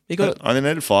 5. He got it. I only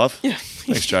needed 5. Yeah.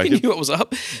 Thanks, Jacob. He knew what was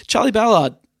up. Charlie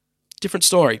Ballard, different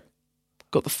story.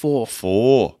 Got the 4.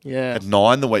 4. Yeah. Had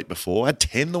 9 the week before. Had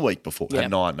 10 the week before. Yeah.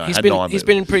 Had 9. No, he's had been, 9. He's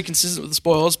been pretty consistent with the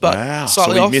spoils, but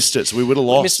slightly so we off. missed it. So we would have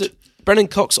lost. Missed it. Brendan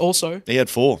Cox also. He had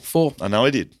 4. 4. I know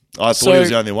he did. I thought he was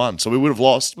the only one. So we would have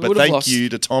lost. But thank you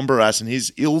to Tom Barrass and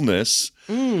his illness.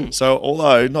 So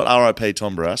although not RIP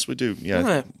Tom Barrass, we do,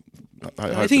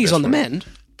 I think he's on the mend.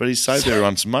 But he's saved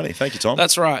everyone some money. Thank you, Tom.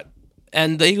 That's right.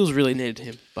 And the Eagles really needed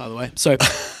him, by the way. So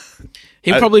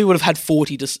he probably would have had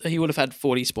 40. He would have had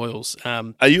 40 spoils.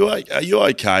 Are you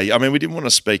okay? I mean, we didn't want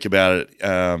to speak about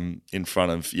it in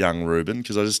front of young Reuben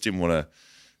because I just didn't want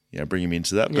to, bring him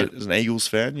into that. But as an Eagles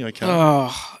fan, you okay?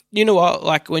 Oh, you know what?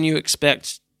 Like when you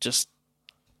expect just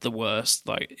the worst,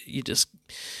 like you just,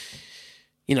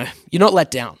 you're not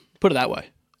let down. Put it that way.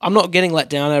 I'm not getting let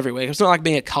down every week. It's not like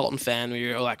being a Carlton fan where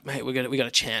you're like, mate, we got a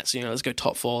chance. Let's go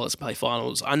top 4. Let's play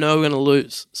finals. I know we're going to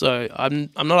lose, so I'm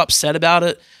not upset about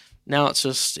it. Now it's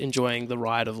just enjoying the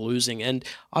ride of losing, and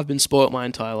I've been spoilt my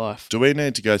entire life. Do we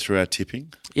need to go through our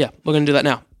tipping? Yeah, we're going to do that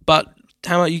now. But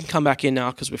Hammer, you can come back in now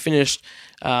because we're finished.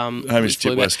 Hamish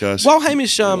tipped West Coast. Well,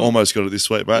 Hamish almost got it this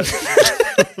week, mate.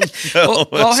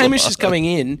 While Hamish is coming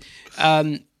in,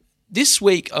 this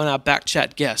week on our back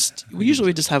chat guest, we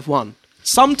usually just have one.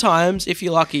 Sometimes, if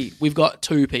you're lucky, we've got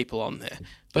 2 people on there.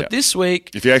 But this week...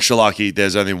 If you're extra lucky,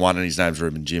 there's only one and his name's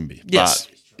Reuben Ginbey. Yes.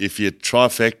 But if you're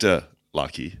trifecta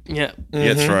lucky, you get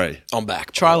 3. I'm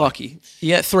back. Try lucky. You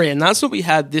get 3. And that's what we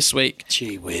had this week.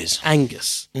 Gee whiz.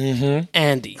 Angus.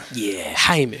 Andy. Yeah.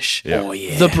 Hamish. Yeah. Oh,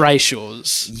 yeah. The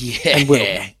Brayshaws. Yeah. And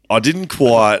Will. I didn't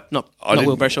quite... Not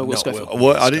Will Brayshaw, Will Schofield.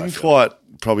 I didn't quite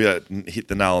probably hit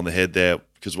the nail on the head there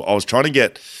because I was trying to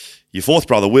get your 4th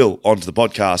brother, Will, onto the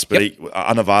podcast, but he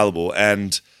unavailable.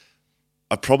 And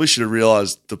I probably should have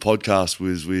realised the podcast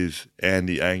was with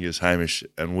Andy, Angus, Hamish,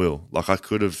 and Will. Like I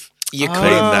could have You could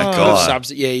that guy.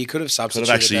 you could have substituted. Could have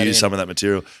actually that used in. some of that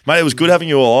material, mate. It was good having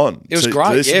you all on. It was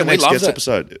great. Yeah, we loved it.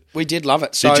 Episode. We did love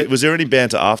it. So, was there any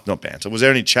banter after? Not banter. Was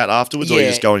there any chat afterwards, or you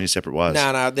just going your separate ways?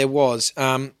 No, there was.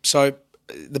 So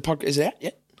the podcast is it out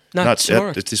yet? No, it's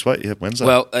tomorrow. It's this week. Yeah, Wednesday.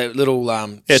 Well, a little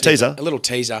teaser. A little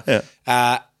teaser.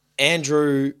 Yeah.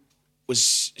 Andrew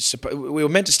was. We were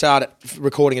meant to start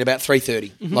recording at about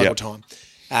 3:30 local time.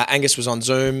 Angus was on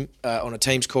Zoom on a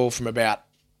Teams call from about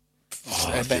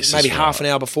maybe half an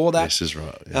hour before that. This is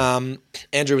right. Yeah.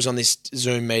 Andrew was on this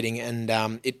Zoom meeting,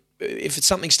 and if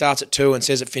something starts at 2 and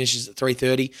says it finishes at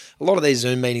 3:30, a lot of these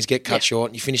Zoom meetings get cut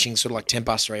short, and you're finishing sort of like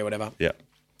 3:10 or whatever. Yeah.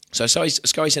 So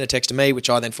Scully sent a text to me, which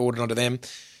I then forwarded onto them.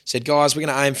 Said, guys, we're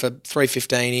going to aim for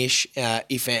 3:15-ish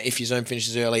if your Zoom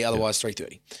finishes early, otherwise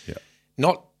 3:30. Yeah.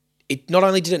 Not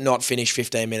only did it not finish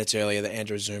 15 minutes earlier than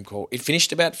Andrew's Zoom call, it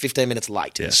finished about 15 minutes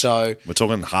late. Yeah. So we're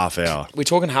talking half hour. We're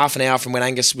talking half an hour from when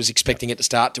Angus was expecting it to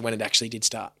start to when it actually did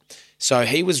start. So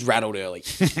he was rattled early.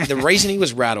 The reason he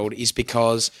was rattled is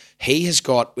because he has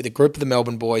got, with a group of the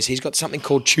Melbourne boys, he's got something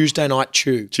called Tuesday Night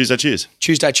Chew. Tuesday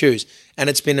Chews. And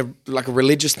it's been a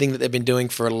religious thing that they've been doing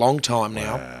for a long time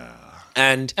now. Wow.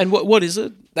 And what is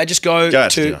it? They just go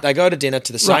to dinner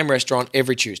to the same restaurant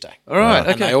every Tuesday. All right,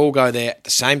 And they all go there at the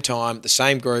same time, the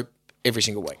same group, every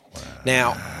single week. Wow.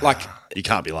 Now, You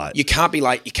can't be late. You can't be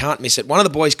late. You can't miss it. One of the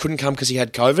boys couldn't come because he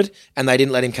had COVID, and they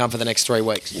didn't let him come for the next 3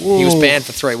 weeks. Whoa. He was banned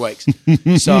for 3 weeks.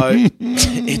 So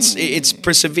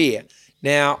it's severe.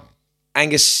 Now,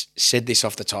 Angus said this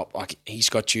off the top, like he's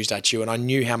got Tuesday Chew, and I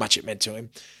knew how much it meant to him.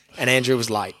 And Andrew was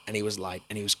late, and he was late,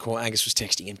 and Angus was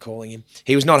texting him, calling him.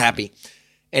 He was not happy.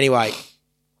 Anyway,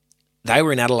 they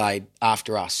were in Adelaide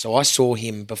after us, so I saw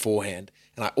him beforehand.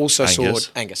 And I also saw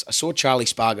Angus. I saw Charlie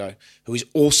Spargo, who is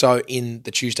also in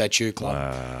the Tuesday Chew Club.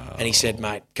 Wow. And he said,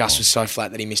 mate, Gus was so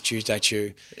flat that he missed Tuesday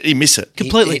Chew. He missed it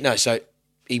completely. So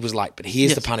he was late, but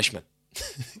here's the punishment.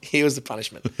 Here was the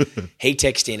punishment. He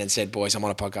texted in and said, boys, I'm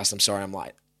on a podcast. I'm sorry I'm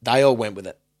late. They all went with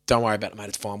it. Don't worry about it, mate.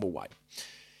 It's fine. We'll wait.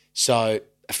 So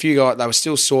a few guys, they were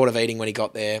still sort of eating when he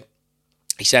got there.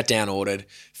 He sat down, ordered,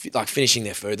 like finishing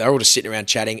their food. They were all just sitting around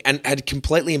chatting and had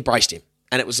completely embraced him.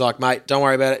 And it was like, mate, don't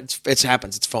worry about it. It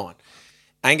happens. It's fine.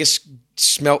 Angus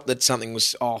smelt that something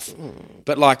was off.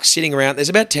 But like sitting around, there's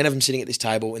about 10 of them sitting at this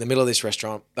table in the middle of this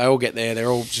restaurant. They all get there. They're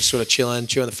all just sort of chilling,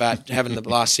 chewing the fat, having the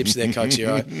last sips of their Coke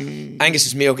Zero.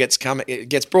 Angus's meal gets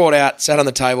brought out, sat on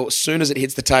the table. As soon as it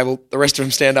hits the table, the rest of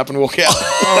them stand up and walk out.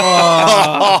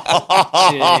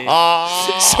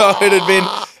 So it had been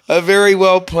a very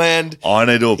well planned. I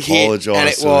need to apologise. And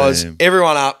it was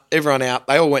everyone up, everyone out.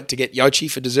 They all went to get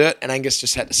Yochi for dessert, and Angus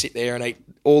just had to sit there and eat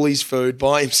all his food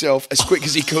by himself as quick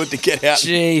as he could to get out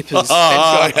Jeepers.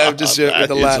 and go have dessert with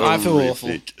the lad. I feel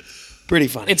awful. Pretty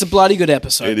funny. It's a bloody good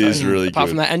episode. It is really Apart good.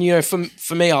 from that, and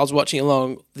for me, I was watching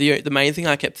along. The main thing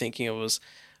I kept thinking of was,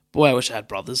 boy, I wish I had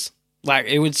brothers. Like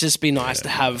it would just be nice to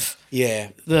have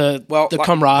the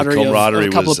camaraderie, of a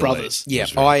couple of brothers. Yeah,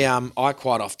 I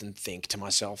quite often think to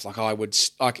myself,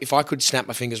 if I could snap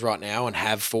my fingers right now and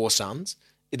have 4 sons,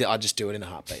 I'd just do it in a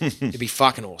heartbeat. It'd be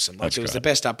fucking awesome. Like it was the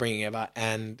best upbringing ever,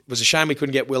 and it was a shame we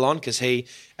couldn't get Will on because he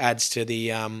adds to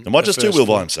the. I might just do Will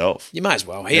by himself. You may as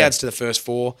well. He adds to the first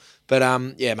 4. But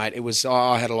yeah, mate, it was.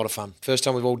 I had a lot of fun. First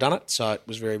time we've all done it, so it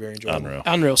was very, very enjoyable.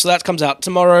 Unreal. So that comes out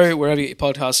tomorrow wherever you get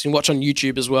your podcasts. You can watch on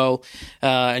YouTube as well,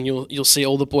 and you'll see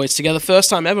all the boys together. First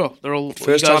time ever. They're all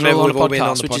first time ever. We've all been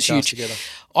on the which is podcast huge. together.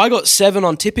 I got 7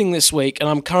 on tipping this week, and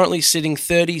I'm currently sitting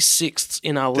 36th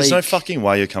in our league. There's no fucking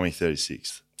way you're coming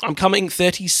 36th. I'm coming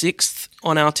 36th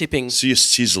on our tipping. So you're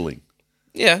sizzling.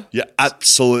 Yeah. You're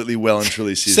absolutely well and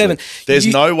truly sizzling. 7. There's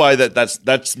no way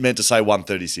that's meant to say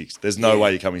 136. There's no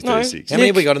way you're coming 36. How many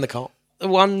have we got in the comp?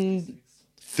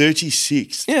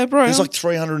 36. Yeah, bro. There's like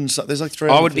 300 and something. There's like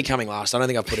 300. I would be coming last. I don't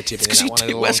think I've put a tip in that one. Because you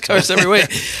tip West Coast every week.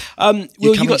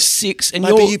 Will, you got 6. And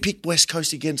maybe you pick West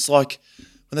Coast against like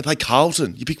when they play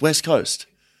Carlton. You pick West Coast.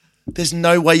 There's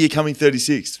no way you're coming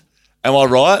 36th. Am I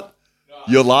right?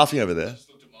 You're laughing over there.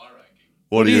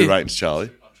 What are your ratings, Charlie?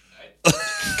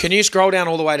 Can you scroll down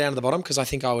all the way down to the bottom? Because I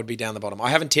think I would be down the bottom. I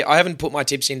haven't put my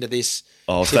tips into this.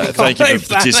 Oh, thank you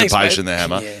for participation there,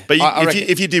 Hammer. Yeah. But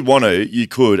if you did want to, you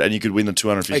could, and you could win the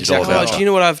 $250 voucher. Do you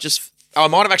know what I've just... I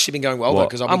might have actually been going well, though,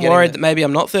 because I'm worried that maybe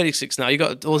I'm not 36 now. You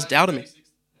got all this doubt in me.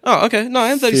 Oh, okay. No,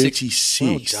 I am 36.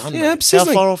 36. Well done, yeah, I'm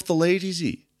sizzling. How far off the lead is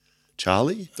he?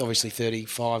 Charlie? Obviously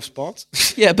 35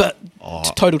 spots. Yeah, but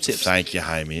total tips. Thank you,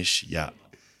 Hamish. Yeah.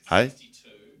 Hey?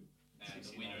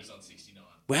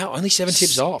 Wow, only 7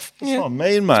 tips off. That's what I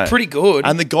mean, mate. Pretty good.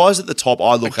 And the guys at the top,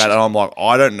 I look at and I'm like,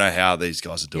 I don't know how these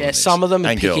guys are doing this. Some of them are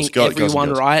and picking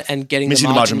everyone right and getting the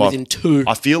margin within 2.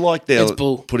 I feel like they're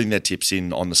putting their tips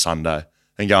in on the Sunday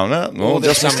and going,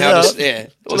 just somehow just, yeah.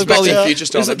 Well, they've got the future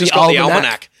style. They've just got the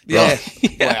almanac. Yeah.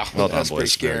 Wow. Well done, That's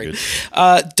boys. pretty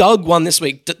scary. Doug won this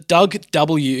week. Doug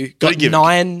W got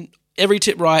 9 every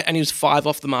tip right, and he was 5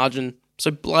 off the margin. So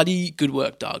bloody good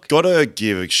work, Doug. Got to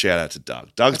give a shout out to Doug.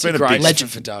 Doug's been a big legend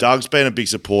for Doug. Doug's been a big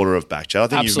supporter of Backchat. I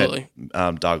think Absolutely. You've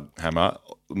met Doug Hammer.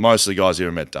 Most of the guys here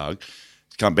have met Doug.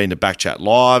 He's been to Backchat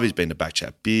Live. He's been to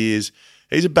Backchat Beers.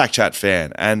 He's a Backchat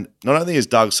fan. And not only has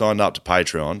Doug signed up to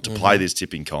Patreon to play this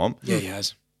tipping comp, yeah,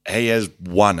 he has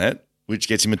won it, which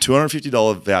gets him a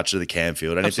 $250 voucher to the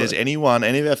Canfield. And if there's any of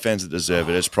our fans that deserve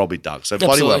it, it's probably Doug. So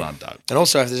bloody well done, Doug. And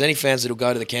also, if there's any fans that'll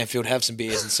go to the Canfield, have some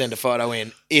beers and send a photo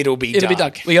in, it'll be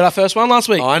Doug. We got our first one last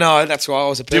week. I know. That's why I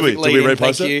was a perfect lead. Did we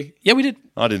repost it? You. Yeah, we did.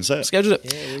 I didn't say it. Scheduled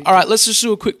it. Yeah, all right, let's just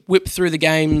do a quick whip through the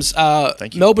games.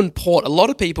 Thank you. Melbourne Port. A lot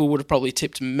of people would have probably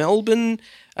tipped Melbourne,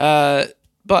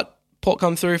 but Port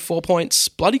come through 4 points.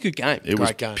 Bloody good game. It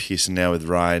was pissing now with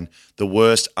rain. The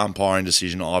worst umpiring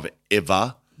decision I've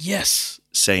ever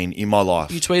seen in my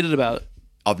life. You tweeted about it.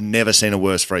 I've never seen a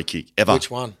worse free kick ever.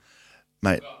 Which one?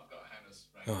 Mate.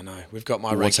 Oh, no. We've got my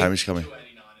What's ranking. Hamish coming?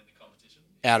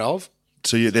 Out of?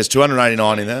 So there's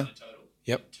 289 in there?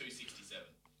 Yep.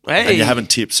 Hey. And you haven't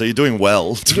tipped, so you're doing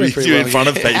well to be in front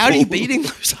of people. How are you beating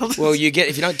those others? Well, if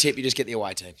you don't tip, you just get the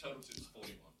away team.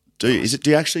 Do you? Do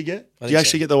you actually get? I Do you think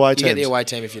actually so. get the away You teams? get the away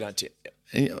team if you don't tip.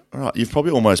 All right, you've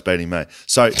probably almost beaten me.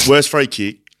 So worst free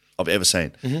kick I've ever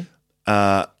seen.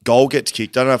 Goal gets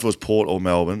kicked. Don't know if it was Port or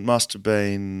Melbourne. Must have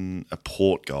been a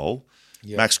Port goal.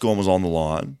 Yep. Max Gawn was on the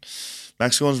line.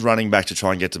 Max Gawn's running back to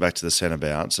try and get back to the centre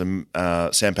bounce, and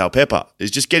Sam Powell-Pepper is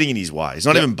just getting in his way. He's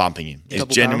not even bumping him. He's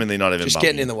genuinely not even just bumping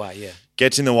getting in him. the way. Yeah.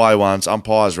 Gets in the way once.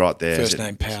 Umpire's right there. First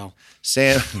name Powell.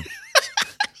 Sam.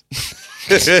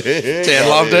 Dan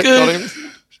loved it. Got him.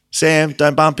 Sam,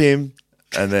 don't bump him.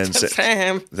 And then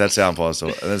Sam. That's how umpires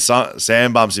talk. And then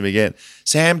Sam bumps him again.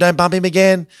 Sam, don't bump him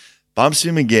again. Bumps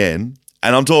him again.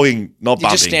 And I'm talking not bumping.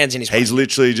 He just stands in his way. He's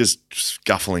literally just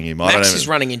scuffling him. Max is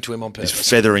running into him on purpose. He's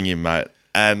feathering him, mate.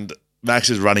 And Max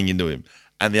is running into him.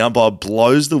 And the umpire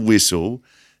blows the whistle.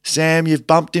 Sam, you've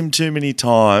bumped him too many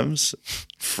times.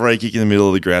 Free kick in the middle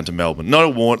of the ground to Melbourne. Not a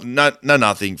warning, no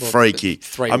nothing. Well, free kick.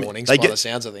 Three warnings by the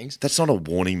sounds of things. That's not a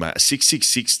warning, mate. A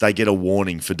 666, they get a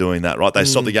warning for doing that, right? They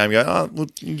stop the game and go, oh, well,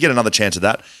 you get another chance of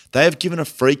that. They have given a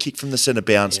free kick from the centre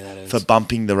bounce for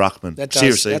bumping the ruckman.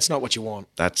 Seriously. That's not what you want.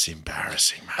 That's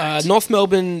embarrassing, mate. North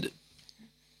Melbourne,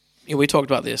 we talked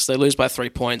about this. They lose by 3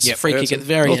 points. Yep, Free kick at the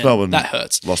very North end. Melbourne That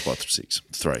hurts. Lost by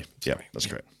 3. Yeah, that's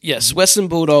correct. Yes, Western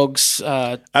Bulldogs.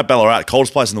 At Ballarat,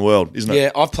 coldest place in the world, isn't it? Yeah,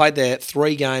 I've played there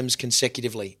 3 games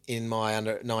consecutively in my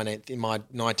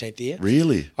 19th year.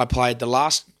 Really? I played the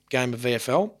last game of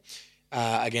VFL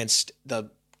against the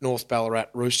North Ballarat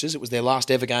Roosters. It was their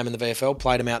last ever game in the VFL.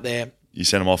 Played them out there. You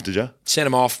sent them off, did you? Sent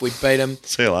them off. We beat them.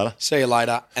 See you later. See you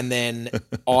later. And then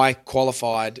I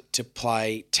qualified to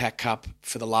play TAC Cup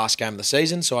for the last game of the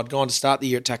season. So I'd gone to start the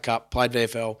year at TAC Cup, played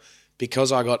VFL.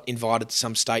 Because I got invited to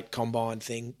some state combine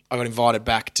thing, I got invited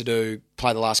back to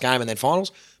play the last game and then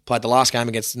finals. Played the last game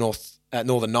against the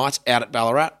Northern Knights out at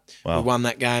Ballarat. Wow. We won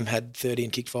that game, had 30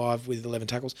 and kick 5 with 11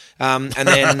 tackles. And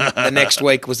then the next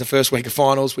week was the first week of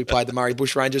finals. We played the Murray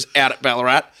Bushrangers out at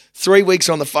Ballarat. 3 weeks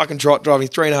on the fucking trot, driving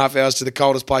 3.5 hours to the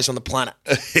coldest place on the planet.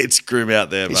 It's grim out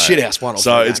there, mate. It's shithouse 1 or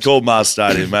So 3 it's games. called Mars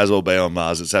Stadium. May as well be on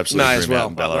Mars. It's absolutely May grim as well. out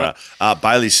in Ballarat.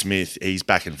 Bailey Smith, he's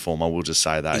back in form. I will just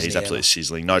say that. Isn't He's he absolutely ever?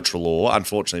 sizzling. No Trelaw.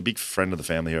 Unfortunately, a big friend of the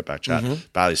family here at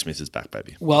Backchat. Bailey Smith is back,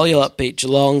 baby. Waliup beat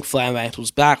Geelong. Flamantle's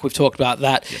back. We've talked about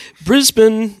that.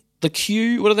 Brisbane, the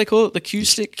Q, what do they call it? The Q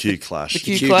stick? Q Clash. The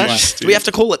Q Clash. Do we have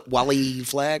to call it Wally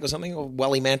Flag or something? Or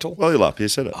Wally Mantle? Waliup, you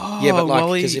said it. Yeah, but like,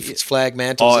 Wally- because if it's Flag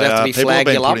Mantle, does it have to be people Flag have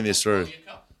been Yup? putting this through.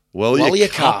 Wally Wally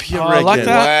Cup, you Oh, I reckon? like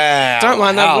that. Wow. Don't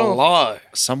mind that at all. Hello.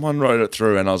 Someone wrote it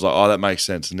through and I was like, oh, that makes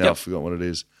sense. And now I forgot what it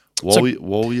is. Wally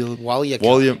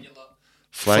Cup.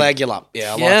 Flag Yup.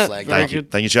 Yeah, I Yeah, like Flag very Yup.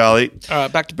 good. Thank you, Charlie. All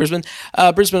right, back to Brisbane.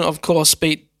 Brisbane, of course,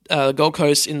 beat Gold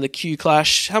Coast in the Q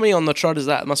Clash. How many on the trot is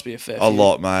that? It must be a fair A few.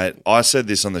 lot, mate. I said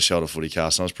this on the Shelter Footy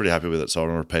Cast and I was pretty happy with it, so I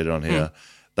want to repeat it on here.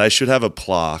 They should have a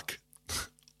plaque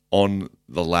on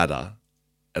the ladder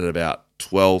at about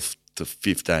 12th to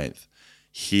 15th.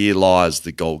 Here lies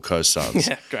the Gold Coast Suns.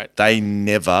 Yeah, great. They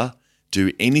never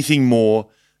do anything more.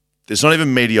 It's not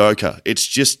even mediocre. It's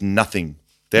just nothing.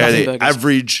 They're Nothing the burgers.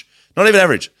 average, not even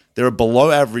average. They're a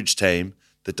below average team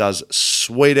that does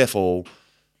sweet F all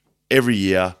every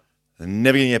year. They're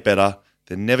never going to get better.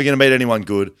 They're never going to beat anyone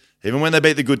good. Even when they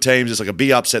beat the good teams, it's like a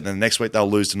big upset, and then the next week they'll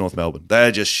lose to North Melbourne.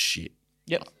 They're just shit.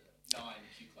 Yep.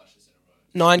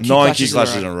 9 Q 9 Clashes Q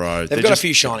clashes in a row. They've got a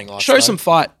few shining lights. Show though. some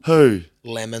fight. Who?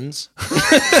 Lemons.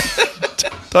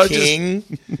 Don't King.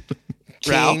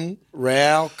 King.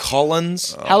 Rao.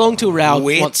 Collins. How long till Rao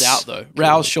Wits. wants out, though?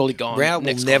 Rao's surely gone. Rao will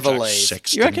next never contract. leave.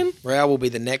 Sexton. You reckon? Rao will be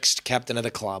the next captain of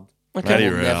the club. Matty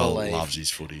Will never Rowell leave. loves his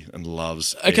footy and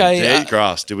loves. Okay, Did he eat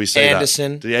grass? Did we see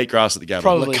Anderson. that? Did he eat grass at the game?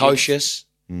 Probably. Lukosius.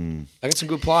 They got some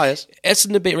good players.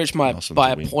 Essendon beat Richmond Awesome by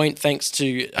to a win. point thanks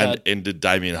to And ended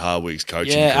Damien Hardwick's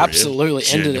coaching yeah, career. absolutely,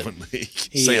 ended it. Genuinely.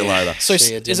 See you later. So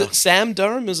See ya, is dinner. it Sam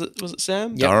Durham? Was it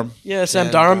Sam? Durham. Yeah, Sam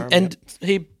Sam Durham. Durham, And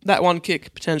he that one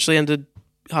kick potentially ended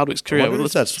Hardwick's I career. wonder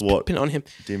if that's what pin it on him.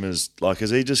 Dimmer's like.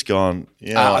 Has he just gone?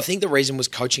 Yeah, I think the reason was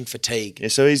coaching fatigue. yeah.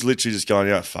 So he's literally just going,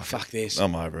 yeah, fuck it. this.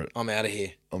 I'm over it. I'm out of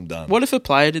here. I'm done. What if a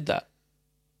player did that?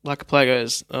 Like a player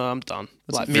goes, oh, I'm done.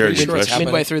 That's Like a very midway, good question.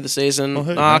 midway through the season, Oh,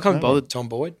 who? I can't be No. bothered. Tom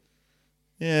Boyd.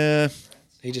 Yeah.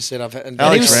 He just said I've had.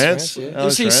 Alex he was- Rance. Yeah. Alex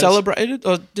Was he Rance. celebrated,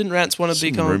 or didn't Rance want to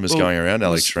Some become? rumours going around,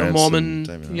 Alex was a Rance Mormon. and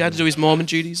David He had to do his Mormon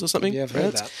duties or something. Yeah, I've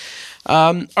heard Rance. that.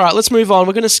 All right, let's move on.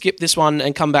 We're going to skip this one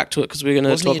and come back to it because we're going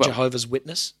to Wasn't talk he a about. Jehovah's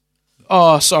Witness?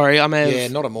 Oh, sorry, I may have Yeah,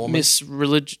 not a Mormon.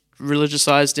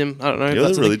 religiously him. I don't know. if You're that's the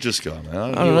a thing. religious guy, man.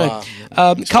 I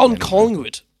don't know. Carlton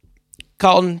Collingwood.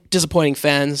 Carlton disappointing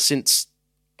fans since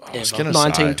I was ever. going to say,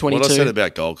 1922. what I said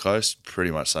about Gold Coast,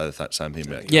 pretty much say the same thing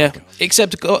about Yeah, Gold Coast.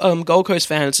 except Gold Coast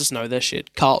fans just know their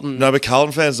shit. Carlton, No, but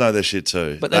Carlton fans know their shit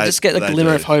too. but they just get a they glimmer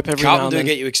do. of hope every now Carlton and do then.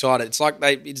 get you excited. It's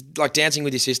like dancing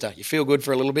with your sister. You feel good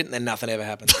for a little bit and then nothing ever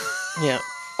happens. Yeah.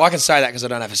 I can say that because I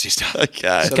don't have a sister.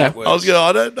 Okay. So that works.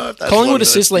 I don't know if that's Collingwood what are it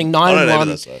is. sizzling I don't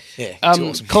either, 9-1. so. Yeah, it's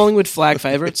awesome. Collingwood flag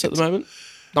favourites at the moment.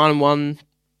 9-1.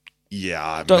 Yeah,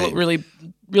 I Don't mean, look really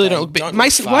don't look big. don't look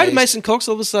Mason, why did phased. Mason Cox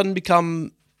all of a sudden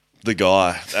become the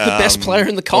guy, the best player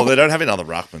in the Well, comp? they don't have another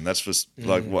ruckman. That's just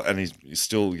like what, and he's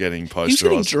still getting posterised. He was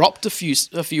getting dropped a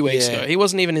few weeks Yeah. ago. He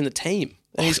wasn't even in the team,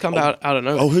 and he's come out of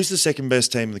nowhere. Oh, who's the second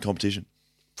best team in the competition?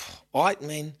 I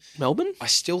mean, Melbourne. I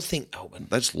still think Melbourne.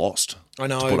 They just lost. I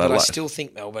know, to Port but I Adelaide. still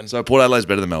think Melbourne. So Port Adelaide's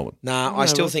better than Melbourne. Nah, I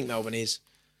still think Melbourne is.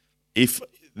 If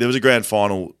there was a grand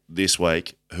final this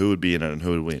week, who would be in it and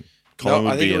who would win? No,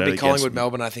 I think it would be against- Collingwood,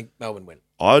 Melbourne. I think Melbourne win.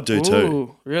 I do too.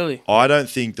 Ooh, really? I don't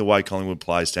think the way Collingwood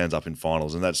plays stands up in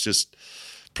finals, and that's just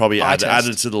probably Eye test.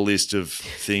 added to the list of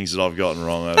things that I've gotten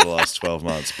wrong over the last 12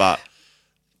 months. But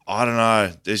I don't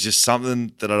know. There's just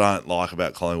something that I don't like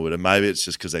about Collingwood, and maybe it's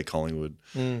just because they're Collingwood.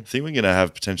 I think we're going to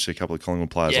have potentially a couple of Collingwood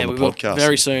players Yeah, on we the will podcast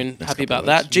very soon. next Happy couple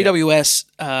about of that. weeks.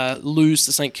 GWS lose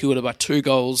to St Kilda by 2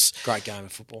 goals. Great game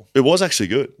of football. It was actually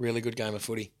good. Really good game of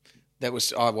footy.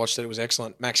 I watched it. It was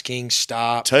excellent. Max King,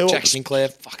 Star, Tell you what Jack was- Sinclair,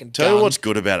 fucking Tell you done. what's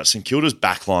good about it. St Kilda's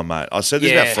backline, mate. I said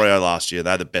this Yeah. about Freo last year.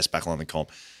 They're the best backline in the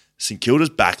comp. St Kilda's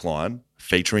backline,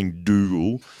 featuring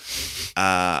Dougal,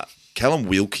 Callum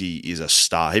Wilkie is a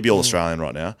star. He'd be All-Australian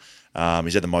right now.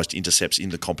 He's had the most intercepts in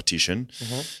the competition.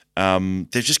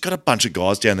 They've just got a bunch of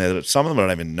guys down there that some of them I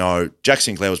don't even know. Jack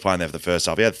Sinclair was playing there for the first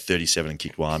half. He had 37 and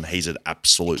kicked 1. He's an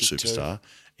absolute superstar.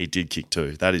 He did kick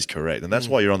 2. That is correct. And that's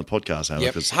why you're on the podcast, Hammer.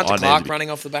 Yep. because Hunter I need Clark to be- running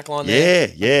off the back line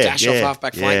there. Yeah. Dash off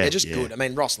half-back flank. They're just yeah. good. I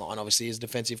mean, Ross Lyon obviously is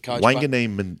defensive coach. but-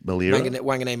 Wanganeen Malira.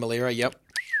 Wanganeen Malira, yep.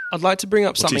 I'd like to bring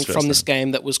up What's something his first from this name?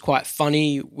 game that was quite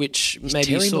funny, which He's maybe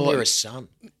Terry you saw. Malira's son.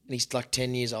 And he's like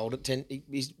 10 years old.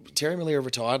 Terry Malira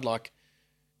retired like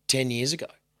 10 years ago.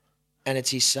 And it's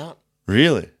his son.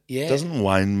 Really? Yeah. Doesn't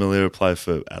Wayne Malira play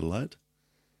for Adelaide?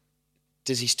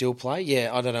 Does he still play?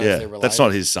 Yeah, I don't know if Yeah, they're related. that's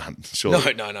not his son,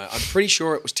 surely. No. I'm pretty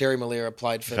sure it was Terry Malira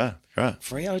played for Okay, right.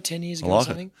 Freo 10 years I ago or like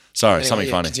something. it. Sorry, Anyway, something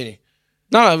yeah, funny. Continue.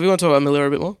 No, we want to talk about Miller a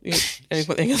bit more.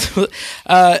 Anything else?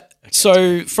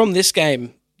 So from this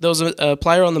game, there was a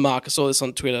player on the mark. I saw this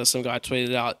on Twitter. Some guy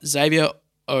tweeted out, Xavier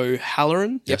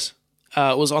O'Halloran. Yes.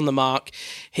 Was on the mark.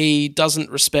 He doesn't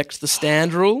respect the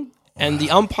stand rule, and the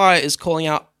umpire is calling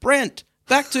out, Brent,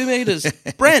 back 2 meters.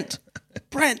 Brent,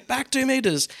 back 2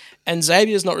 meters. And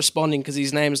Xavier's not responding because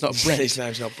his name is not Brent. His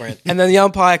name's not Brent. And then the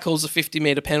umpire calls a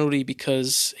 50-meter penalty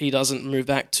because he doesn't move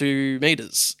back 2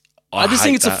 meters. I just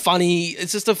think hate that.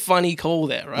 it's just a funny call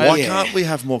there, right? Why can't we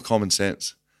have more common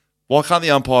sense? Why can't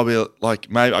the umpire be like,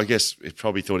 maybe, I guess he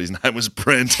probably thought his name was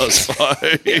Brent, I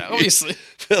suppose. Yeah, obviously.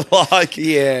 But like,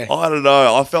 I don't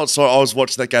know. I felt sorry. I was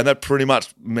watching that game. That pretty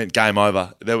much meant game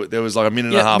over. There was like a minute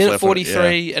and a half minute left.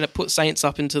 43, and it put Saints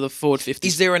up into the forward 50.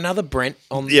 Is there another Brent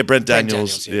on? Yeah, Brent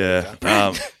Daniels. Yeah.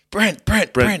 Brent,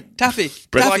 Taffy.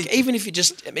 Like, even if you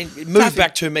just, move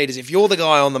baake 2 meters. If you're the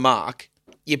guy on the mark,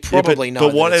 you probably know.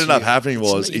 But what that it's ended up you. happening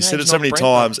was Your he said it name's so not many Brent,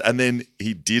 times, and then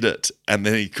he did it, and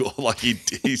then he called he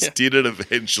did it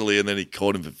eventually, and then he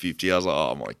called him for 50. I was like,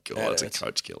 oh my god, it's a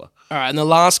coach killer. All right, and the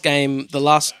last game,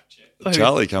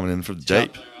 Charlie coming in from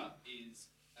deep.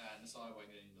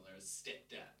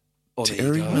 Oh, there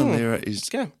Terry you go. Malira is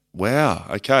go. wow.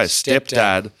 Okay,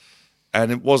 stepdad,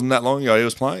 and it wasn't that long ago he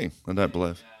was playing. I don't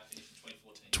believe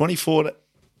 2014.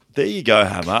 There you go,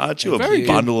 Hammer. Aren't you a Very good.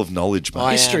 bundle of knowledge, mate? I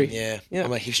am, History. yeah. Yeah.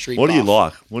 I'm a history. What do you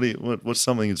buff. like? What's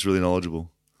something that's really knowledgeable?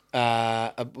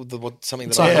 Something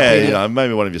that Sorry. I Yeah,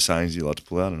 maybe one of your sayings you like to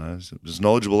pull out. I don't know. As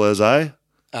knowledgeable as a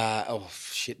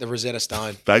the Rosetta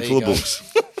Stone. bag There full you of go.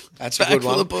 books. That's a good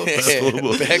one. full of books. Bag full of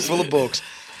books. Bag full of books.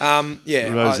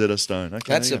 Rosetta Stone.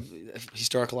 Okay, That's there a you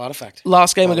historical artifact.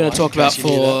 last game we're going By to the way, talk in about case you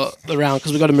knew for the round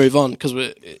because we've got to move on because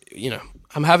we're,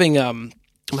 I'm having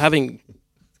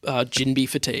Ginbey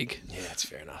fatigue. Yeah, that's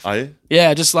fair enough. Are you?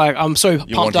 Yeah, just like I'm so want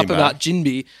pumped up him about back?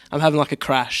 Ginbey, I'm having like a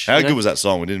crash. How you know? good was that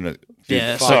song? We didn't.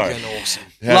 Yeah, sorry. Fucking awesome.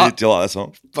 How do you like that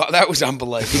song? But that was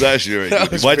unbelievable. Because actually, really That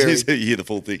good. was Wait till very- you hear the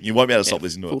full thing. You won't be able to stop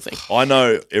listening to full it. thing. I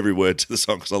know every word to the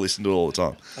song because I listen to it all the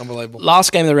time. Unbelievable.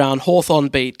 Last game of the round, Hawthorn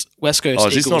beat West Coast Oh,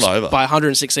 is this Eagles not over? by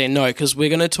 116. No, because we're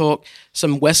going to talk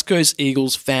some West Coast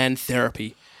Eagles fan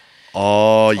therapy.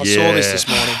 Oh, yeah. I saw this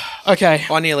morning. Okay,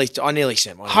 I nearly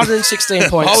sent one in. 116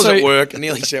 points. I was So- at work. I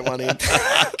nearly sent one in.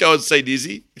 Go and see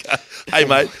Dizzy. Hey,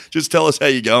 mate, just tell us how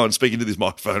you're going speaking to this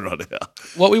microphone right now.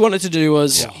 What we wanted to do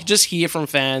was just hear from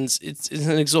fans. It's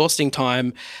an exhausting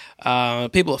time.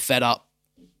 People are fed up.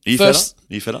 Are you fed up?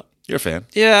 Are you fed up? You're a fan.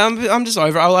 Yeah, I'm just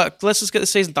over it. Let's just get the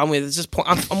season done with. It's just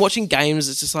I'm watching games.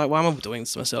 It's just like, why am I doing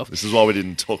this to myself? This is why we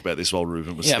didn't talk about this while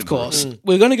Reuben was of course.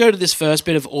 We're going to go to this first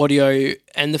bit of audio,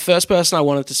 and the first person I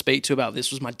wanted to speak to about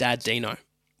this was my dad, Dino.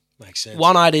 Makes sense.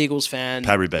 One-eyed Eagles fan.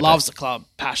 Pabry Beppe. Loves the club.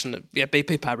 Passionate. Yeah,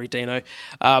 BP Pabry, Dino.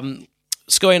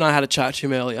 Scully and I had a chat to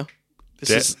him earlier.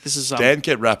 This is Dan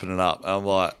kept wrapping it up. I'm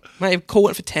like... Mate, call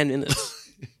it for 10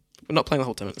 minutes. We're not playing the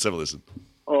whole 10 minutes. Let's have a listen.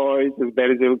 Oh, it's as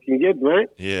bad as it can get, mate.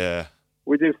 Yeah.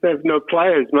 We just have no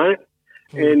players, mate.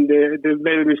 And the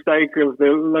better mistake of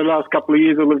the last couple of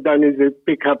years, all we've done is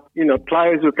pick up,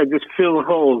 players who can just fill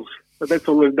holes. So that's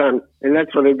all we've done. And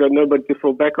that's why they've got nobody to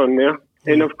fall back on now.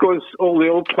 And, of course, all the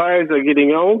old players are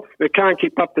getting old. They can't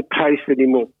keep up the pace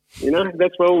anymore.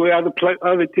 That's why all the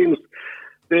other teams,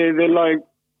 they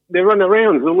run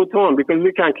around all the time because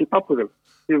we can't keep up with them.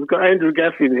 You've got Andrew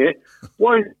Gaffey there.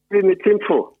 Why is he in the team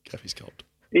for? Gaffey's cold.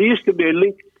 He used to be a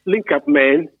link-up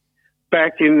man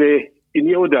back in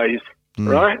your days,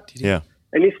 right? Yeah.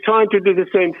 And he's trying to do the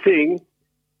same thing.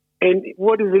 And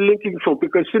what is he linking for?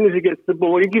 Because as soon as he gets the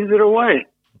ball, he gives it away.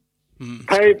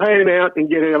 Pay him out and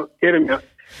get him out.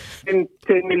 And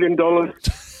 $10 million,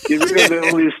 get rid of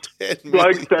all these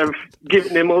blokes that have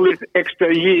given them all these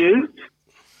extra years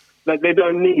that they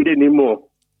don't need anymore.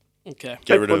 Okay.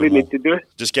 Get rid of them. That's what they all. need to do.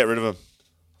 Just get rid of them.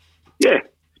 Yeah.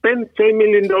 Spend $10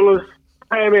 million,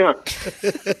 pay him out.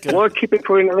 Why keep it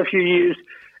for another few years?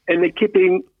 And they're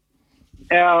keeping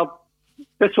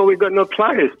that's why we've got no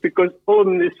players, because all of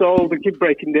them are so old, they keep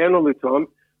breaking down all the time.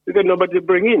 We've got nobody to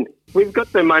bring in. We've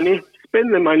got the money,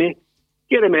 spend the money,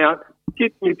 get them out,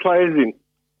 get new players in.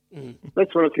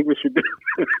 That's what I think we should do.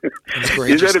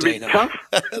 Is that a bit tough?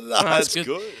 No, that's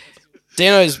good.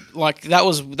 Dino's like that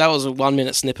was a 1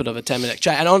 minute snippet of a 10-minute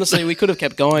chat, and honestly, we could have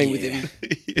kept going with him.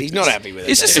 He's not happy with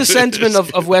it. It's just a sentiment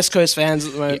of West Coast fans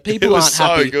at the moment. People aren't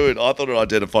happy. So good. I thought it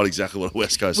identified exactly what a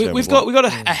West Coast fan We've got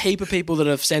a heap of people that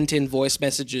have sent in voice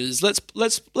messages. Let's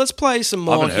play some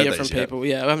more here from people.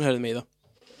 Yeah, I haven't heard them either.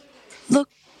 Look,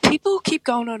 people keep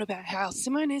going on about how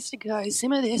Simo needs to go,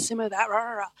 Simo this, Simo that, rah,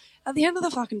 rah, rah. At the end of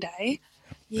the fucking day,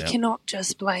 you cannot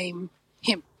just blame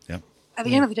him. At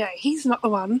the end of the day, he's not the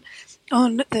one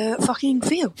on the fucking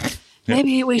field.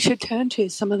 Maybe we should turn to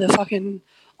some of the fucking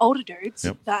older dudes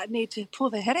that need to pull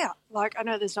their head out. Like, I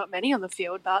know there's not many on the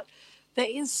field, but there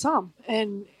is some.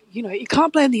 And, you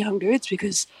can't blame the young dudes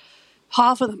because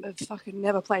half of them have fucking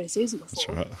never played a season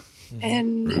before. That's right.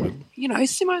 And,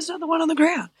 Simo's not the one on the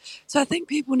ground. So I think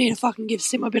people need to fucking give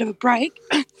Simo a bit of a break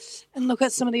and look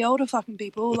at some of the older fucking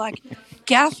people like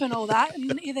Gaff and all that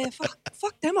and either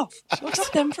fuck them off.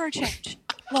 Drop them for a change.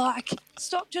 Like,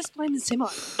 stop just blaming Simo.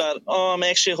 But I'm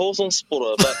actually a Hawthorn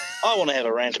supporter, but I want to have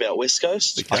a rant about West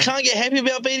Coast. Okay. I can't get happy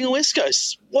about beating the West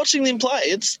Coast. Watching them play,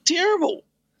 it's terrible.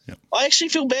 Yep. I actually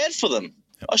feel bad for them.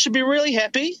 Yep. I should be really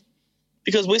happy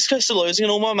because West Coast are losing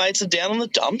and all my mates are down in the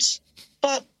dumps.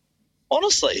 But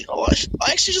honestly, I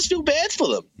actually just feel bad for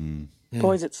them.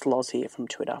 Boys, it's Loz here from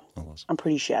Twitter. I'm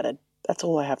pretty shattered. That's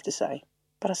all I have to say.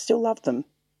 But I still love them.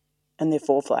 And they're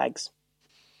four flags.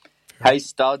 Hey,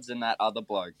 studs and that other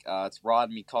bloke. It's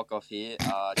riding me cock off here.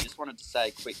 Just wanted to say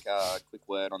a quick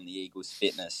word on the Eagles'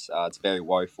 fitness. It's very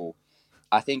woeful.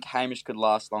 I think Hamish could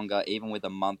last longer, even with a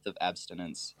month of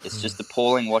abstinence. It's just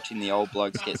appalling watching the old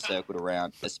blokes get circled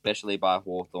around, especially by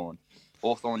Hawthorn.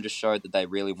 Hawthorn just showed that they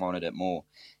really wanted it more.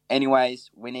 Anyways,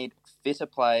 we need fitter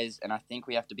players, and I think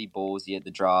we have to be ballsy at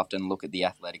the draft and look at the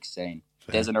athletic scene.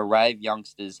 Fair. There's an array of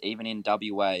youngsters, even in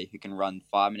WA, who can run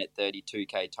 5-minute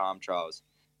 32K time trials.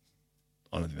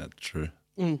 I don't think that's true.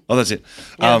 Oh, that's it.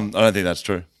 Yeah. I don't think that's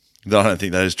true. I don't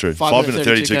think that is true. 5-minute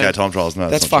 32K time trials. No,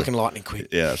 that's fucking lightning quick.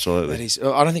 Yeah, absolutely. That is.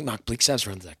 I don't think Mark Blixas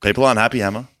runs that quick. People aren't happy,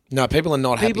 Hammer. No, people are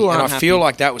not happy. And I feel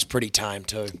like that was pretty tame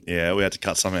too. Yeah, we had to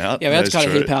cut some out. Yeah, we had to cut a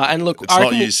heap out. And look,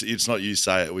 it's not you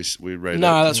say it. We read it.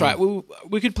 No, that's right.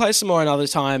 We could play some more another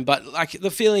time, but like the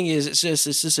feeling is it's just a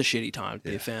shitty time to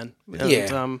be a fan.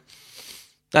 And,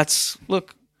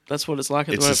 that's what it's like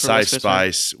at the moment. It's a safe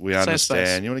space. We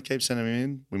understand. You want to keep sending them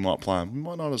in? We might play them. We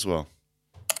might not as well.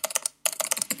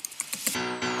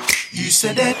 You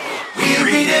said it, we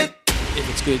read it. If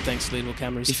it's good, thanks to Lidl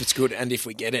cameras. If it's good, and if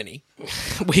we get any.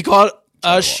 We got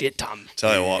a shit ton.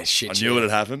 Tell you what, I knew what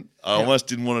had happened. I almost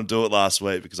didn't want to do it last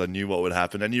week because I knew what would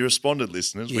happen. And you responded,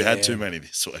 listeners. We had too many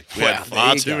this week. We had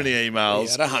far too many emails.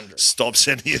 We had 100. Stop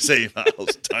sending us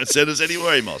emails. Don't send us any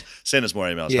more emails. Send us more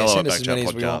emails.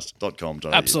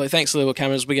 hello@backchatpodcast.com.au. Absolutely. Thanks to Lidl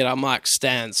cameras. We get our mics,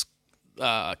 stands,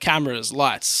 cameras,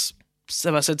 lights.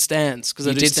 Have I said stands? Because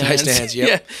I did say stands,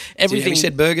 yeah. Everything. Have you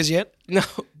said burgers yet? No.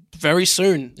 Very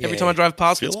soon. Yeah. Every time I drive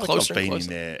past, it's closer and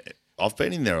closer. I've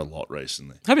been in there a lot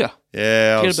recently. Have you?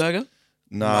 Yeah. Did you get a burger?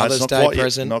 No, Mother's it's not Day quite yet.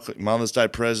 present. Not Mother's Day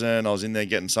present. I was in there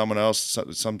getting someone else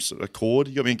some sort of cord.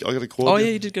 You got me. I got a cord. Oh, yeah,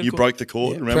 you did get a You cord. broke the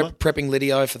cord. Yeah, remember? prepping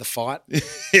Lydio for the fight.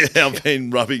 Yeah, I've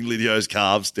been rubbing Lidio's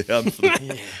calves down for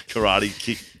the karate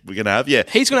kick we're gonna have. Yeah,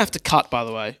 He's going to have to cut, by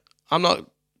the way. I'm not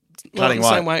Cutting in the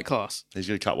same weight. weight class. he's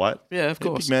gonna cut weight. Yeah, of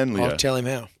course. Big man, Lidio. I'll tell him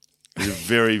how. He's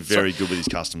very, very good with his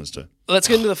customers too. Let's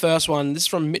get into the first one. This is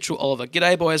from Mitchell Oliver.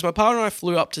 G'day, boys. My partner and I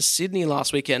flew up to Sydney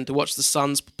last weekend to watch the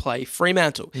Suns play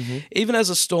Fremantle. Even as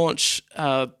a staunch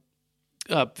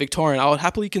Victorian, I would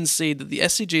happily concede that the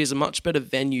SCG is a much better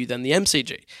venue than the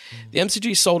MCG. The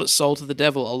MCG sold its soul to the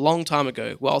devil a long time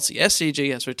ago, whilst the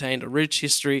SCG has retained a rich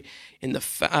history in the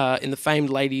famed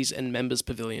ladies and members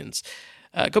pavilions.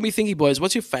 Got me thinking, boys.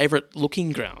 What's your favourite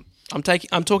looking ground? I'm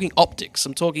talking optics.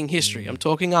 I'm talking history. I'm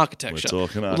talking architecture. We're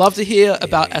talking Would love to hear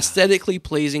about aesthetically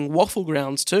pleasing waffle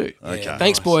grounds too. Okay.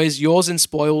 Thanks, boys. Yours in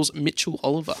spoils, Mitchell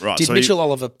Oliver. Right. Did so Mitchell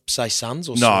Oliver say Suns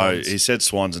or No, Swans? he said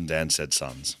Swans and Dan said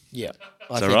Suns. Yeah.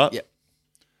 Is that right? Yep.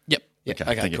 Yep.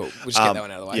 Okay, thank you. cool. We'll just get that one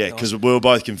out of the way. Yeah, because we were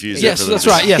both confused. Yes, there for that's the-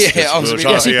 right. Yes, Yeah, I was we were really-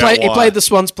 trying Yes, to he figure out played. He why. played the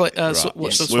Swans play. Right. the Yes.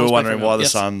 Swans We were play wondering for why him. the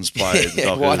Yes. Suns played.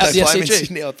 Yeah, why At did they the play him in SCG.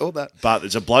 Sydney? I thought that. But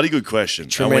it's a bloody good question.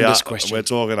 And Tremendous question. We're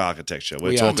talking architecture. We're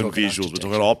We are talking talking visuals. We're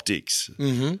talking optics.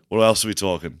 Mhm. What else are we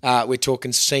talking? We're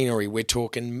talking scenery. We're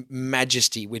talking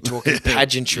majesty. We're talking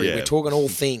pageantry. Yeah. We're talking all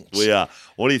things. We are.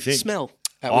 What do you think? Smell.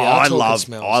 We Oh, are I talking love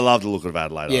smells. the look of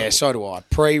Adelaide Yeah, Oval. so do I.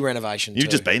 Pre-renovation. You've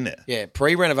too. just been there. Yeah,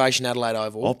 pre-renovation Adelaide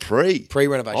Oval. Oh,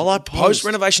 Pre-renovation. I like post.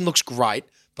 Post-renovation looks great,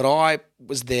 but I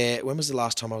was there. When was the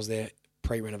last time I was there?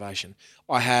 Pre-renovation.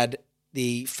 I had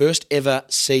the first ever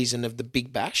season of the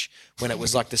Big Bash when it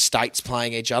was like the states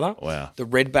playing each other. Wow. The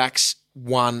Redbacks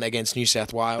won against New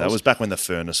South Wales. That was back when the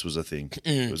furnace was a thing.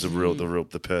 It was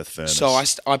the Perth furnace. So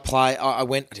I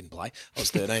went. I didn't play. I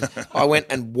was 13. I went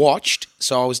and watched.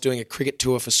 So I was doing a cricket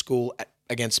tour for school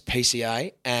against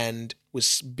PCA and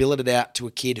was billeted out to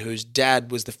a kid whose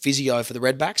dad was the physio for the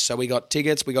Redbacks. So we got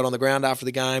tickets. We got on the ground after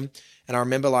the game, and I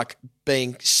remember like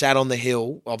being sat on the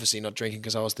hill. Obviously not drinking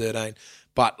because I was 13.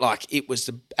 But like it was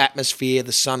the atmosphere.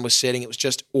 The sun was setting. It was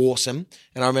just awesome.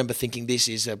 And I remember thinking, this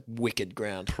is a wicked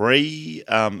ground.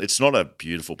 It's not a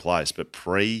beautiful place, but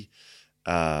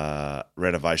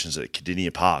renovations at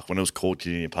Cardinia Park, when it was called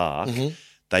Cardinia Park,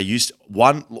 they used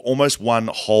almost one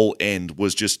whole end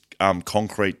was just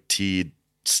concrete tiered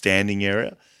standing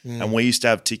area, and we used to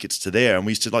have tickets to there, and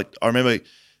we used to I remember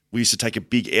we used to take a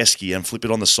big esky and flip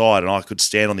it on the side, and I could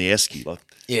stand on the esky.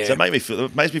 Yeah. So it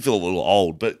makes me feel a little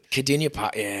old, but Cardinia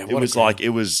Park, yeah. it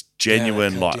was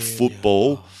genuine Cardinia.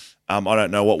 football. I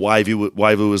don't know what Wavy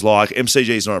was like. MCG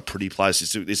is not a pretty place.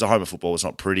 It's a home of football. It's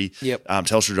not pretty. Yep.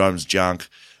 Telstra Dome's junk.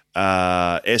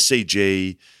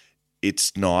 SCG,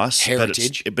 it's nice.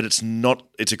 Heritage. But it's not.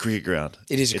 It's a cricket ground.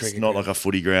 It is a cricket It's not ground. like a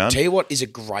footy ground. Tell you what is a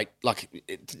great,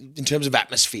 in terms of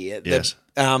atmosphere. Yes.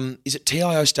 Is it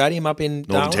TIO Stadium up in Northern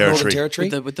Darwin? Territory. Territory?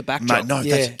 With the backdrop. Mate, no,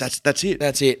 Yeah. that's it.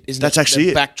 That's it. Isn't That's it? actually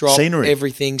the it. Backdrop, Scenery.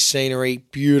 everything, scenery,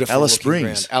 beautiful. Alice looking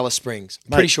Springs. ground. Alice Springs.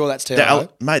 Mate, Pretty sure that's TIO.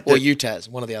 mate, or the- UTAS,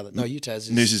 one of the other. No, UTAS is.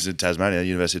 This is in Tasmania,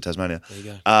 University of Tasmania. There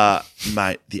you go.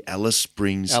 Mate, the Alice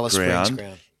Springs Alice ground. Springs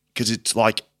ground. Because it's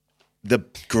like the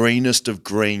greenest of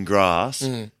green grass.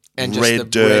 And just red the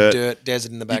dirt. red dirt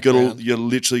desert in the background. You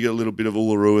literally got a little bit of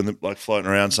Uluru floating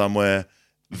around somewhere.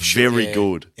 Very yeah,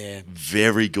 good. yeah.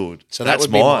 Very good. So that That's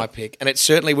would be mine. my pick. And it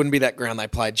certainly wouldn't be that ground they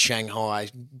played Shanghai,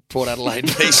 Port Adelaide,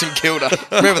 v St Kilda.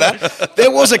 Remember that?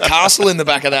 There was a castle in the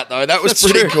back of that, though. That was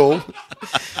pretty cool.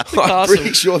 I'm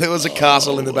pretty sure there was a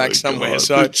castle in the back somewhere. God,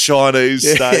 So the Chinese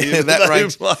stadium.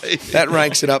 that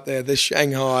ranks it up there. The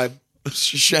Shanghai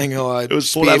It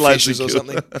was Port Spear Adelaide Fishes or St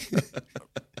Kilda. something.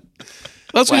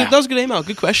 That was a good email.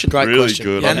 Good question. Great Really question.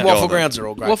 good. And I'm waffle going grounds are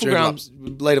all great. Waffle grounds.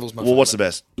 Leadable's my Well, what's the favourite.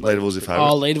 best? Leadable's your favourite?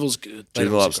 Oh, Leadable's good.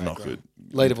 Joondalup's a not great good.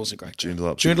 Leadable's a great ground.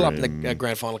 Joondalup. Joondalup in the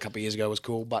grand final a couple of years ago was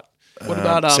cool, but What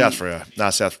about South Freo? No,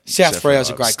 South Freo's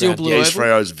a great Steel ground. Blue East Oval?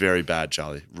 Freo's very bad,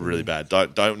 Charlie. Really bad.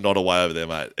 Don't nod away over there,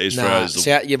 mate. East Nah, Freo's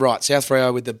the you're right. South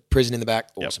Freo with the prison in the back,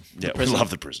 awesome. Yeah, we love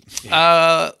the prison.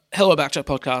 Hello,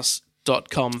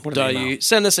 backchatpodcast.com.au.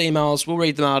 Send us emails. We'll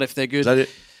read them out if they're good. Is that it?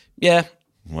 Yeah.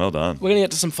 Well done. We're going to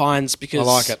get to some fines because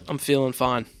I like it. I'm feeling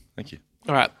fine. Thank you.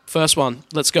 All right, first one.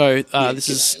 Let's go. This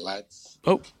is... lads.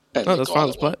 Oh, And no, the that's guy fine. that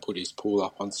Let's play won't it. put his pool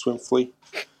up on Swimfully.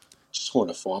 Just want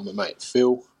to find my mate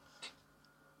Phil.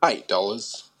 $8.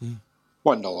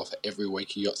 $1 for every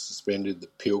week he got suspended at the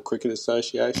Peel Cricket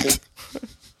Association.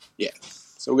 Yeah,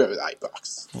 so we'll go with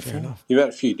 $8. Fair enough. You've had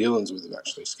a few dealings with him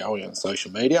actually, Scully, on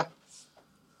social media.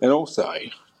 And also,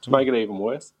 to make it even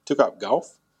worse, took up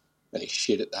golf. And he's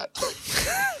shit at that too.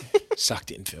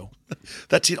 Sucked in, Phil.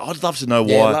 That's it. I'd love to know why.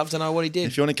 Yeah, I'd love to know what he did.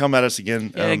 If you want to come at us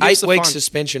again. Yeah, 8 weeks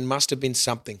suspension must have been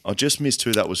something. I just missed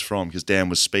who that was from because Dan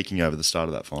was speaking over the start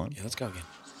of that fine. Yeah, let's go again.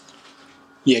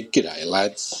 Yeah, g'day,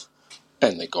 lads.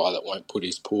 And the guy that won't put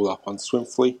his pool up on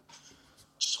Swimfully.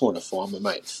 Just want to find my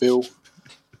mate Phil.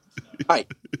 Hey.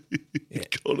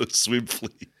 Call it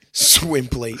Swimfully.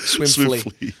 Swimfully.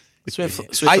 Swimfully.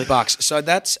 $8. So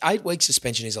that's 8 weeks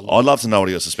suspension is a lot. I'd love to know what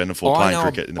he got suspended for playing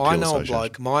cricket in the I Peel know a Association.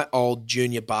 bloke, my old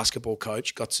junior basketball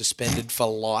coach got suspended for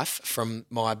life from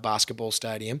my basketball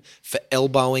stadium for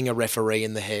elbowing a referee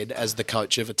in the head as the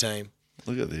coach of a team.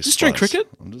 Look at this. Is this during place. cricket?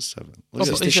 I'm just having. Is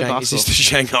this the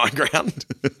Shanghai ground?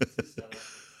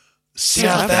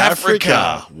 South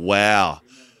Africa. Wow.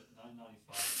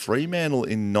 Fremantle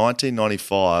in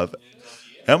 1995.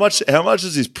 How much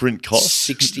does his print cost?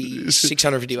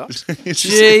 $650.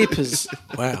 Jeepers.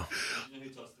 Wow.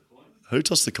 Who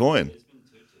tossed the coin?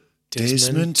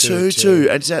 Desmond Tutu.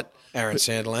 And is that Aaron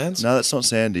Sandilands? No, that's not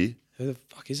Sandy. Who the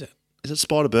fuck is it? Is it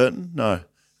Spider Burton? No.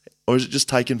 Or is it just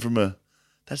taken from a...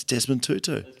 That's Desmond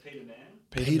Tutu.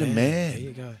 Peter Mann. There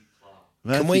you go.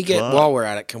 Matthew Can we get, Clark. while we're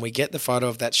at it, can we get the photo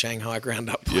of that Shanghai ground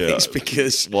up, please? Yeah.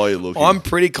 Because While you're looking. I'm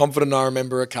pretty confident I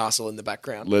remember a castle in the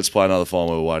background. Let's play another fine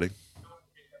while we're waiting.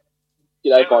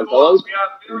 G'day, fine fellas.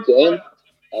 I'm Dan.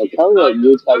 Currently at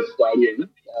Newcastle Stadium,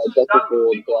 just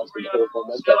before the Glasgow Hawthorn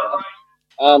West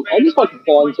Ham. I'd just like to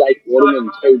find Jake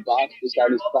Waterman $2 to say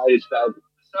his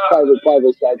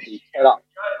favourite state is head up.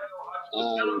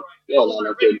 Yeah, no,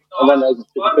 that's good. Everyone knows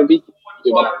it's pretty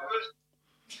pimpy.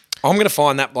 I'm going to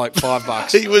find that bloke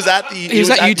 $5. He was at the. He was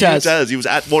at UTAS. He was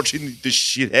at watching the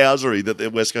shithousery that the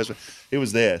West Coast. He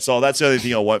was there, so that's the only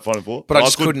thing I won't find him for. But I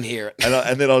just couldn't hear it.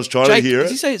 And then I was trying Jake, to hear did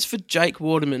it. he say it's for Jake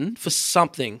Waterman for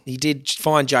something? He did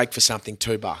find Jake for something,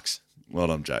 $2. Well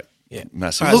done, Jake. Yeah,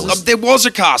 Massive. Look, there was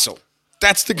a castle.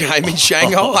 That's the game in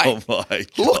Shanghai. Oh my God.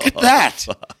 Look at that.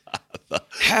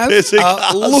 There's a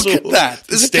castle. Look at that.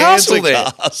 There's a Stands castle there.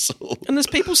 castle. And there's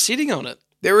people sitting on it.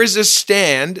 There is a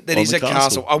stand that On is the a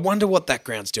castle. I wonder what that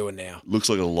ground's doing now. Looks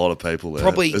like a lot of people there.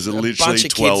 Probably There's a literally bunch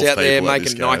of 12 kids out there people at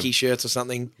this making game. Nike shirts or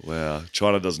something. Wow,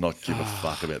 China does not give a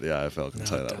fuck about the AFL. I can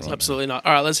tell you that right. Absolutely not.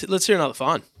 All right, let's hear another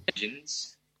fine.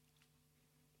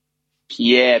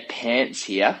 Pierre Pants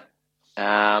here.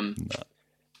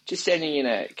 Just sending in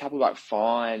a $2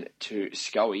 fine to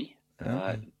Scully.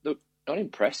 Look, not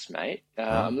impressed, mate.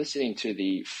 I'm listening to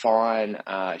the Fine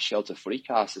Shelter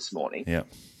Footycast this morning. Yeah.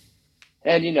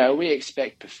 And, we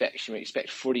expect perfection. We expect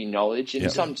footy knowledge.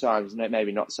 And sometimes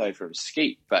maybe not so from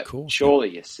Skeet, but surely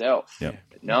yourself. Yep.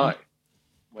 But no.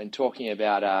 When talking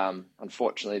about,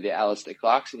 unfortunately, the Alistair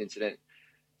Clarkson incident,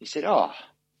 he said,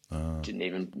 didn't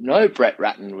even know Brett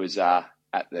Ratton was at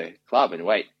the club. And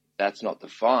wait, that's not the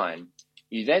fine.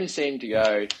 You then seem to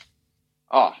go,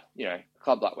 a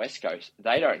club like West Coast,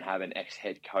 they don't have an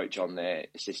ex-head coach on their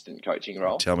assistant coaching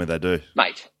role. Tell me they do.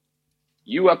 Mate,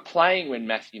 you were playing when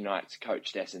Matthew Knights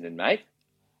coached Essendon, mate.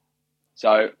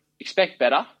 So expect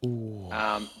better.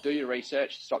 Do your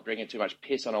research. Stop drinking too much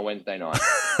piss on a Wednesday night.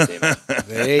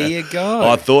 There you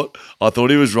go. I thought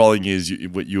he was rolling his.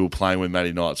 You were playing when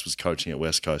Matty Knights was coaching at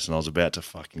West Coast, and I was about to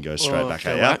fucking go straight back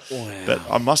out. Wow. But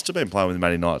I must have been playing when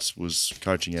Matty Knights was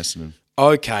coaching Essendon.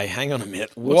 Okay, hang on a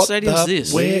minute. What stadium is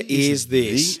this? Where is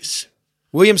this?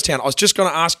 Williamstown. I was just going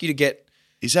to ask you to get.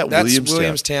 Is that That's Williamstown?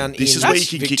 Williamstown. This is in where you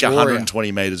can Victoria. kick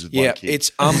 120 metres with one kick.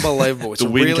 It's unbelievable. It's the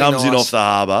a wind really comes in nice- off the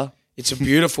harbour. It's a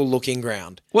beautiful looking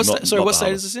ground. What Not state the is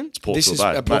harbour. this in? It's Port This Phillip is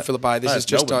Bay. at Port Phillip Bay. This No, is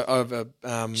just Melbourne.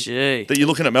 over. Gee. That you're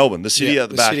looking at Melbourne. The city at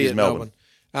the back city is at Melbourne.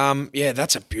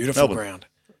 That's a beautiful Melbourne. ground.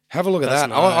 Have a look at That's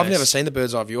that. I've nice. never seen the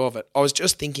bird's eye view of it. I was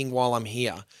just thinking while I'm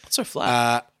here. It's so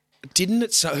flat. Didn't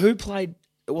it? So who played?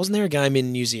 Wasn't there a game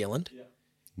in New Zealand?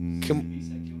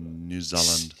 New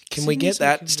Zealand. Can we get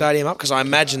that stadium up? Because I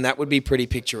imagine that would be pretty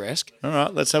picturesque. All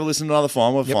right, let's have a listen to another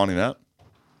fine. We're finding that.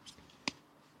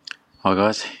 Hi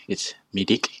guys, it's me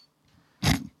Dick.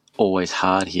 Always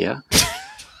hard here.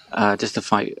 Just a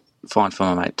fine for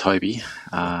my mate Toby.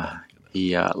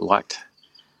 He liked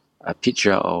a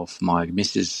picture of my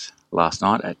missus last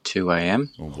night at 2 a.m.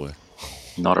 Oh boy.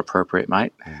 Not appropriate,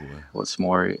 mate. Oh boy. What's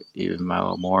even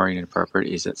more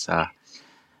inappropriate is that's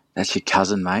your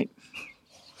cousin, mate.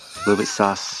 A little bit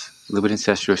sus, a little bit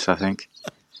incestuous, I think.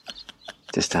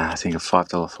 Just I think a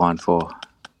 $5 fine for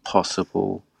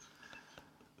possible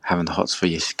having the hots for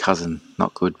your cousin.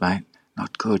 Not good, mate.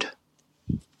 Not good.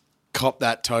 Cop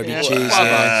that, Toby. Yeah. Cheers.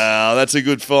 Wow, that's a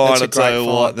good fine. That's a I'll tell great you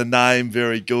fine. what, the name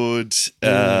very good.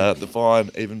 The fine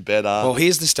even better. Well,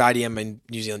 here's the stadium in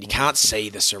New Zealand. You can't see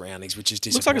the surroundings, which is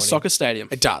Looks disappointing. like a soccer stadium.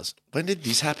 It does. When did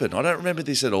this happen? I don't remember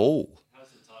this at all.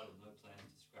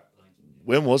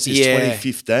 When was this? Yeah.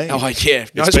 2015. Oh, yeah.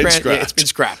 No, It's been brand- scrapped. yeah, it's been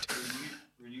scrapped.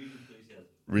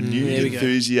 Renewed There we go.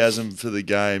 enthusiasm for the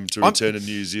game to return to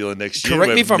New Zealand next year.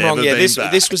 Correct me if I'm wrong. Yeah, this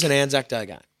back. was an Anzac Day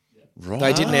game. Right.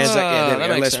 They did an Anzac. Yeah, there we that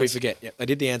go, makes lest we sense. forget. Yeah, they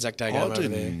did the Anzac Day game I over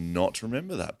did there. not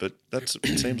remember that, but it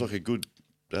seems like a good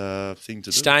thing to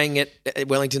do. Staying at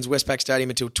Wellington's Westpac Stadium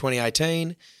until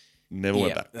 2018. Never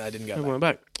went back. They didn't go Never back.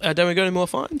 went back. Don't we got any more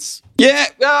fines? Yeah,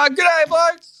 good day,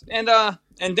 blokes,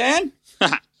 and Dan.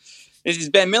 This is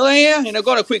Ben Miller here, and I've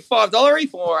got a quick $5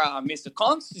 for Mr.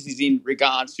 Cons. This is in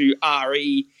regards to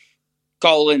RE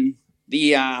colon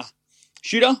the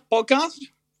Shooter podcast.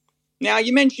 Now,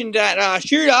 you mentioned that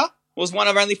Shooter was one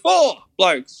of only 4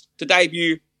 blokes to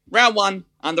debut round 1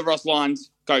 under Ross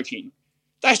Lyon's coaching.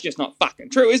 That's just not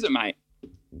fucking true, is it, mate?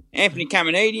 Anthony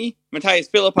Caminiti, Mateus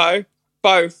Filippo,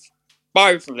 both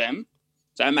of them,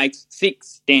 so it makes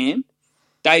 6, Dan,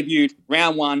 debuted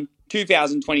round 1,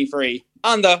 2023,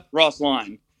 under Ross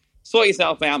Lyon. Sort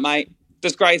yourself out, mate.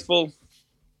 Disgraceful.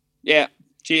 Yeah,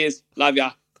 cheers. Love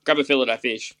ya. Grab a fillet of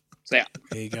fish. See ya.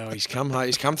 There you go. He's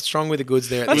come strong with the goods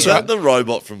there. That's right, the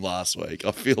robot from last week.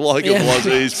 I feel like it was.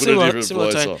 He's put a different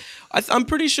voice on. I'm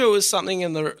pretty sure it was something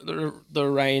in the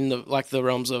reign of like the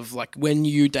realms of like when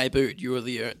you debuted, you were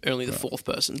only the 4th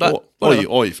person. But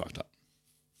or you fucked up.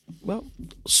 Well,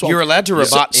 you're allowed to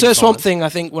rebut. So Swamp Thing, I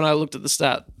think, when I looked at the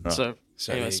stat. So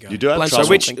anyways, you do have so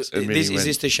trouble. is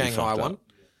this the Shanghai one?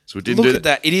 So we didn't Look do at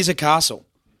that. It is a castle.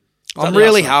 that I'm the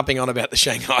really castle? harping on about the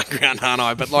Shanghai ground, aren't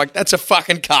I? But like, that's a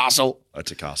fucking castle. It's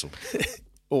a castle.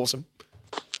 Awesome.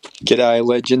 G'day,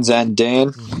 legends and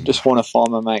Dan. Just want to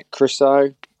find my mate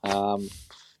Chriso.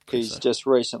 He's just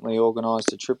recently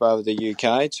organised a trip over the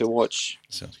UK to watch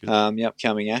the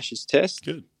upcoming Ashes test.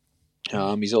 Good.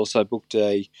 He's also booked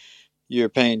a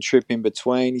European trip in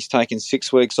between. He's taken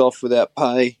 6 weeks off without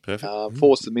pay. Perfect.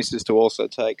 Forced the missus to also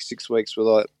take 6 weeks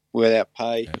without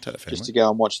pay just to go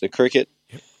and watch the cricket.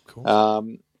 Yep, cool.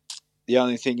 The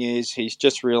only thing is he's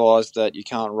just realised that you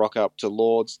can't rock up to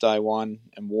Lord's Day 1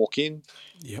 and walk in.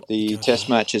 Yep. The test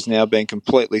match has now been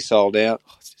completely sold out.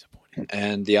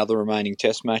 And the other remaining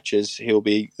test matches he'll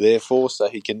be there for, so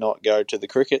he cannot go to the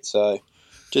cricket. So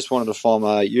just wanted to find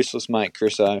my useless mate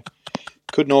Chriso.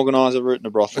 Couldn't organise a route in a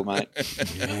brothel, mate.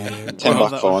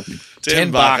 $10 fine.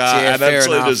 $10, yeah, and fair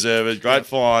absolutely enough. deserved. Great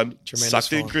fine. Tremendous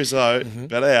Sucked in fine. Chriso.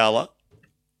 Better howler.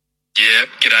 Yeah,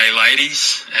 g'day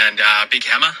ladies and Big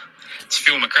Hammer. It's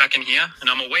Phil McCracken here, and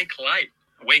I'm a week late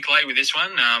with this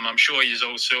one. I'm sure you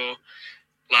all saw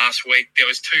last week there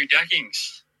was 2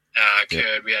 dackings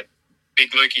occurred. We had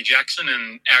Big Lukey Jackson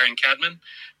and Aaron Cadman,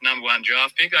 number 1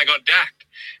 draft pick. They got dacked.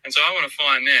 And so I want to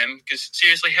find them because,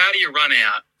 seriously, how do you run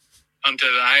out onto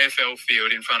the AFL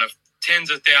field in front of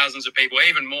tens of thousands of people,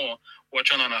 even more,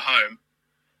 watching on a home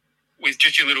with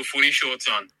just your little footy shorts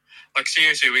on? Like,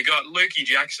 seriously, we got Lukey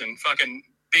Jackson, fucking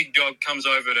big dog, comes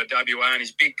over to WA on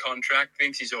his big contract,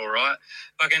 thinks he's all right,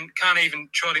 fucking can't even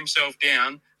trot himself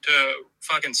down to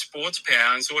fucking Sports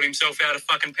Power and sort himself out a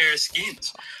fucking pair of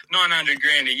skins.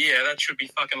 $900,000 a year, that should be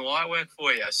fucking light work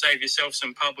for you. Save yourself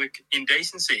some public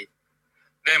indecency.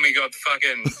 Then we got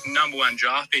fucking number 1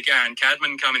 draft pick Aaron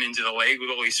Cadman coming into the league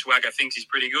with all his swagger, thinks he's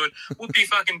pretty good. Whoop he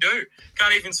fucking do.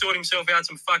 Can't even sort himself out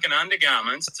some fucking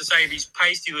undergarments to save his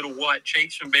pasty little white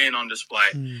cheeks from being on display.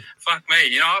 Fuck me.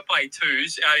 You know, I play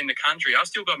 2s out in the country. I've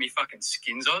still got me fucking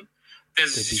skins on.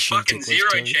 There's fucking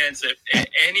zero chance that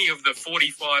any of the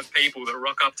 45 people that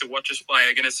rock up to watch us play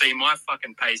are going to see my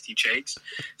fucking pasty cheeks.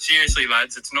 Seriously,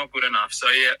 lads, it's not good enough. So,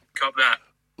 yeah, cop that.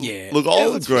 Yeah. Look,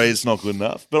 I'll agree it's not good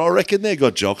enough, but I reckon they've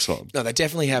got jocks on. No, they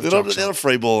definitely have They're jocks not on.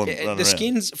 free ball and Yeah, running the around.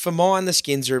 skins, for mine, the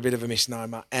skins are a bit of a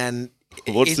misnomer. And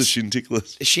What's the shin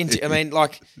ticklers? I mean,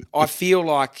 like, I feel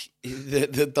like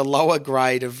the lower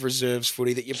grade of reserves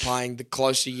footy that you're playing, the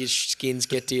closer your skins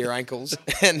get to your ankles.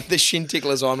 And the shin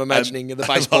ticklers, I'm imagining, the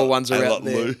baseball ones are out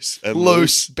there.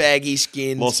 Loose, baggy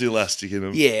skins. Lots of elastic in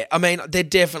them. Yeah, I mean, they're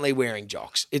definitely wearing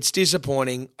jocks. It's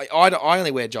disappointing. I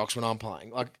only wear jocks when I'm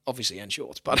playing, like, obviously, and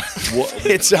shorts. But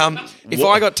it's if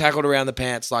I got tackled around the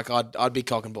pants, like, I'd be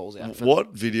cocking balls out.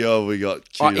 What video have we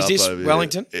got queued is up this over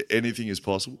Wellington? Here? Anything is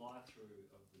possible.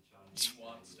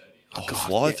 God,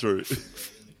 fly through.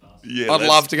 Yeah, I'd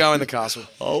love to go in the castle.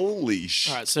 Holy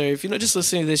shit. All right, so if you're not just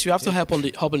listening to this, you have to hop onto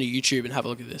YouTube and have a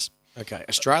look at this. Okay,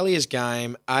 Australia's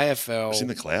game, AFL. It's in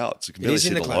the clouds. You can It barely is see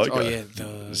in the the clouds. logo. Oh, yeah.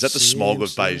 Is that the smog of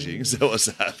Beijing? Is that what's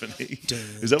happening?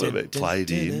 Is that what it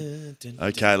played in?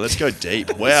 Okay, let's go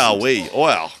deep. Wow.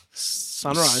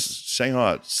 Sunrise.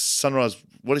 Shanghai, sunrise.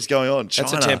 What is going on? China.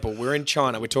 That's a temple. We're in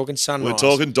China. We're talking sunrise. We're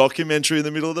talking documentary in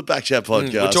the middle of the Backchat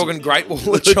podcast. We're talking Great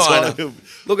Wall of China.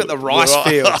 Look at the rice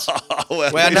fields.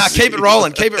 Well, now keep it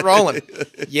rolling. Keep it rolling.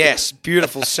 Yes,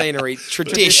 beautiful scenery,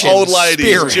 tradition, old ladies,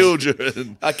 spirit.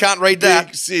 Children. I can't read that.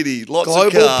 Big city, lots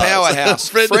Global of cars. powerhouse,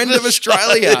 friend of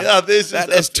Australia. That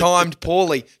has timed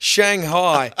poorly.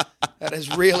 Shanghai. That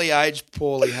has really aged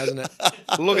poorly, hasn't it?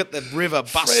 Look at the river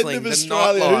bustling, the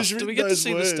nightlife. Do we get to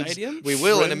see the stadium? We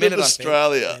will in a minute,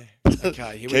 Australia.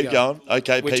 Okay, here we Keep go. going.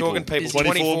 Okay, We're people. talking people.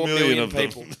 24 million of them.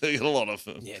 people. There's a lot of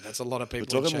them. Yeah, that's a lot of people.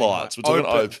 We're talking lights. We're talking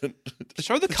open.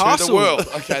 Show the To castle. the world.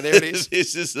 Okay, there it is.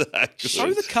 This is that good.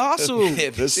 Show the castle. Yeah,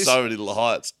 There's this so many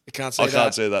lights. I can't see I that.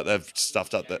 can't see that. They've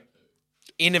stuffed up that.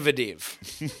 Innovative.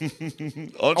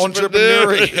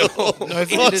 Entrepreneurial.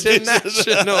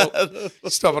 International.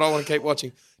 Stop it. I want to keep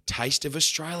watching. Taste of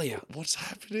Australia. What's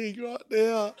happening right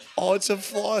now? Oh, it's a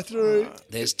fly through.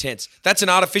 There's tents. That's an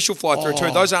artificial fly through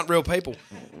too. Those aren't real people.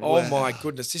 Oh my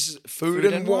goodness. This is food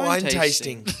and wine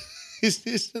tasting. Is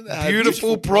this an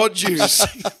Beautiful produce.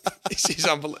 This is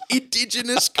unbelievable.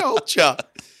 Indigenous culture.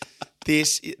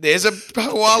 There's a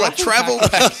koala travel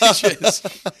packages.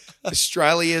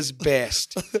 Australia's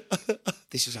best.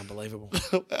 This is unbelievable.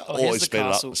 Here's the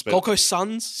castle. Gold Coast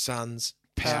Suns. Suns.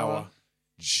 Power.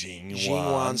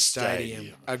 Jingwan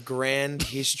Stadium. A grand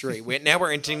history. Now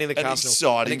we're entering the An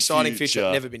castle. An exciting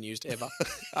future. Never been used ever.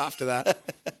 After that.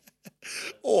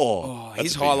 Oh,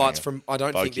 His highlights from, I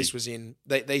don't think this was in,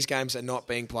 these games are not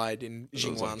being played in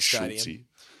Jingwan Stadium.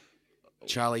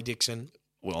 Charlie Dixon.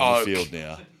 We're on the field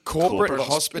now. Corporate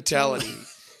hospitality.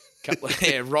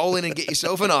 Roll in and get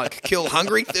yourself an oak. Kill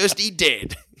hungry, thirsty,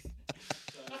 dead.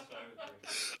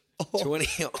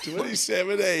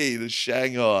 2017,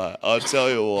 Shanghai. I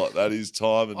tell you what, that is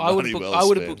time and money well spent. I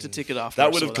would have booked a ticket after.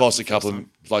 That would have cost a couple of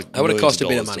That would have cost a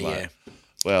bit of money, yeah.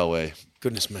 Well,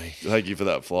 goodness me. Thank you for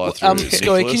that fly through.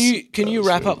 Scully, can you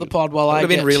wrap up the pod while I have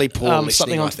been get really poor listening,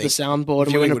 something I onto the think. soundboard, and we're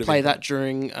Viewing going would to have play been that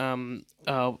during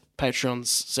our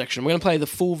Patreon's section. We're going to play the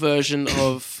full version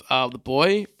of The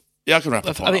Boy. Yeah, I can wrap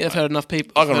the pod I think up, they've had enough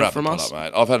people. I can wrap from the pod us. up,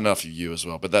 mate. I've had enough of you as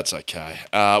well, but that's okay.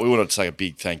 We wanted to say a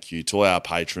big thank you to all our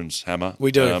patrons, Hammer.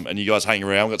 We do. And you guys hang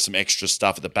around. We've got some extra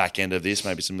stuff at the back end of this,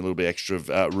 maybe some little bit extra of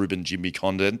Reuben Ginbey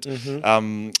content.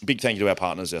 Big thank you to our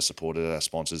partners, our supporters, our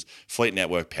sponsors. Fleet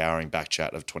Network powering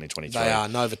Backchat of 2023. They are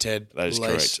Novated. That is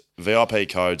correct. VIP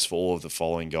codes for all of the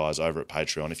following guys over at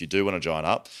Patreon. If you do want to join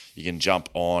up, you can jump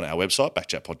on our website,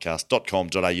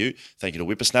 backchatpodcast.com.au. Thank you to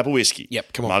Whippersnapper Whiskey.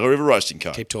 Yep, come on. Margaret River Roasting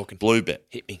Co. Keep talking. Blue Bet.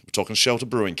 Hit me. We're talking Shelter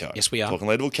Brewing Co. Yes, we are. We're talking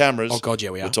Leadville Cameras. Oh, God,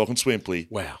 yeah, we are. We're talking Swimply.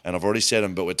 Wow. And I've already said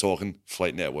them, but we're talking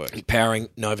Fleet Network. Powering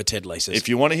Novated leases. If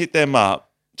you want to hit them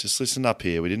up, just listen up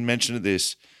here. We didn't mention it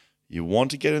this. You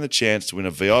want to get in the chance to win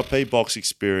a VIP box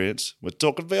experience. We're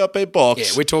talking VIP box. Yeah,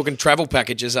 we're talking travel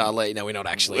packages. No, we're not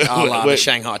actually. The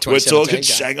Shanghai 2017 We're talking game.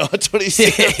 Shanghai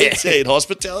 2017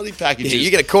 hospitality packages. Yeah, you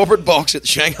get a corporate box at the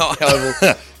Shanghai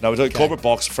Oval. No, we're talking corporate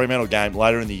box, Fremantle game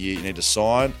later in the year. You need to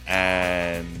sign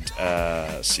and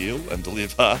seal and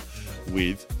deliver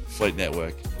with Fleet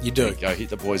Network. You do. Go hit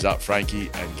the boys up, Frankie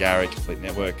and Garrick,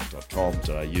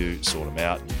 fleetnetwork.com.au, sort them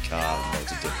out in your car. Know what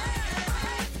to do.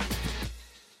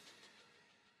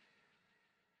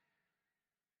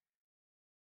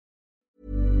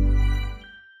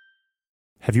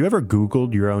 Have you ever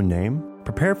Googled your own name?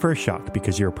 Prepare for a shock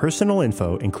because your personal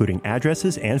info, including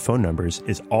addresses and phone numbers,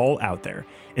 is all out there.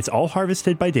 It's all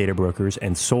harvested by data brokers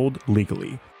and sold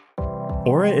legally.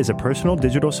 Aura is a personal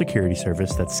digital security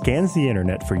service that scans the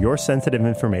internet for your sensitive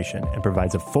information and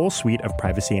provides a full suite of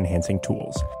privacy-enhancing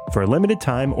tools. For a limited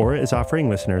time, Aura is offering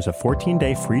listeners a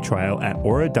 14-day free trial at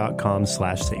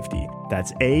aura.com/safety.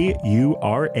 That's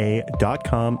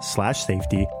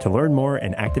AURA.com/safety to learn more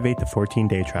and activate the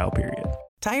 14-day trial period.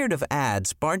 Tired of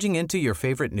ads barging into your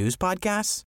favorite news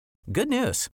podcasts? Good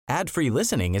news. Ad-free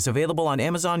listening is available on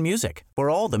Amazon Music for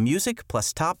all the music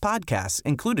plus top podcasts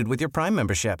included with your Prime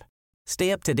membership.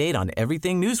 Stay up to date on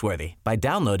everything newsworthy by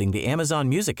downloading the Amazon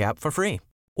Music app for free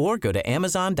or go to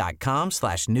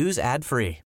amazon.com/news ad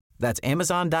free. That's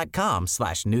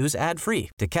amazon.com/news ad free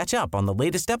to catch up on the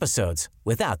latest episodes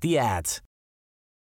without the ads.